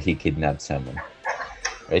that said he kidnapped someone,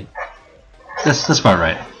 right? That's about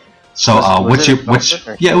right. So, Was it a goblin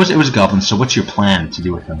or- yeah, it was a goblin. So, what's your plan to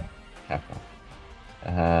do with him?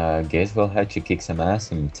 Guess we'll have to kick some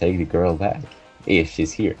ass and take the girl back if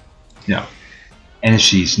she's here. Yeah. And if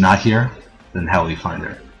she's not here, then how will you find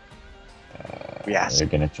her? Yes. We're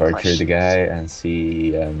gonna torture the guy and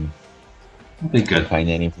see Be good. find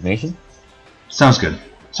any information. Sounds good.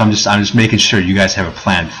 So I'm just making sure you guys have a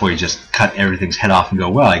plan before you just cut everything's head off and go,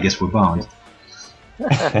 well, I guess we're boned.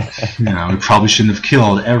 You know, we probably shouldn't have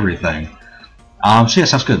killed everything. So yeah,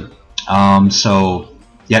 sounds good. So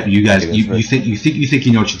yeah, you guys, you think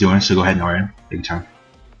you know what you're doing. So go ahead, Norian. Take your turn.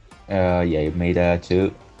 Yeah, you made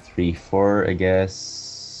 2, 3, 4, I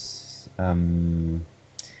guess.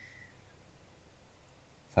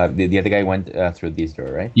 5. The other guy went through this door,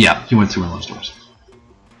 right? Yeah, he went through one of those doors.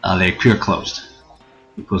 They appear closed.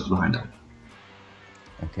 He closed behind him.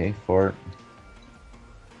 Okay, 4,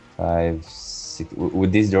 5, 6.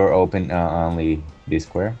 Would this door open only this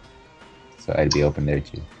square? So I'd be open there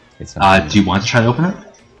too. It's Do you want to try to open it?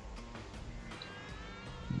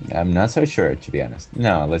 I'm not so sure, to be honest.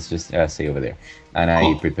 No, let's just stay over there. And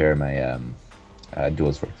Cool. I prepare my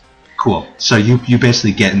dual swords. Cool. So you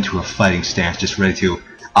basically get into a fighting stance, just ready to.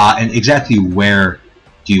 And exactly where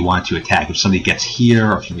do you want to attack? If somebody gets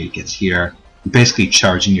here, or if somebody gets here, you're basically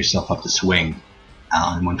charging yourself up to swing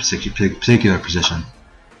in one particular position.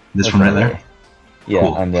 This That's one right there. Yeah,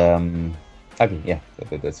 Cool. and okay, yeah,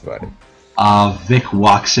 that's about it. Vic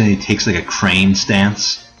walks in. He takes like a crane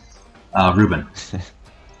stance. Reuben.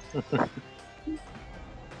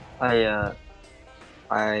 I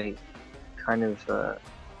kind of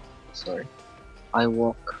I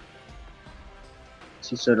walk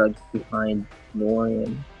to sort of like behind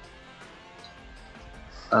Norian.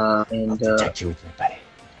 And Protect you with my buddy.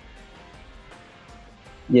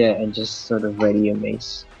 yeah, and just sort of ready a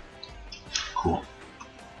mace. Cool.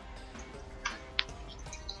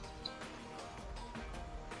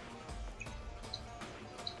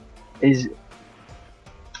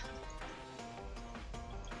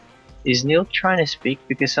 Is Neil trying to speak?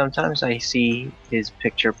 Because sometimes I see his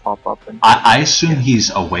picture pop up and I assume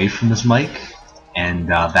he's away from his mic, and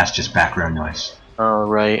that's just background noise. oh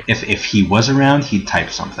right, If he was around, he'd type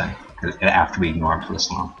something after we ignore him for this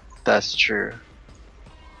long. that's true.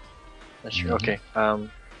 That's true. Okay.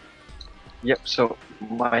 Yep. So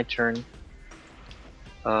my turn.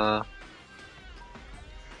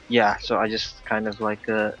 Yeah. So I just kind of like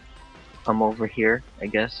come over here, I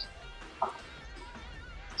guess.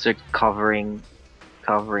 So covering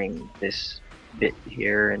this bit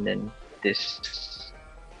here, and then this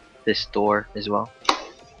door as well.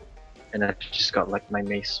 And I've just got like my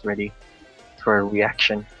mace ready for a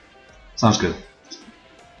reaction. Sounds good.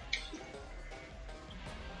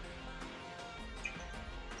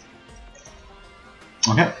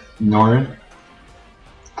 Okay, Norian.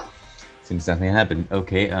 Seems nothing happened.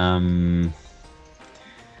 Okay, I'll...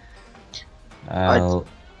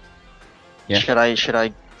 Yeah. Should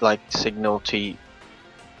I like signal to?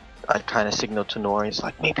 I kind of signal to Nori. It's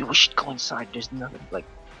like maybe we should go inside. There's nothing like,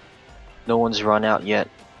 no one's run out yet.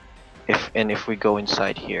 If we go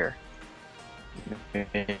inside here,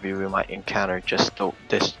 maybe we might encounter just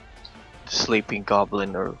this sleeping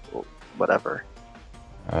goblin or whatever.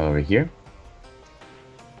 Over here?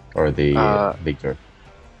 Or the big door?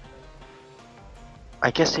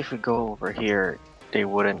 I guess if we go over here, they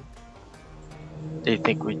wouldn't. They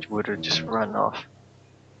think we would have just run off.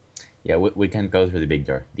 Yeah, we can go through the big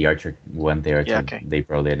door. The archer went there, Yeah, so okay. they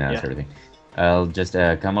probably announced everything. I'll just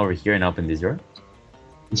come over here and open this door.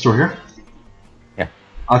 This door here? Yeah.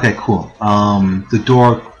 Okay, cool. The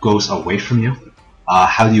door goes away from you.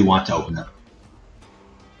 How do you want to open it?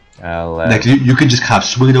 I'll... Like you can just kind of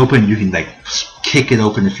swing it open. You can like kick it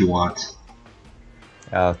open if you want.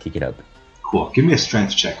 I'll kick it open. Cool. Give me a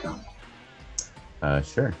strength check then.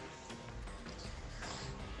 Sure.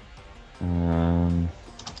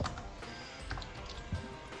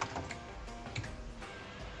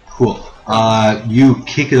 Cool. You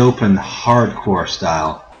kick it open hardcore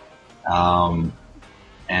style.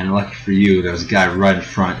 And lucky for you, there's a guy right in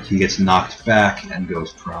front. He gets knocked back and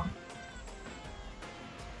goes prone.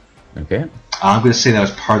 Okay. I'm going to say that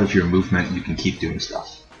was part of your movement. You can keep doing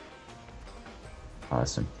stuff.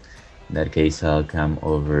 Awesome. In that case, I'll come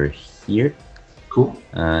over here. Cool.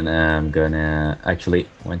 And I'm gonna... Actually,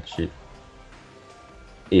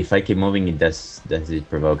 if I keep moving, does it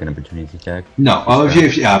provoke an opportunity attack? No.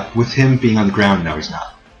 With him being on the ground, no, he's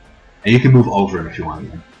not. And you can move over him if you want.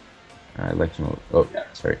 I'd like to move... Oh, Yeah.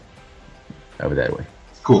 sorry. Over that way.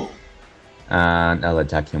 Cool. And I'll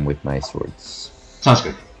attack him with my swords. Sounds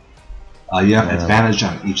good. You have advantage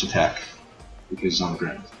on each attack because he's on the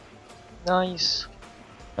ground. Nice.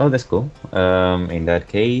 Oh, that's cool. In that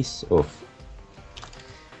case... Oof.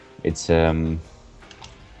 It's... The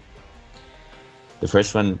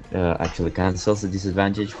first one actually cancels the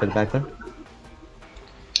disadvantage for the back one.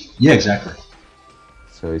 Yeah, exactly.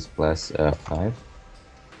 So it's plus 5.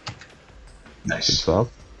 Nice. 12.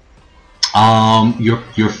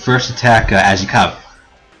 Your first attack, as you kind of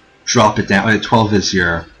drop it down, 12 is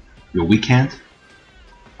your weak hand,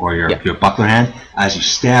 or your buckler hand. As you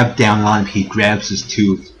stab down on him, he grabs his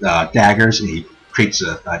two daggers and he creates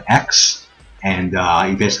an X, and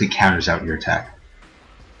he basically counters out your attack.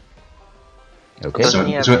 Okay. Doesn't So-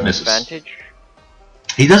 he have so it an misses. advantage?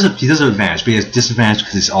 He does have advantage, but he has disadvantage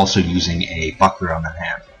because he's also using a buckler on that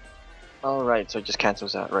hand. Alright, so it just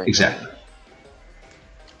cancels out, right? Exactly.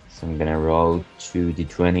 So I'm gonna roll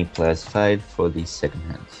 2d20 plus 5 for the second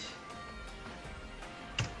hand.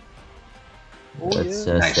 Oh, That's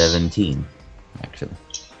yeah. Nice. 17, actually.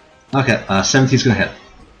 Okay, 17's gonna hit.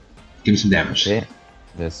 Give me some damage. Okay,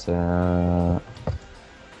 that's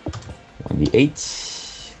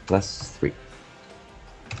 1d8 plus 3.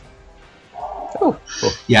 Oh,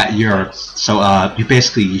 cool. Yeah, you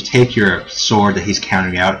basically you take your sword that he's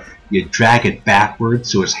countering out, you drag it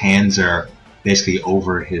backwards so his hands are basically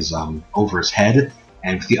over his head,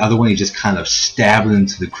 and with the other one you just kind of stab it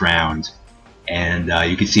into the ground, and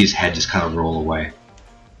you can see his head just kind of roll away.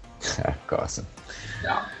 Awesome.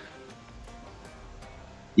 Yeah.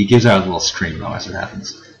 He gives out a little scream though as it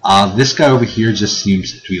happens. This guy over here just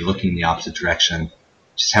seems to be looking in the opposite direction,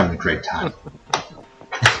 just having a great time.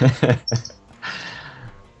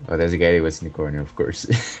 Oh, there's a guy that was in the corner, of course.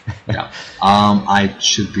 Yeah. I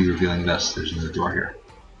should be revealing this. There's another door here.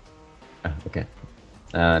 Oh, okay.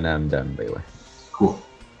 Now I'm done, by the way. Cool.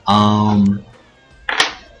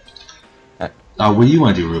 What do you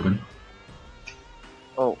want to do, Reuben?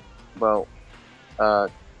 Oh, well,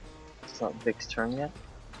 it's not Vic's turn yet.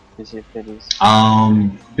 Is it that is?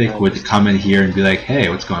 Vic would come in here and be like, "Hey,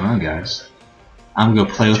 what's going on, guys? I'm gonna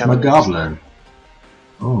play with my goblin."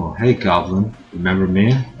 Oh, hey, goblin. Remember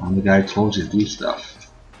me? I'm the guy who told you to do stuff.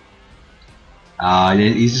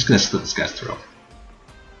 He's just gonna slit this guy's throat.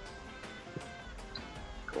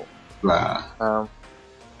 Cool. Blah.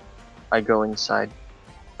 I go inside,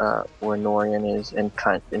 where Norian is and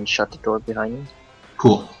shut the door behind him.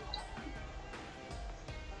 Cool.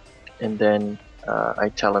 And then I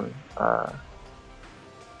tell him,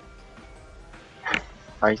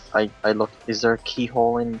 I look. Is there a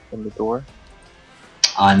keyhole in the door?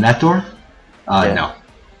 In that door? Yeah. No.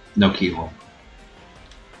 No keyhole.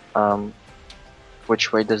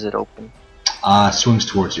 Which way does it open? Swings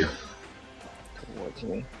towards you. Towards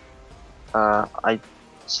me. I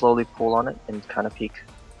slowly pull on it and kind of peek.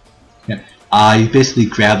 Yeah. You basically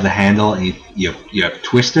grab the handle and you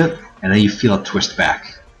twist it, and then you feel it twist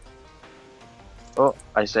back. Oh,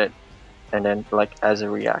 I said, and then like as a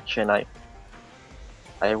reaction, I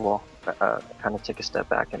walk, kind of take a step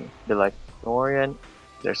back and be like, Norian,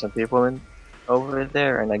 there's some people over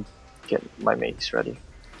there, and I get my mace ready.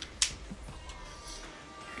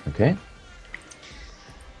 Okay.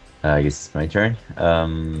 I guess it's my turn.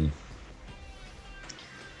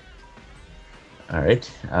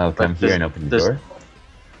 Alright, I'll come here and open the door.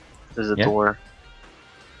 There's a Yeah. door.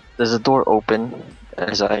 There's a door open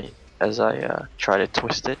as I try to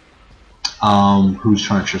twist it. Who's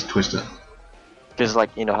trying to just twist it? Cause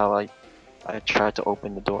like you know how I tried to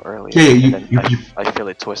open the door earlier. Yeah, and then I feel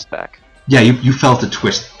it twist back. Yeah, you felt it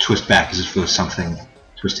twist back as if there was something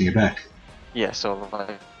twisting it back. Yeah, so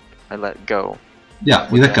I let go. Yeah,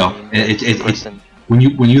 you let go. When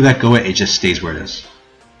you let go, it just stays where it is.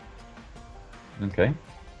 Okay.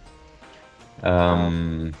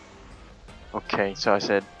 Okay, so I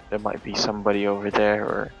said there might be somebody over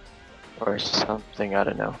there or something. I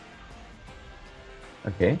don't know.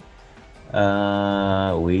 Okay.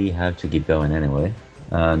 We have to keep going anyway.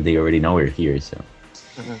 They already know we're here, so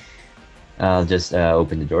Mhm. I'll just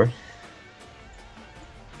open the door,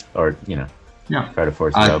 or Yeah. try to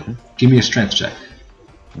force it open. Give me a strength check.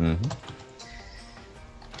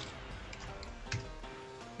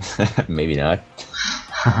 Maybe not.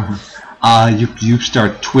 You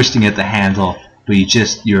start twisting at the handle, but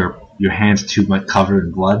your hand's too much covered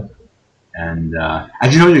in blood, and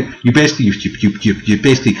you basically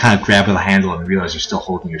kind of grab at the handle and realize you're still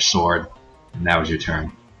holding your sword, and that was your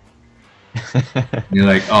turn. And you're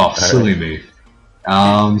like, oh, silly me.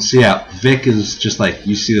 So yeah, Vic is just like,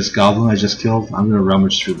 you see this goblin I just killed? I'm gonna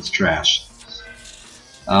rummage through this trash.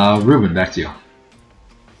 Reuben, back to you.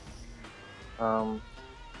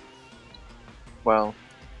 Well,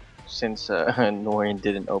 since Norian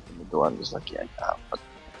didn't open the door, I'm just like, yeah, I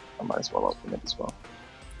might as well open it as well.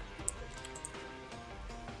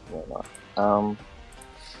 Why not?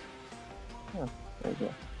 Yeah, there you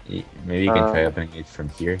go. Maybe you can try opening it from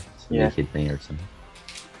here, so yeah. they hit me or something.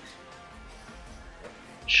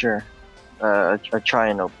 Sure. I try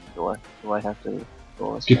and open the door. Do I have to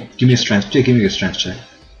roll a Give strength? me a strength check. Give me a strength check.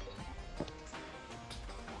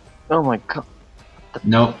 Oh my god.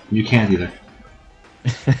 No, you can't either.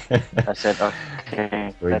 I said,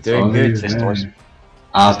 okay. We're that's doing all. good. This door's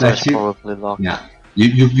That's you. probably locked. Yeah,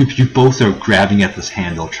 you both are grabbing at this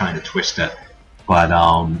handle, trying to twist it, but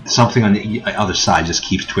something on the other side just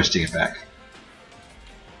keeps twisting it back.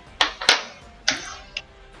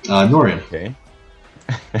 Norian. Okay.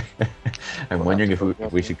 I'm wondering if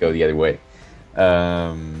we should go the other way.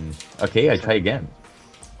 Okay, I try again.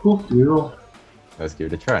 Cool. Do you roll? Let's give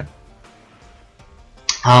it a try.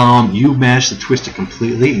 You manage to twist it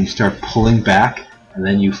completely, and you start pulling back, and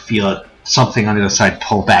then you feel something on the other side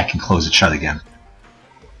pull back and close it shut again.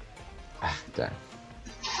 Ah,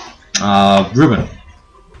 damn. Reuben.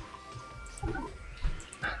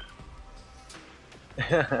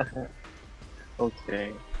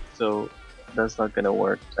 Okay, so that's not gonna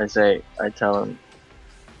work. I tell him,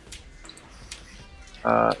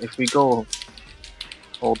 if we go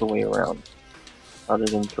all the way around, other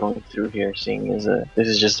than going through here, seeing as this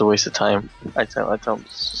is just a waste of time. I tell him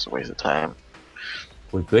it's just a waste of time.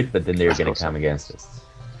 We're good, but then they're Let's gonna go come against us.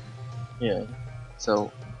 Yeah.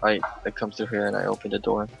 So I come through here and I open the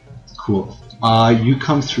door. Cool. You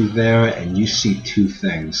come through there and you see two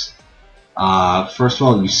things. First of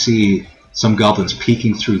all, you see some goblins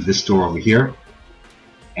peeking through this door over here,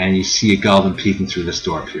 and you see a goblin peeking through this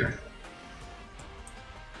door up here.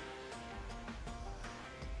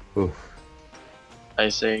 Oof. I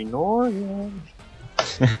say, Norian.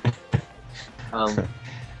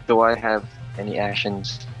 Do I have any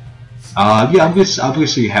actions? Yeah,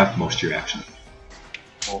 obviously you have most of your action.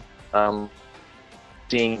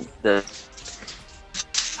 Seeing the.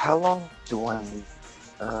 How long do I need?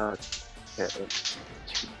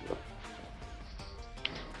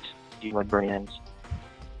 Do my burning hands?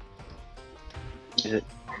 Is it?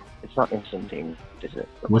 It's not instantaneous, is it?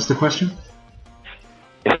 What's the question?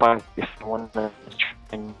 If I want to try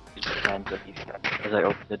and use my hands as I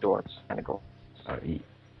open the door, it's kind of go.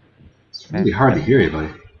 It's really hard to hear you,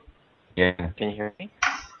 buddy. Yeah, Can you hear me?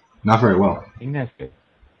 Not very well. I think that's good.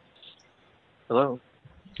 Hello.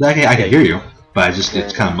 I can hear you, but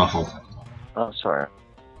it's kind of muffled. Oh, sorry.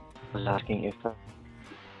 I was asking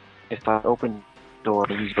if I open the door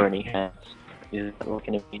and use burning hands, is it like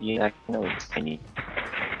an immediate action or I need?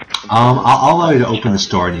 I'll allow you to open this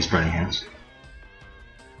door and use burning hands.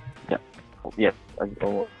 Yeah, I'll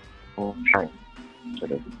try and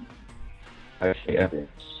sort of. Okay, yeah.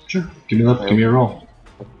 Sure. Give me a roll.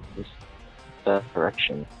 That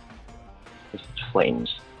direction. It's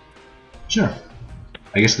flames. Sure.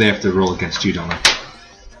 I guess they have to roll against you, don't they?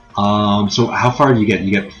 So how far do you get?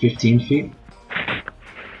 You get 15 feet?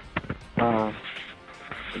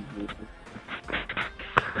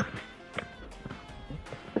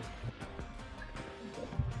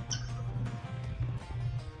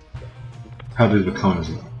 How big of a cone is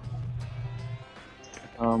it?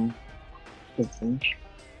 6 inch.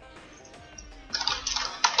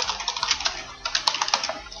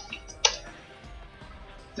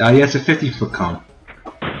 Yeah, it's a 50-foot cone.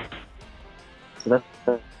 So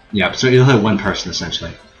that's Yeah, so it'll hit one person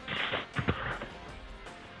essentially.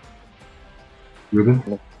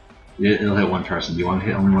 Reuben? It'll hit one person. Do you want to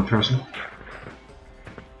hit only one person?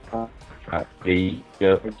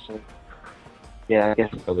 yeah, I guess.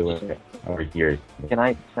 Probably went over here. Can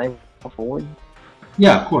I go forward?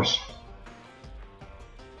 Yeah, of course.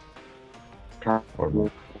 Can I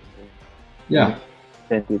move? Yeah.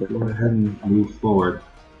 Can't do the Go ahead and move forward.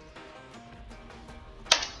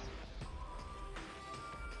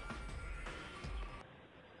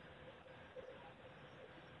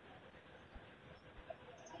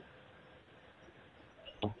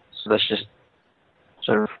 So that's just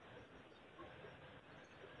sort of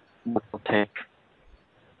what will take.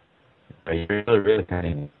 But you're really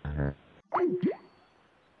cutting her.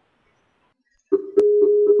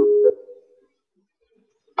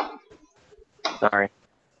 Sorry.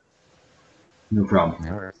 No problem.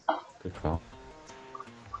 Alright, good call.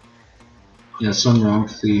 Yeah, something wrong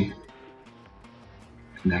with the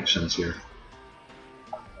connections here.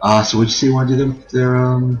 So would you say you want to do their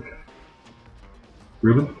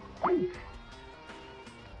Reuben?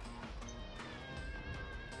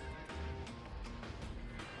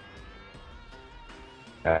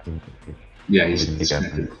 Yeah, he's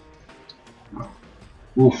disconnected.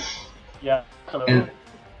 Oof. Yeah, hello. And,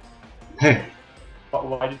 hey,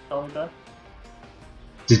 Why did you tell me that?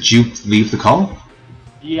 did you leave the call?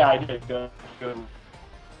 Yeah, I did. Go. Oh,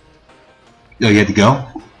 you had to go?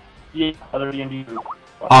 Yeah, other D&D group.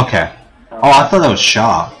 Okay. Oh, I thought that was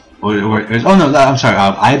Shaw. Oh no, I'm sorry.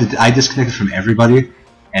 I disconnected from everybody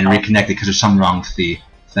and reconnected because there's something wrong with the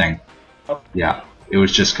thing. Oh. Yeah, it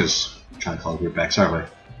was just because I'm trying to call the group back. Sorry,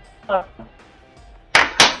 buddy.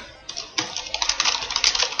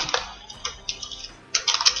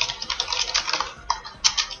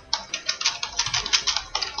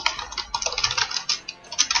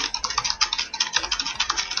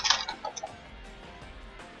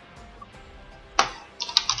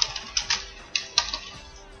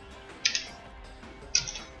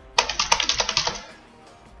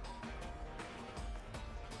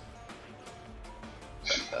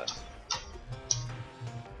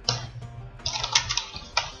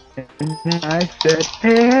 And I said,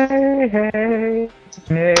 hey, hey,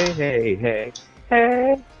 hey, hey, hey,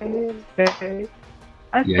 hey, hey, hey.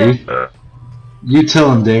 I Yeah, said, you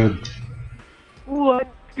tell him, David. what's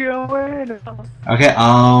going on? Okay,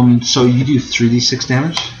 so you do 3d6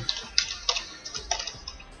 damage.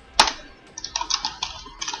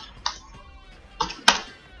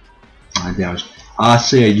 Damage.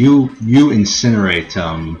 So yeah, you incinerate,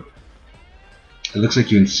 it looks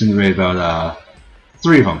like you incinerate about,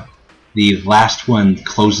 3 of them. The last one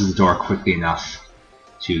closes the door quickly enough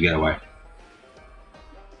to get away.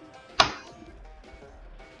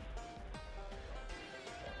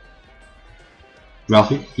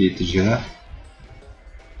 Ralphie, did you hear that?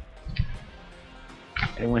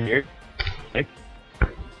 Anyone here? Nick?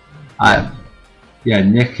 Yeah,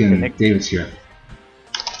 Nick and Nick? David's here.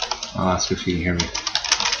 I'll ask if you can hear me.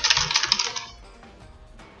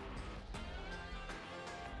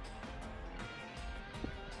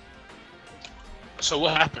 So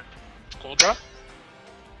what happened? Cold drop?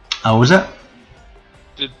 What was that?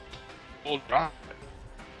 Did cold drop?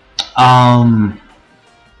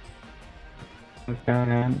 What's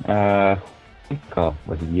going on? Call.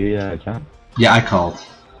 Was it you, John? Yeah, I called.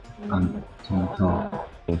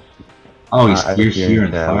 Oh, you're here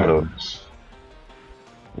in the fireworks.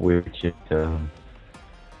 We're just, Yeah,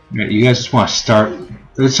 you guys just want to start.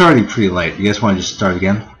 It's already pretty late. You guys want to just start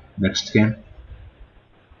again? Next game?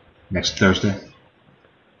 Next Thursday?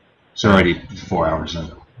 It's already 4 hours in.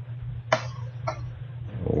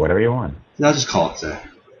 whatever you want. I'll just call it today.